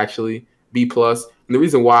B, actually, B plus. And the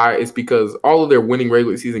reason why is because all of their winning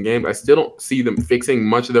regular season games, I still don't see them fixing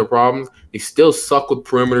much of their problems. They still suck with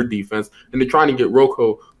perimeter defense, and they're trying to get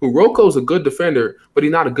Roko's a good defender, but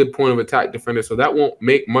he's not a good point of attack defender, so that won't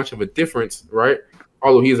make much of a difference, right?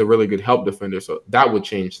 Although he's a really good help defender, so that would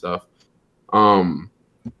change stuff.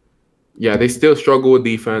 Yeah, they still struggle with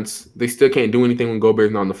defense. They still can't do anything when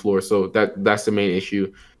Gobert's not on the floor, so that's the main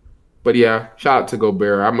issue. But yeah, shout out to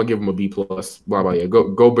Gobert. I'm gonna give him a B plus. Blah blah. Yeah,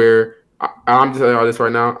 Gobert. I'm just telling you all this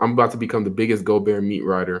right now. I'm about to become the biggest Gobert meat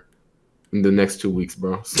rider in the next 2 weeks,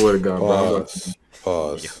 bro. Swear to God, bro.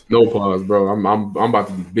 Pause. No pause, bro. I'm about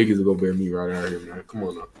to be the biggest Gobert meat rider out here, man. Come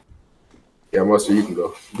on now. Yeah, Mustard, you can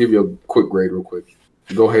go. Give you a quick grade real quick.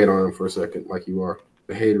 Go hate on him for a second, like you are.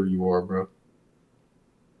 The hater you are, bro.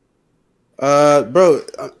 Bro,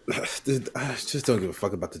 dude, I just don't give a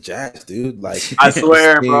fuck about the Jazz, dude. Like, I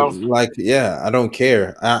swear, bro. Like, yeah, I don't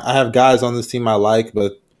care. I have guys on this team I like,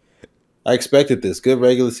 but I expected this. Good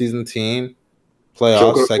regular season team,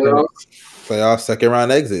 playoff, second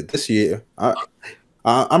round exit this year.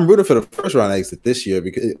 I'm rooting for the first round exit this year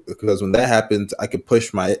because when that happens, I could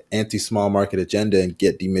push my anti-small market agenda and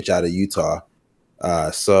get D Mitch out of Utah.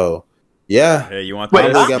 So, yeah. Hey, you want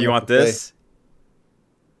this? You want this?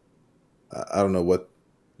 I don't know what.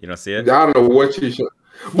 You don't see it? I don't know what you should.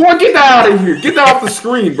 Boy, get that out of here. Get that off the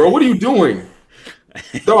screen, bro. What are you doing?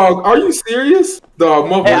 Dog, are you serious? Dog,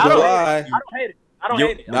 motherfucker. Hey, I don't hate it. I don't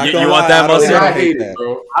hate it. You want that, Mustard? I hate it,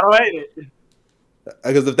 bro. I don't hate it.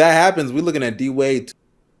 Because if that happens, we're looking at D Wade.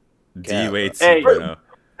 D-Wade.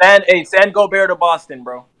 Hey, send Gobert to Boston,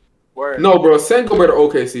 bro. Word. No, bro. Send Gobert to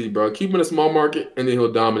OKC, bro. Keep him in a small market, and then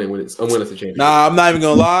he'll dominate when it's a championship. Nah, I'm not even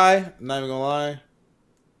gonna lie.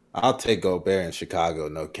 I'll take Gobert in Chicago,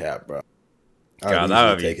 no cap, bro. God, that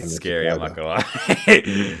would be scary. I'm not gonna lie.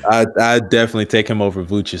 I'd definitely take him over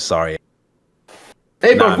Vucevic. Sorry.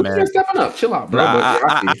 Hey, bro, Vucevic stepping up. Chill out, bro.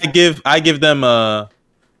 I give them a.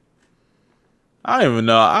 I don't even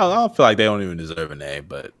know. I don't feel like they don't even deserve an A,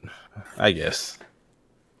 but I guess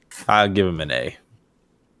I'll give them an A.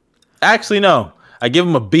 Actually, no. I give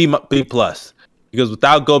him a B plus because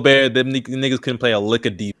without Gobert, them niggas couldn't play a lick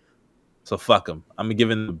of deep. So fuck them. I'm gonna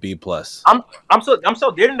give him a B plus. I'm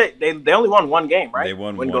so didn't they only won one game, right? They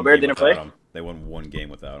won when one Gobert game didn't play. him. They won one game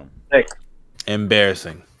without him. Hey.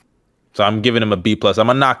 Embarrassing. So I'm giving him a B plus. I'm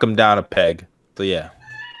gonna knock him down a peg. So yeah.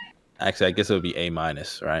 Actually, I guess it would be A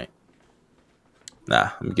minus, right?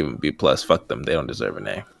 Nah, I'm gonna give him a B plus. Fuck them. They don't deserve an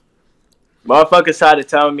A. Motherfuckers tried to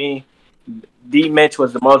tell me D Mitch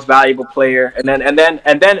was the most valuable player, and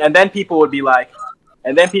then people would be like,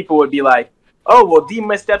 oh well, D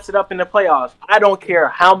Mitch steps it up in the playoffs. I don't care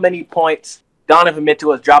how many points Donovan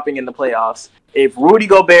Mitchell is dropping in the playoffs. If Rudy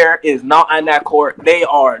Gobert is not on that court, they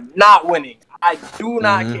are not winning. I do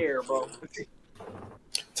not care, bro.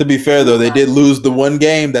 To be fair though, they did lose the one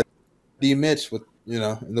game that D Mitch with in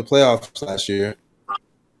the playoffs last year.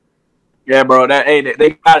 Yeah, bro.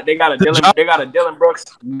 They got a Dylan Brooks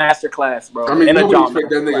masterclass, bro. I mean, and nobody expect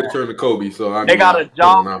that nigga to turn to Kobe, so they got a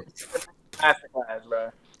job masterclass,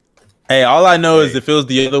 bro. Hey, all I know is if it was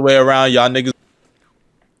the other way around, y'all niggas,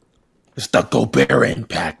 it's the Gobert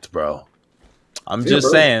impact, bro. I'm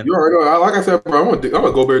just saying. You already know. Like I said, bro, I'm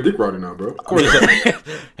a Gobert dick rider now, bro. Of course.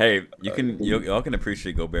 Hey, y'all can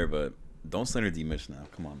appreciate Gobert, but don't slander D Mitch now.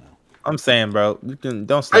 Come on now. I'm saying, bro,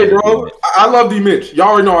 don't. Hey, bro, I love D Mitch. Y'all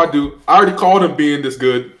already know I do. I already called him being this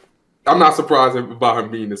good. I'm not surprised about him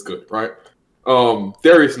being this good, right?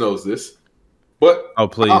 Darius knows this, but oh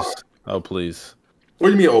please. What do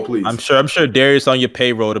you mean? Oh please. I'm sure Darius on your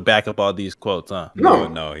payroll to back up all these quotes, huh?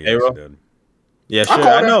 No, he's good. Yeah, sure.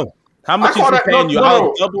 I know. How much is he paying you?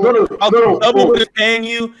 I'll double paying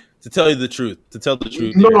you. To tell the truth.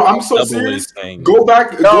 No, I'm so serious. Go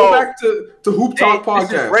back to Hoop Talk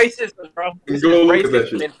podcast. This is racism, bro. This is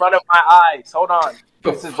racism in front of my eyes. Hold on.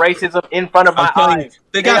 This is racism in front of my eyes.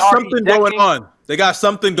 They got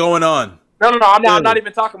something going on. No, I'm not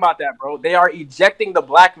even talking about that, bro. They are ejecting the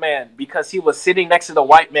black man because he was sitting next to the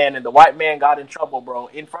white man, and the white man got in trouble, bro.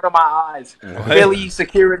 In front of my eyes. What? Philly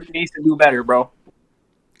security needs to do better, bro.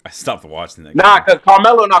 I stopped watching that. Because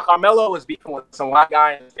Carmelo was beefing with some white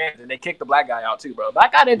guy in the stands, and they kicked the black guy out too, bro.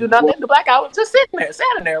 Black guy didn't do nothing. The black guy was just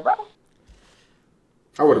standing there, bro.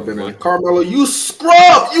 I would have been like, Carmelo, you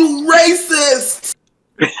scrub, you racist.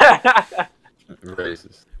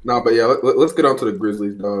 Racist. No, but yeah, let's get on to the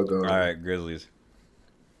Grizzlies, dog. All right, Grizzlies.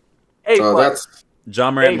 That's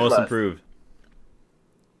John Morant most improved.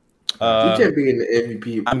 He can't be in the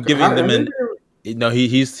MVP. I'm giving them an. No,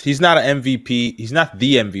 he's not an MVP. He's not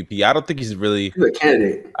the MVP. I don't think he's really. He's a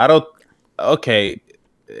candidate. Okay,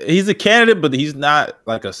 he's a candidate, but he's not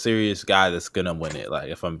like a serious guy that's gonna win it. Like,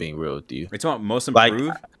 if I'm being real with you, Are you talking about most improved?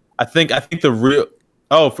 Like, I think the real.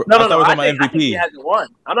 Oh, no. I think he hasn't won.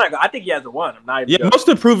 I think he hasn't won. I'm not even. Yeah, most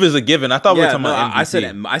improved is a given. I thought we were talking about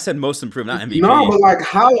MVP. I said most improved, not MVP. No, but like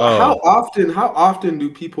how often do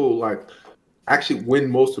people like actually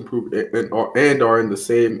win most improved and are in the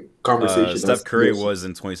same conversation? Steph Curry was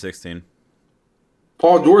in 2016.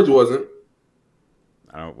 Paul George wasn't.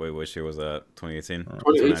 I don't wait. Which year was that? 2018.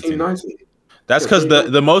 2018, 19. That's because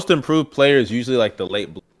the most improved players usually like the late.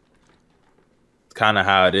 It's kind of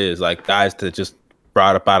how it is. Like guys that just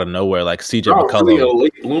brought up out of nowhere, like CJ McCollum. Really a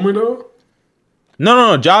late bloomer though?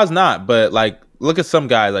 No, Ja's not. But like, look at some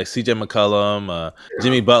guys like CJ McCollum,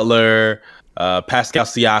 Jimmy Butler, Pascal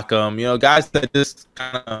Siakam. Guys that just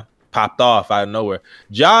kind of popped off out of nowhere.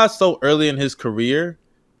 Ja's so early in his career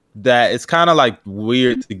that it's kind of like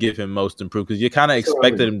weird to give him most improved because you kind of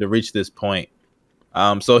expected him to reach this point.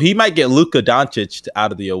 So he might get Luka Doncic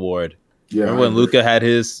out of the award. Yeah, remember when Luka had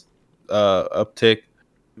his uptick?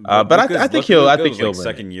 But I think he'll win.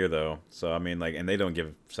 Second year though, so I mean, like, and they don't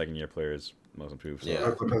give second year players most improved. So.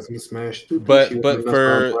 Yeah, smash. But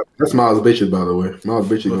for that's Miles Bridges, by the way. Miles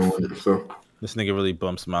Bridges gonna win it. So this nigga really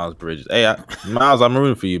bumps Miles Bridges. Hey, Miles, I'm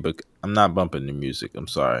rooting for you, but I'm not bumping the music. I'm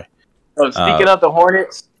sorry. So speaking of the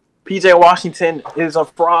Hornets, PJ Washington is a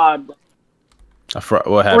fraud. A fraud.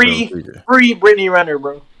 What happened? Free Brittany Renner,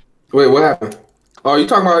 bro. Wait, what happened? Oh, you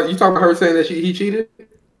talking about her saying that he cheated?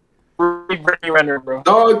 Brittany Renner, bro.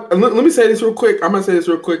 Dog, let me say this real quick. I'm gonna say this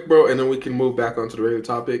real quick, bro, and then we can move back onto the regular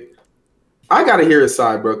topic. I gotta hear his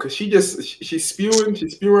side, bro, because she's spewing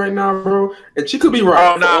right now, bro, and she could be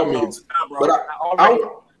right. Bro. But I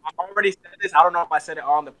already said this. I don't know if I said it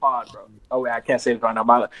on the pod, bro. Oh wait, I can't say it right now.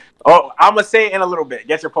 I'm gonna say it in a little bit.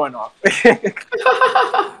 Get your point off. I'm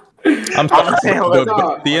saying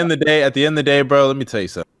at the end of the day, bro. Let me tell you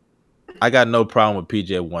something. I got no problem with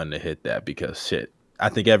PJ wanting to hit that because shit. I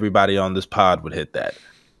think everybody on this pod would hit that.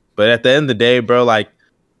 But at the end of the day, bro, like,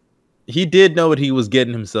 he did know what he was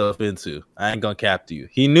getting himself into. I ain't gonna cap to you.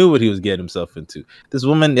 He knew what he was getting himself into. This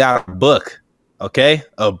woman got a book. Okay,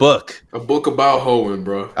 a book. A book about hoeing,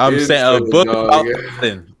 bro. I'm saying a book about yeah.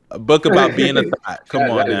 something. A book about being a thought. Come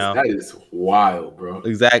on now. That is wild, bro.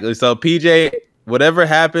 Exactly. So PJ, whatever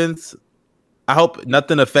happens, I hope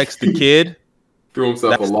nothing affects the kid. Threw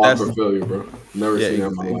himself a lot for failure, bro. Never seen that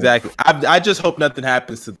in my exactly. I just hope nothing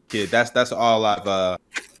happens to the kid. That's all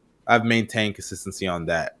I've maintained consistency on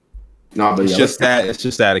that. No, but it's just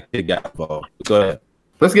that a kid got involved. Go ahead.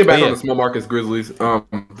 Let's get back on the small markets Grizzlies.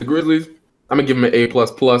 The Grizzlies, I'm gonna give them an A++,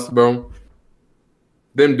 bro.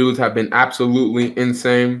 Them dudes have been absolutely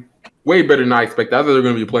insane. Way better than I expected. I thought they were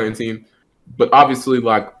gonna be a playing team, but obviously,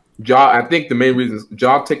 like Ja, I think the main reason is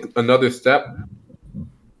Ja take another step.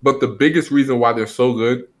 But the biggest reason why they're so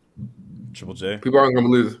good, Triple J. people aren't gonna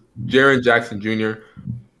believe this. Jaren Jackson Jr.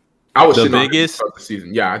 I was the biggest start the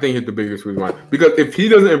season. Yeah, I think he's the biggest reason why. Because if he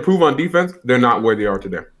doesn't improve on defense, they're not where they are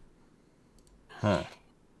today. Huh.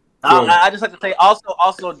 So, I just have to say,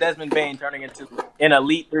 also Desmond Bain turning into an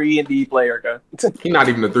elite 3-and-D player. He's not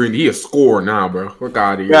even a 3-and-D. He a scorer now, bro. What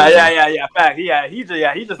God he is? Yeah. Fact. He's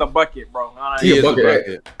just a bucket, bro. He a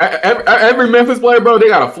bucket. Every Memphis player, bro, they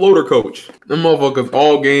got a floater coach. Them motherfuckers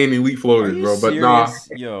all gain elite floaters, bro. But serious?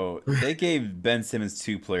 Yo, they gave Ben Simmons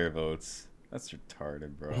 2 player votes. That's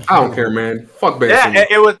retarded, bro. I don't care, man. Fuck Ben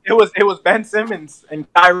Simmons. It was Ben Simmons and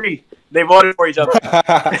Kyrie. They voted for each other.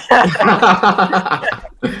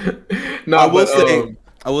 No, I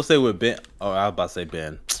will say with Ben. Oh, I was about to say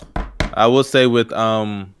Ben. I will say with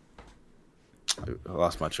I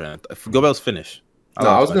lost my train. Go Bells finish.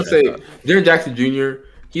 I was gonna say Jaren Jackson Jr.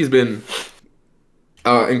 He's been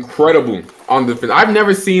incredible on defense. I've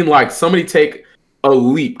never seen like somebody take a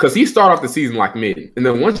leap because he started off the season like mid, and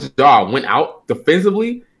then once Ja went out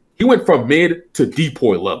defensively, he went from mid to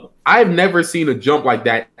depoy level. I've never seen a jump like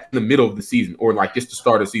that in the middle of the season or like just the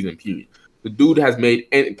start of the season. Period. The dude has made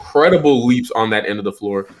incredible leaps on that end of the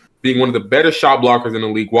floor, being one of the better shot blockers in the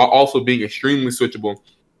league while also being extremely switchable.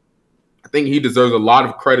 I think he deserves a lot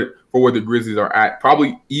of credit for where the Grizzlies are at,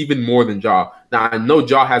 probably even more than Ja. Now, I know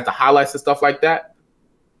Ja has the highlights and stuff like that,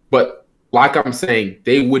 but like I'm saying,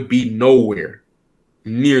 they would be nowhere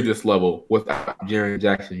near this level without Jaren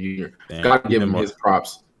Jackson Jr. Got to give him his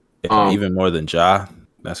props. Even more than Ja.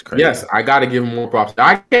 That's crazy. Yes, I got to give him more props.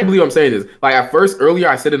 I can't believe I'm saying this. Like at first, earlier,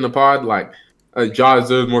 I said in the pod, like Ja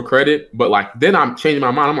deserves more credit, but like then I'm changing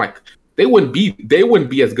my mind. I'm like, they wouldn't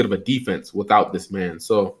be as good of a defense without this man.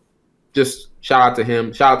 So just shout out to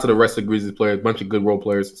him. Shout out to the rest of the Grizzlies players, bunch of good role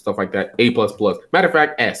players, stuff like that. A++. Matter of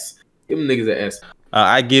fact, S. Give them niggas an S.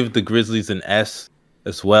 I give the Grizzlies an S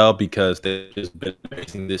as well because they've just been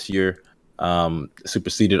amazing this year.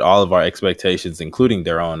 Superseded all of our expectations, including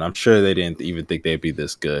their own. I'm sure they didn't even think they'd be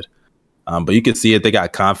this good. But you can see it. They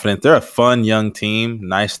got confidence. They're a fun young team,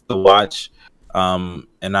 nice to watch. And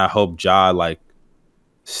I hope Ja like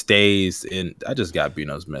stays in. I just got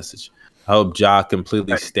Bino's message. I hope Ja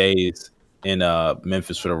completely stays in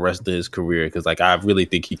Memphis for the rest of his career because like I really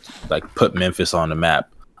think he like put Memphis on the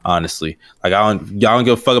map. Honestly, like y'all don't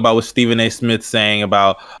give a fuck about what Stephen A. Smith's saying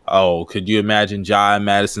about, oh, could you imagine Ja in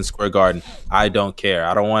Madison Square Garden? I don't care.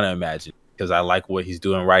 I don't want to imagine because I like what he's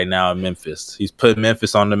doing right now in Memphis. He's put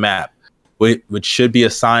Memphis on the map, which should be a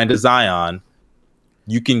sign to Zion.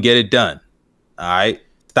 You can get it done. All right,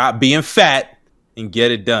 stop being fat and get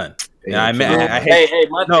it done. And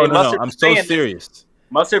I'm so serious.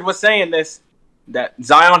 Mustard was saying this that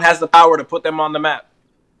Zion has the power to put them on the map.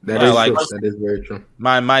 That is true. That is very true.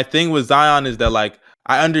 My thing with Zion is that like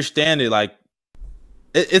I understand it. Like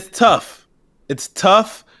it's tough. It's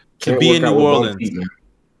tough to be in New Orleans.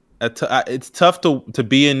 It's tough to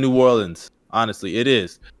be in New Orleans. Honestly, it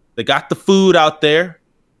is. They got the food out there,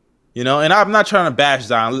 you know. And I'm not trying to bash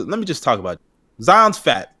Zion. Let me just talk about it. Zion's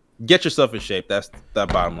fat. Get yourself in shape. That's the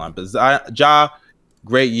bottom line. But Ja,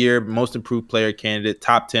 great year, most improved player candidate,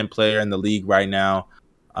 top 10 player in the league right now.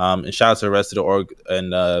 And shout out to the rest of the org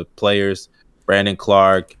and players, Brandon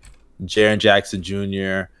Clark, Jaren Jackson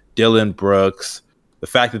Jr., Dylan Brooks. The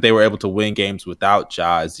fact that they were able to win games without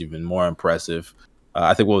Ja is even more impressive.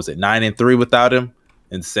 I think, 9-3 without him?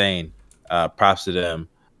 Insane. Props to them.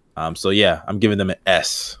 So, yeah, I'm giving them an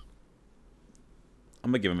S.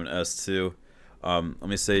 I'm going to give him an S, too. Let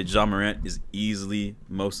me say Ja Morant is easily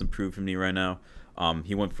most improved for me right now.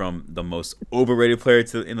 He went from the most overrated player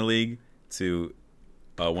in the league to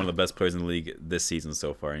one of the best players in the league this season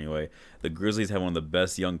so far anyway. The Grizzlies have one of the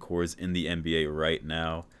best young cores in the NBA right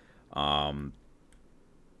now. I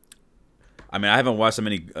mean, I haven't watched so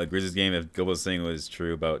many Grizzlies games. If Gilbert's saying was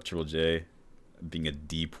true about Triple J being a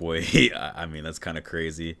depoy, I mean, that's kind of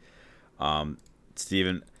crazy.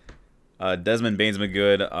 Steven, Desmond Bain's been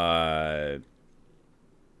good. I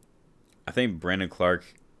think Brandon Clark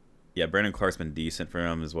Yeah, Brandon Clark's been decent for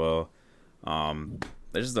him as well.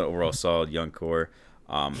 They're just an overall solid young core.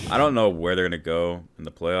 I don't know where they're gonna go in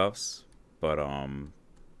the playoffs, but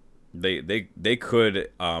they could.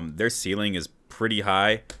 Their ceiling is pretty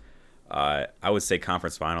high. I would say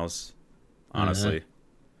conference finals, honestly.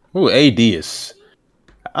 Ooh, AD is.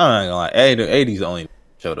 I'm not gonna lie. AD's only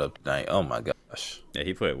showed up tonight. Oh my gosh. Yeah,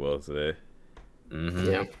 he played well today.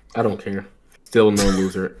 Yeah, I don't care. Still no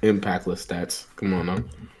loser. Impactless stats. Come on now.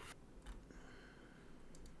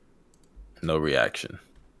 No reaction.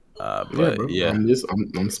 But bro. yeah.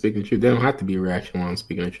 I'm speaking truth. There don't have to be a reaction while I'm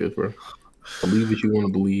speaking the truth, bro. Believe what you want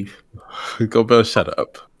to believe. Go Bill, shut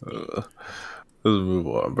up. Let's move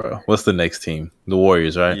on, bro. What's the next team? The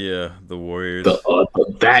Warriors, right? Yeah, the Warriors.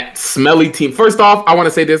 That smelly team. First off, I want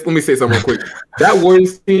to say this. Let me say something real quick. That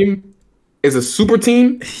Warriors team is a super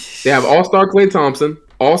team. They have All-Star Klay Thompson,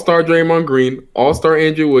 All-Star Draymond Green, All-Star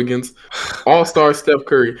Andrew Wiggins, All-Star Steph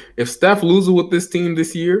Curry. If Steph loses with this team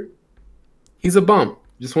this year, he's a bum.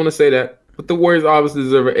 Just want to say that. But the Warriors obviously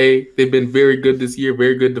deserve an A. They've been very good this year,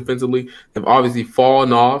 very good defensively. They've obviously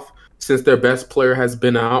fallen off since their best player has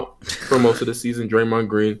been out for most of the season, Draymond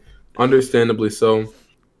Green. Understandably so.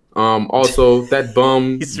 Also, that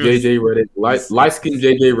bum JJ Redick, light-skinned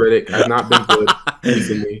JJ Redick has not been good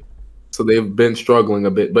recently. So they've been struggling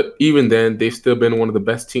a bit. But even then, they've still been one of the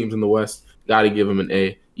best teams in the West. Got to give them an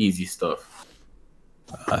A. Easy stuff.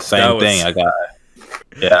 Same thing. I got.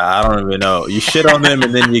 Yeah, I don't even know. You shit on them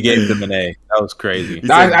and then you gave them an A. That was crazy.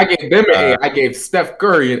 I gave them an A. I gave Steph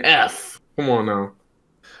Curry an F. Come on now.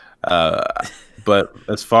 But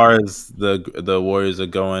as far as the Warriors are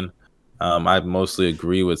going, I mostly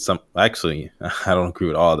agree with some. Actually, I don't agree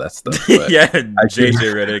with all that stuff. But yeah, JJ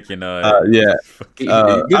Redick, you know. Yeah.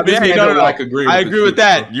 I agree with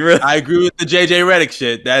that. I agree with the JJ Redick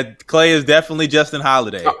shit. That Klay is definitely Justin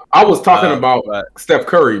Holiday. I was talking about Steph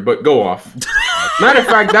Curry, but go off. Matter of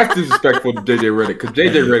fact, that's disrespectful to JJ Redick because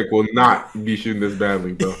JJ Redick will not be shooting this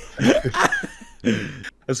badly, bro.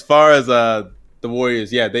 As far as the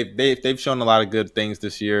Warriors, yeah, they've shown a lot of good things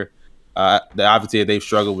this year. Obviously, they've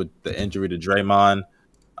struggled with the injury to Draymond,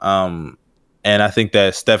 and I think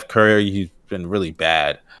that Steph Curry, he's been really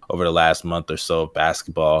bad over the last month or so of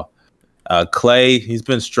basketball. Klay, he's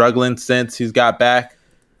been struggling since he's got back.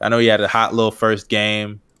 I know he had a hot little first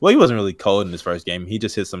game. Well, he wasn't really cold in his first game. He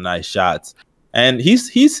just hit some nice shots, and he's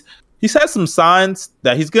had some signs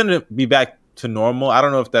that he's going to be back to normal. I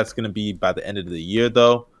don't know if that's going to be by the end of the year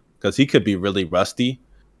though, because he could be really rusty.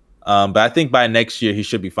 But I think by next year he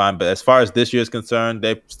should be fine. But as far as this year is concerned,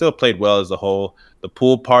 they've still played well as a whole. The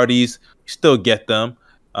pool parties, you still get them.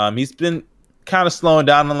 He's been kind of slowing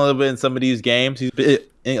down a little bit in some of these games. He's been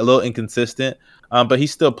a little inconsistent, but he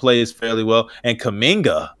still plays fairly well. And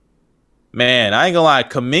Kuminga, man, I ain't gonna lie,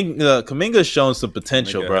 Kuminga's shown some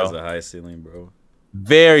potential, bro. Has a high ceiling, bro.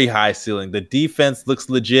 Very high ceiling. The defense looks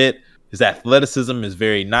legit. His athleticism is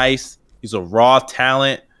very nice. He's a raw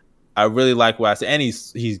talent. I really like what I said. And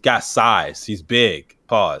he's got size. He's big.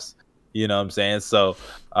 Pause. You know what I'm saying? So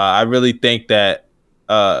I really think that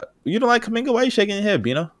you don't like Kuminga? Why are you shaking your head,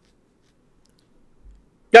 Bino?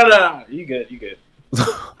 No. You good. You good.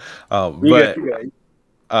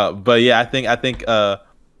 But yeah, I think the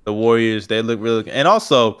Warriors, they look really good. And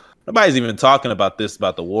also, nobody's even talking about this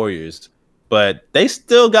about the Warriors, but they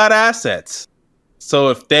still got assets. So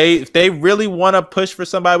if they really want to push for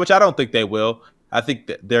somebody, which I don't think they will, I think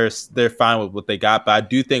that they're fine with what they got. But I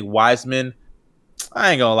do think Wiseman,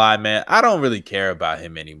 I ain't gonna lie, man, I don't really care about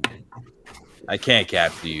him anymore. I can't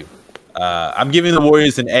cap to you. I'm giving the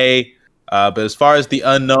Warriors an A. But as far as the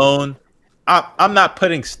unknown, I'm not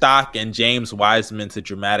putting stock in James Wiseman to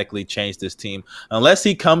dramatically change this team unless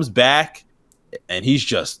he comes back and he's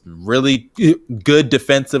just really good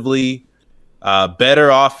defensively, better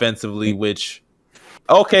offensively, which,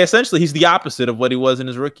 okay, essentially he's the opposite of what he was in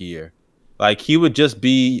his rookie year. Like, he would just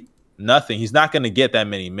be nothing. He's not going to get that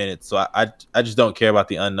many minutes. So I just don't care about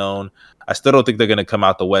the unknown. I still don't think they're going to come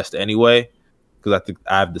out the West anyway, because I think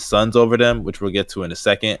I have the Suns over them, which we'll get to in a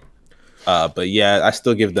second. But yeah, I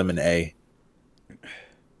still give them an A.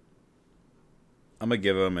 I'm gonna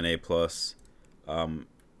give them an A+.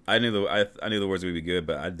 I knew the words would be good,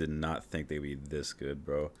 but I did not think they'd be this good,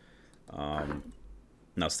 bro.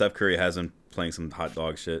 Now Steph Curry has been playing some hot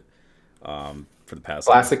dog shit for the past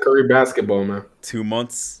classic Curry basketball, man. 2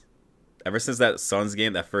 months. Ever since that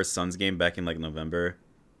first Suns game back in like November,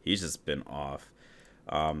 he's just been off.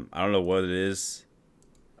 I don't know what it is.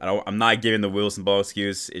 I'm not giving the Wilson ball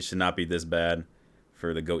excuse. It should not be this bad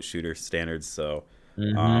for the GOAT shooter standards. So,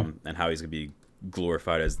 and how he's gonna be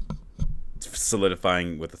glorified as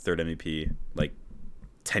solidifying with the third MVP like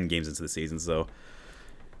 10 games into the season. So,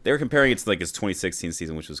 They were comparing it to like his 2016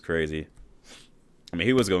 season, which was crazy. I mean,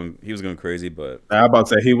 he was going crazy, but I'm about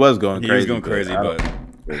to say he was going crazy. He was going crazy, but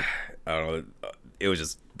I don't know. It was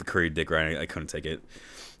just the Curry dick riding. I couldn't take it.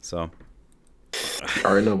 So I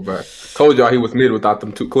already know, bro. Told y'all he was mid without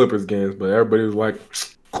them 2 Clippers games, but everybody was like,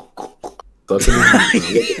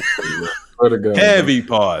 heavy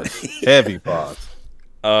pause. Heavy pause.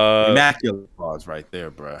 Immaculate pause right there,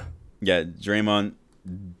 bro. Yeah, Draymond,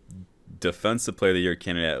 defensive player of the year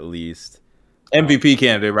candidate at least. MVP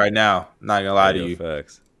candidate right now. Not gonna lie to you.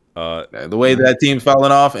 Facts. The way that team's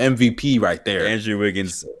falling off, MVP right there. Andrew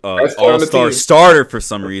Wiggins, all-star starter for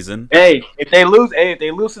some reason. Hey, if they lose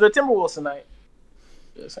to the Timberwolves tonight.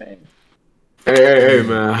 Just saying. Hey,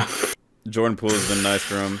 man. Jordan Poole has been nice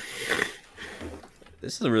for him.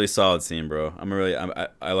 This is a really solid team, bro.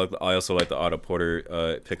 I also like the Otto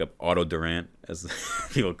Porter pick up Otto Durant, as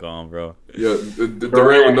people call him, bro. Yeah, the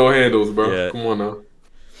Durant with no handles, bro. Yeah. Come on now.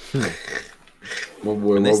 My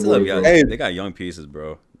boy, And they got young pieces,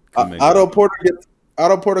 bro. Otto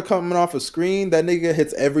Porter coming off a screen. That nigga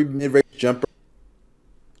hits every mid-range jumper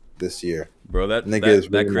this year, bro. That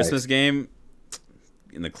Christmas game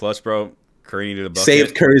in the clutch, bro. Curry needed a bucket.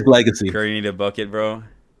 Saved Curry's legacy. Curry needed a bucket, bro.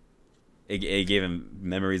 It gave him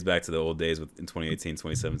memories back to the old days in 2018,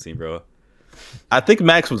 2017, bro. I think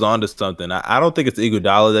Max was onto something. I don't think it's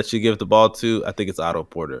Iguodala that you give the ball to. I think it's Otto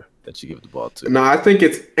Porter that you give the ball to. No, I think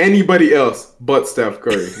it's anybody else but Steph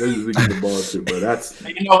Curry. They usually give the ball to, but that's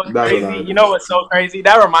crazy. You know what's so crazy?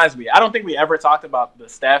 That reminds me. I don't think we ever talked about the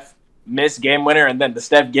Steph missed game winner and then the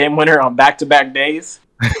Steph game winner on back-to-back days.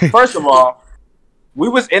 First of all, we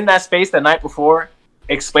was in that space the night before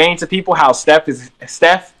explaining to people how Steph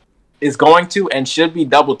is going to and should be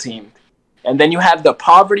double teamed. And then you have the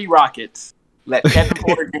poverty Rockets let Kevin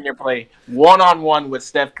Porter Jr. play one-on-one with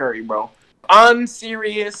Steph Curry, bro.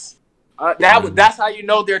 Unserious. That's how you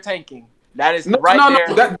know they're tanking. That is there.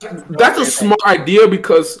 That's a smart idea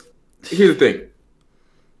because here's the thing.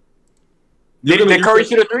 Did Curry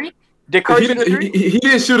shoot a 3? Did Curry shoot a 3? He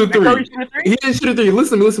didn't shoot a 3. He didn't shoot a 3.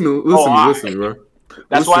 Listen to me, bro.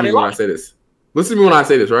 That's why they lost. I say this. Listen to me when I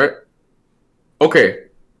say this, right? Okay.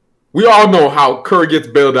 We all know how Curry gets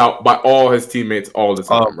bailed out by all his teammates all the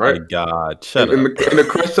time, right? Oh, my God. Shut up. In the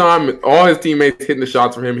crunch time, all his teammates hitting the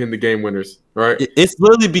shots for him, hitting the game winners, right? It's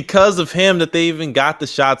literally because of him that they even got the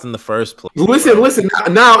shots in the first place. Listen.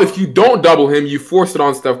 Now, if you don't double him, you force it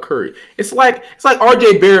on Steph Curry. It's like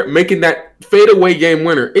R.J. Barrett making that fadeaway game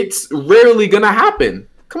winner. It's rarely going to happen.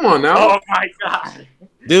 Come on now. Oh, my God.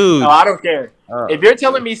 Dude. No, I don't care. If you're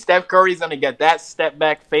telling me Steph Curry's going to get that step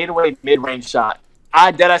back fadeaway mid-range shot,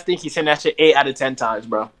 I think he's seen that shit 8 out of 10 times,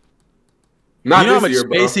 bro. Not you know this how much year,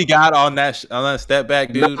 bro. space he got on that step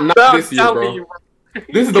back, dude? Not this year, bro.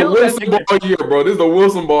 This is the Wilson Ball year, bro. This is the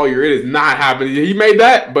Wilson Ball year. It is not happening. He made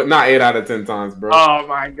that, but not 8 out of 10 times, bro. Oh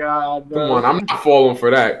my God, bro. Come on, I'm not falling for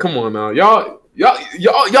that. Come on now, y'all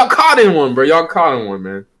caught in one, bro. Y'all caught in one,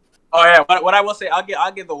 man. Oh yeah, what I will say, I'll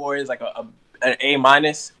give the Warriors like an A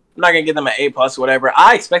minus. I'm not gonna give them an A plus, whatever.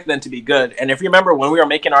 I expect them to be good. And if you remember when we were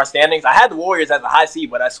making our standings, I had the Warriors as a high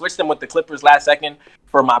seed, but I switched them with the Clippers last second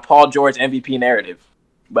for my Paul George MVP narrative.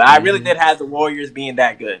 But I really did have the Warriors being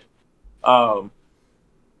that good. Also,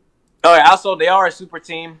 they are a super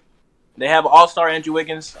team. They have all-star Andrew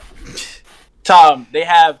Wiggins. They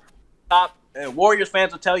have top Warriors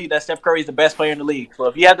fans will tell you that Steph Curry is the best player in the league. So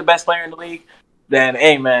if you have the best player in the league, then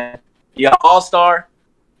hey man, you're all-star.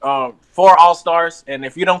 4 all-stars, and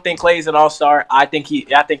if you don't think Klay's an all-star, I think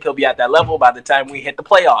he'll be at that level by the time we hit the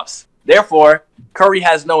playoffs. Therefore, Curry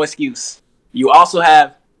has no excuse. You also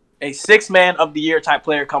have a 6-man of the year type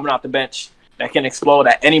player coming off the bench that can explode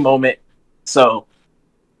at any moment. So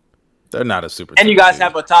they're not a super team. And you guys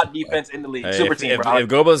have a top defense in the league. Hey, super team, bro. If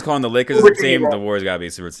Goba's calling the Lakers a team, the Warriors gotta be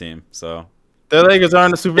a super team. So the Lakers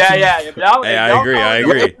aren't a super team. Yeah. I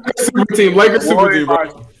agree. Super team. Lakers super team,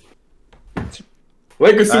 bro.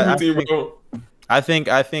 Lakers super team, bro. I think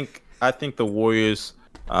the Warriors,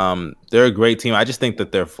 they're a great team. I just think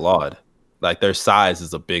that they're flawed. Like their size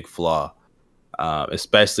is a big flaw,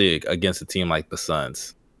 especially against a team like the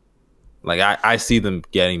Suns. Like I see them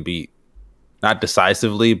getting beat, not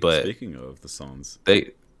decisively, but speaking of the Suns,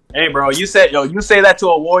 hey bro, you say that to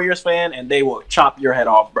a Warriors fan and they will chop your head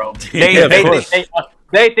off, bro.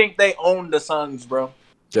 They think they own the Suns, bro.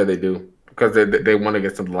 Yeah, they do. Because they won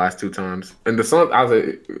against them the last 2 times. And the Suns, I was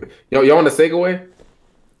like, y'all want to segue? You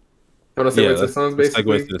want to segue to the Suns,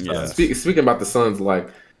 basically? Yeah. Speaking about the Suns, like...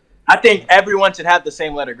 I think everyone should have the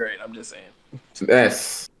same letter grade. I'm just saying. It's an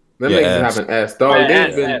S. That makes it have an S, dog.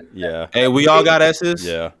 Yeah. Yeah. Hey, we all got S's?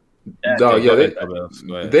 Yeah. Dog, yo,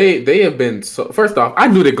 Go ahead. they have been so. First off, I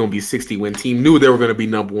knew they're gonna be 60-win team. Knew they were gonna be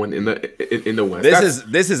number one in the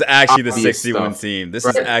West. This is actually the obvious 60-win stuff, team. This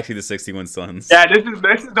right? is actually the 60-win Suns. Yeah, this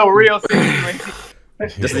is the real 60-win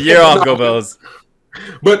team. Just a year off, Go Bells.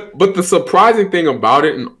 But the surprising thing about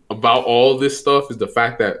it and about all this stuff is the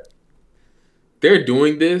fact that they're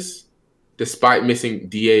doing this despite missing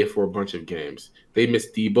DA for a bunch of games. They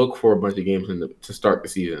missed D-Book for a bunch of games to start the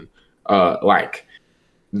season. Like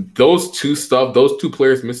those two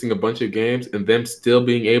players missing a bunch of games and them still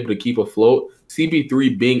being able to keep afloat.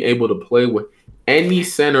 CB3 being able to play with any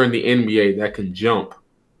center in the NBA that can jump,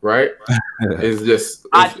 right? It's just.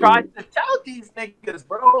 I tried to tell these niggas,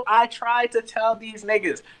 bro. I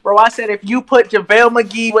said if you put JaVale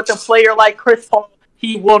McGee with a player like Chris Paul,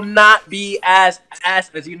 he will not be as ass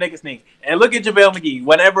as you niggas think. And look at JaVale McGee.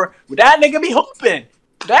 Whenever that nigga be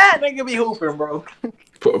hooping, bro.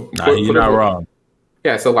 You're not wrong.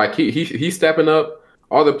 Yeah, so like he's stepping up.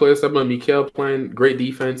 All the players stepping up. Mikael playing great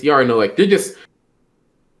defense. You already know, like they're just.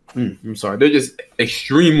 I'm sorry, they're just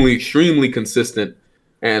extremely consistent,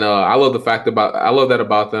 and I love that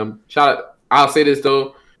about them. I'll say this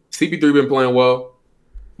though, CP3 been playing well,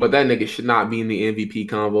 but that nigga should not be in the MVP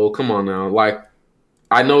convo. Come on now, like.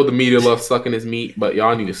 I know the media loves sucking his meat, but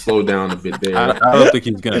y'all need to slow down a bit there. I don't think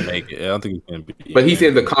he's gonna make it. I don't think he's gonna be. But he's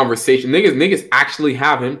in the conversation. Niggas actually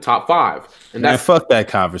have him top 5, and Man, fuck that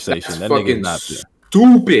conversation. That nigga's not there.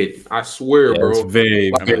 Stupid. I swear, bro. It's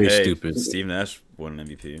very stupid. Steve Nash won an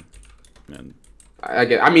MVP. Man,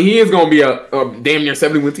 I mean, he is gonna be a damn near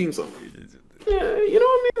 70-win team. So, yeah, you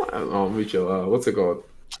know what I mean. Oh, Mitchell, what's it called?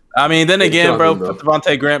 I mean, then again, bro, put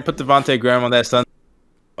Devontae Graham on that Sun.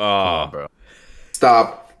 oh, bro.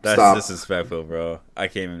 Stop. that's disrespectful, bro. I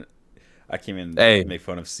came in Hey. make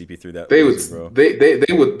fun of CP3 that They loser, would, bro.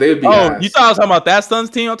 they would be. Oh, ass. you thought I was talking about that Suns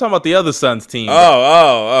team? I'm talking about the other Suns team.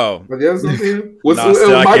 Oh. But the other team? What's Nah,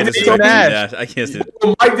 still, I Mike can't disrespect D'Antoni? Nash. I can't say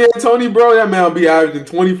Mike D'Antoni, bro, that man will be averaging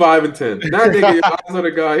 25 and 10. That nigga, I saw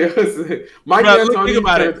the guy. Mike Bro, think D'Antoni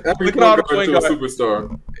about turns it. every Look at all the point guard into a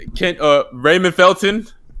point superstar. Raymond Felton,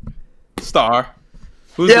 star.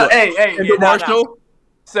 Who's Yeah, the- hey, Kendall Marshall?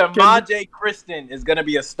 Samaje Kristen is gonna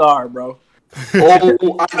be a star, bro.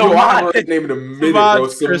 Oh, I heard his name in a minute, bro.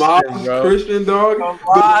 Samaj Christian, dog.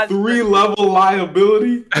 The 3-level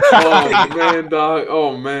liability. Oh, man, dog.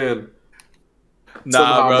 Oh, man.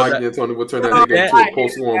 Somehow bro. Mike D'Antoni would turn that nigga into a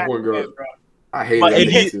post-1 point guard. I hate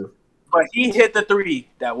that too. But he hit the 3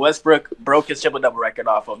 that Westbrook broke his triple-double record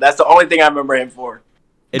off of. That's the only thing I remember him for.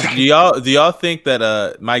 And do y'all think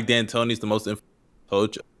that Mike D'Antoni is the most influential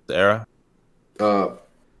coach of the era?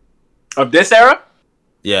 Of this era?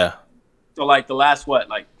 Yeah. So, like, the last,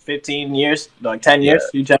 15 years? Like, 10 years?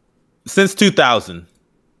 You check? Since 2000.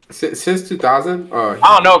 Since 2000? I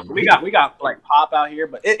don't know. We got like Pop out here,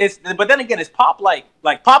 but but then again, is Pop like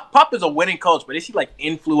Pop is a winning coach, but is he like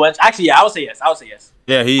influential? Actually, yeah, I would say yes.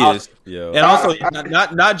 Yeah, he is. Yo. And also,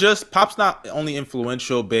 not just Pop's not only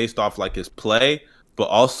influential based off like his play, but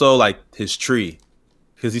also like his tree,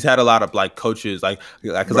 because he's had a lot of like coaches,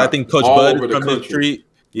 because I think Coach Bud is from his tree.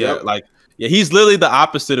 Yeah, he's literally the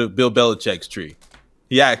opposite of Bill Belichick's tree.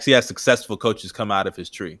 He actually has successful coaches come out of his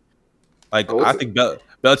tree. Like I think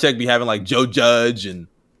Belichick be having like Joe Judge and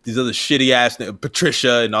these other shitty ass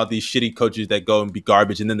Patricia and all these shitty coaches that go and be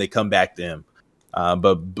garbage and then they come back to him.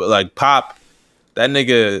 But like Pop, that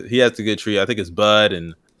nigga, he has a good tree. I think it's Bud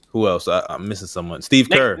and who else? I'm missing someone. Steve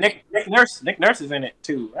Kerr. Nick Nurse is in it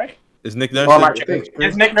too, right? Is Nick Nurse?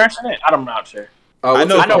 Is Nick Nurse in it? I'm not sure. I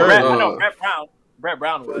know Brett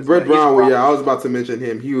Brown was. Brett Brown, yeah, I was about to mention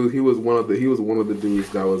him. He was one of the dudes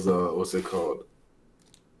that was what's it called?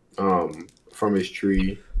 From his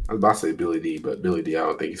tree. I was about to say Billy D, but Billy D, I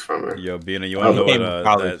don't think he's from there. Yo, Bina, you want to know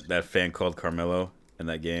what that fan called Carmelo in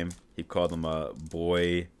that game? He called him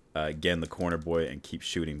boy, get in the corner boy, and keep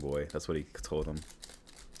shooting boy. That's what he told him.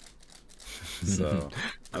 So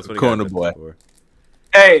that's what he corner boy. For.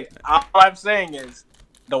 Hey, all I'm saying is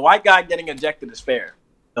the white guy getting ejected is fair.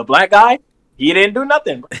 The black guy, he didn't do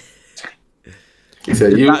nothing. He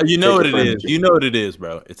said, "You know what it is. You know what it is,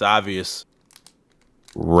 bro. It's obvious."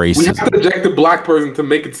 Racism. We have to eject the black person to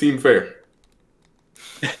make it seem fair.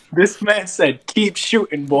 This man said, "Keep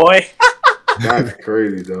shooting, boy." That's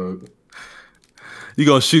crazy, dog. You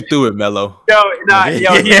gonna shoot through it, Melo? He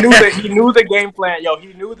knew the game plan. Yo,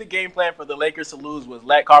 he knew the game plan for the Lakers to lose was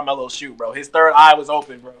let Carmelo shoot, bro. His third eye was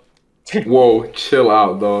open, bro. Whoa, chill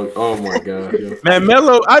out, dog. Oh my god, yo. Man,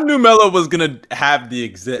 Melo. I knew Melo was gonna have the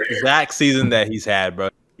exact season that he's had, bro.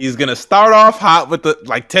 He's going to start off hot with the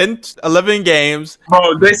 10, 11 games.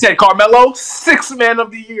 Bro, they said Carmelo, 6th man of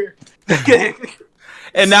the year.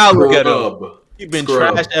 And now look at him. He's been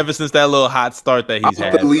Scrub. trashed ever since that little hot start that he's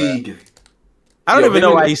Out had. the league. I don't Yo, even know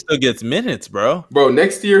him why and- he still gets minutes, bro. Bro,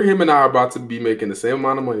 next year, him and I are about to be making the same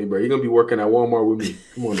amount of money, bro. You're going to be working at Walmart with me.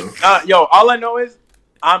 Come on now. Yo, all I know is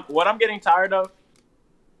what I'm getting tired of.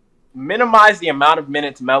 Minimize the amount of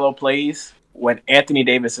minutes Melo plays when Anthony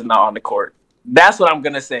Davis is not on the court. That's what I'm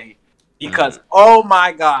gonna say. Because oh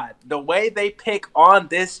my God, the way they pick on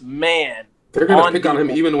this man. They're going to pick on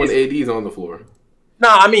him even when AD's on the floor. No,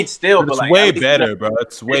 I mean still, but It's like way at least, better, bro.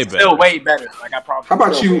 It's way it's better. still way better. Like I probably. How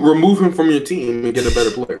about still you way- remove him from your team and get a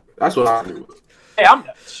better player? That's what I do. Hey, I'm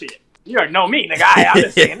shit. You already know me, nigga. I've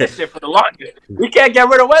been saying this shit for the longest. We can't get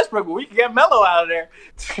rid of Westbrook, but we can get Melo out of there.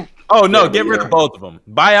 Oh no, Yeah, get rid yeah. of both of them.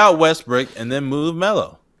 Buy out Westbrook and then move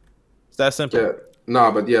Melo. It's that simple. Yeah. Nah,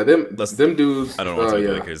 but yeah, them dudes. I don't want to talk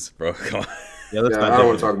yeah. Lakers, bro. Come on. Yeah, let's Yeah, not I don't do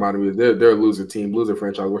want to it. talk about them. They're a loser team, loser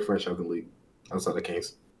franchise. We're franchise in the league outside the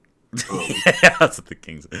Kings. Yeah, that's what the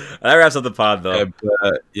Kings. That wraps up the pod, though. Yeah,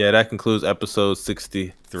 but, yeah, that concludes episode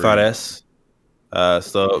 63.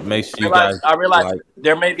 So make sure you guys. I realize like-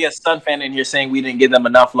 there may be a Sun fan in here saying we didn't give them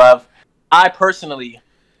enough love. I personally,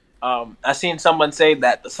 I seen someone say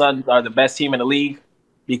that the Suns are the best team in the league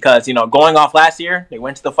because going off last year, they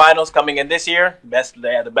went to the finals. Coming in this year,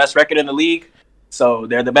 they had the best record in the league, so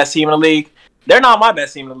they're the best team in the league. They're not my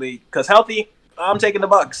best team in the league because healthy, I'm taking the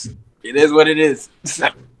Bucks. It is what it is.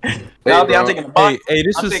 Healthy, I'm taking the Bucks. Hey,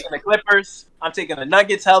 this I'm is taking the Clippers. I'm taking the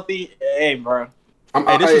Nuggets. Healthy, hey, bro.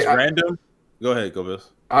 this is random. Go ahead, go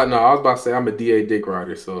Bills. I was about to say I'm a DA dick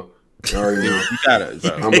rider, so you already know. You got it,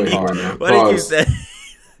 bro. I'm with you right now. What did you Pause. say?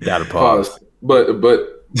 You got to pause. Pause.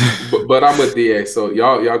 But I'm with DA, so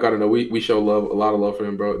y'all gotta know we show love, a lot of love for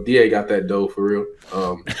him, bro. DA got that dough for real.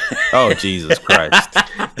 Oh Jesus Christ!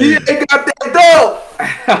 DA got that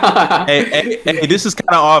dough. hey, this is kind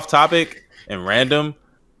of off topic and random,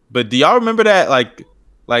 but do y'all remember that?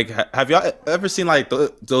 Like, have y'all ever seen like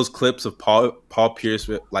those clips of Paul Pierce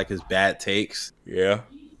with like his bad takes? Yeah.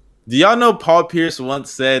 Do y'all know Paul Pierce once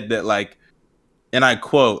said that like, and I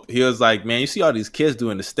quote, he was like, "Man, you see all these kids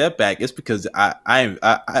doing the step back? It's because I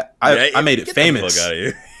made it Get the famous." fuck out of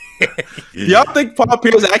here. Do y'all think Paul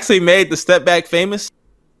Pierce actually made the step back famous?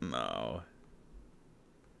 No.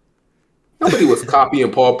 Nobody was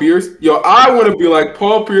copying Paul Pierce. Yo, I want to be like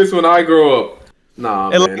Paul Pierce when I grow up. Nah,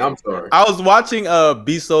 And, man, I'm sorry. I was watching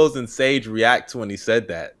B-Souls and Sage react to when he said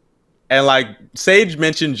that. And like Sage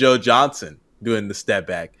mentioned Joe Johnson doing the step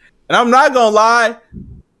back. And I'm not gonna lie,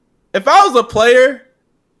 if I was a player,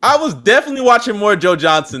 I was definitely watching more Joe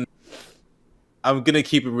Johnson. I'm gonna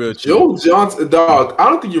keep it real chill. Joe Johnson, dog. I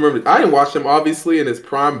don't think you remember. I didn't watch him obviously in his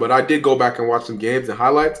prime, but I did go back and watch some games and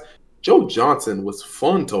highlights. Joe Johnson was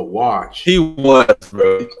fun to watch. He was,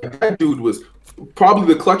 bro. That dude was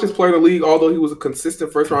probably the clutchest player in the league. Although he was a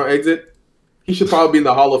consistent first round exit, he should probably be in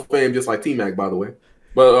the Hall of Fame, just like T-Mac, by the way.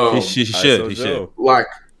 But He should. like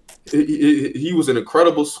he was an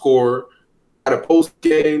incredible scorer. Had a post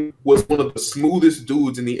game, was one of the smoothest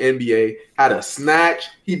dudes in the NBA. Had a snatch.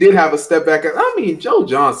 He did have a step back. I mean, Joe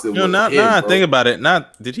Johnson. No, was now him, I bro. think about it.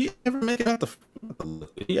 Did he ever make it out the?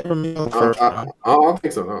 Did he ever make it out the first I round? don't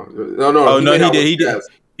think so. No. Oh no, made he out did. with He the did. Jazz.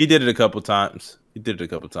 He did it a couple times. He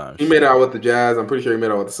He made out with the Jazz. I'm pretty sure he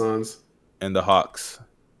made out with the Suns. And the Hawks.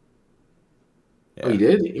 Oh, he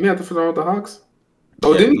did. He made out the first round with the Hawks.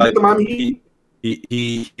 Oh, didn't he like, get the Miami Heat?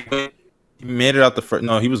 He made it out the first.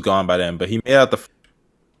 No, he was gone by then. But he made out the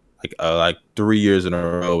like 3 years in a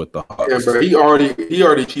row with the Hawks. Yeah, bro. He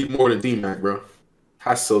already cheated more than T-Mac, bro.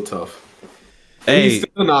 That's so tough. And Hey, he's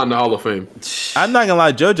still not in the Hall of Fame. I'm not gonna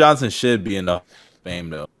lie. Joe Johnson should be in the Hall of Fame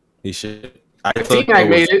though. He should. If T-Mac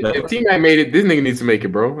made it, this nigga needs to make it,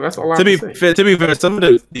 bro. That's all I To have be to say. fair, some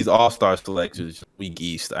of these All Star selections weak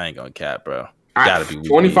East. I ain't gonna cap, bro. Gotta be weak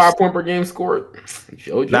 25 East. point per game scored.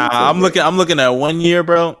 Joe Nah, Johnson, I'm looking at 1 year,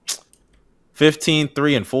 bro. 15,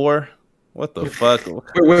 3, and 4. What the fuck? Wait,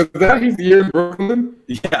 was that his year in Brooklyn?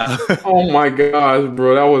 Yeah. Oh my gosh,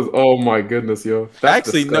 bro. That was, oh my goodness, yo. That's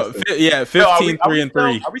Actually, no. disgusting. Yeah, 15, 3, and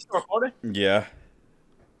 3. Are we still recording? Yeah.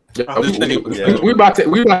 Yeah, This nigga- we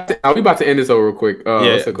about to end this over real quick. Yeah,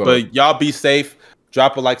 what's it called? but y'all be safe.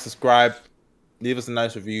 Drop a like, subscribe, leave us a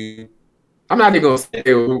nice review. I'm not even gonna say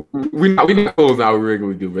we not close now we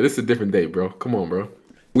regularly do, but it's a different day, bro. Come on, bro.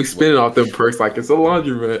 We spinning off them perks like it's a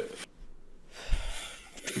laundromat.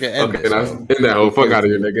 Okay, end Okay, this, that's bro. in that whole fuck out of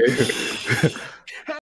here, nigga.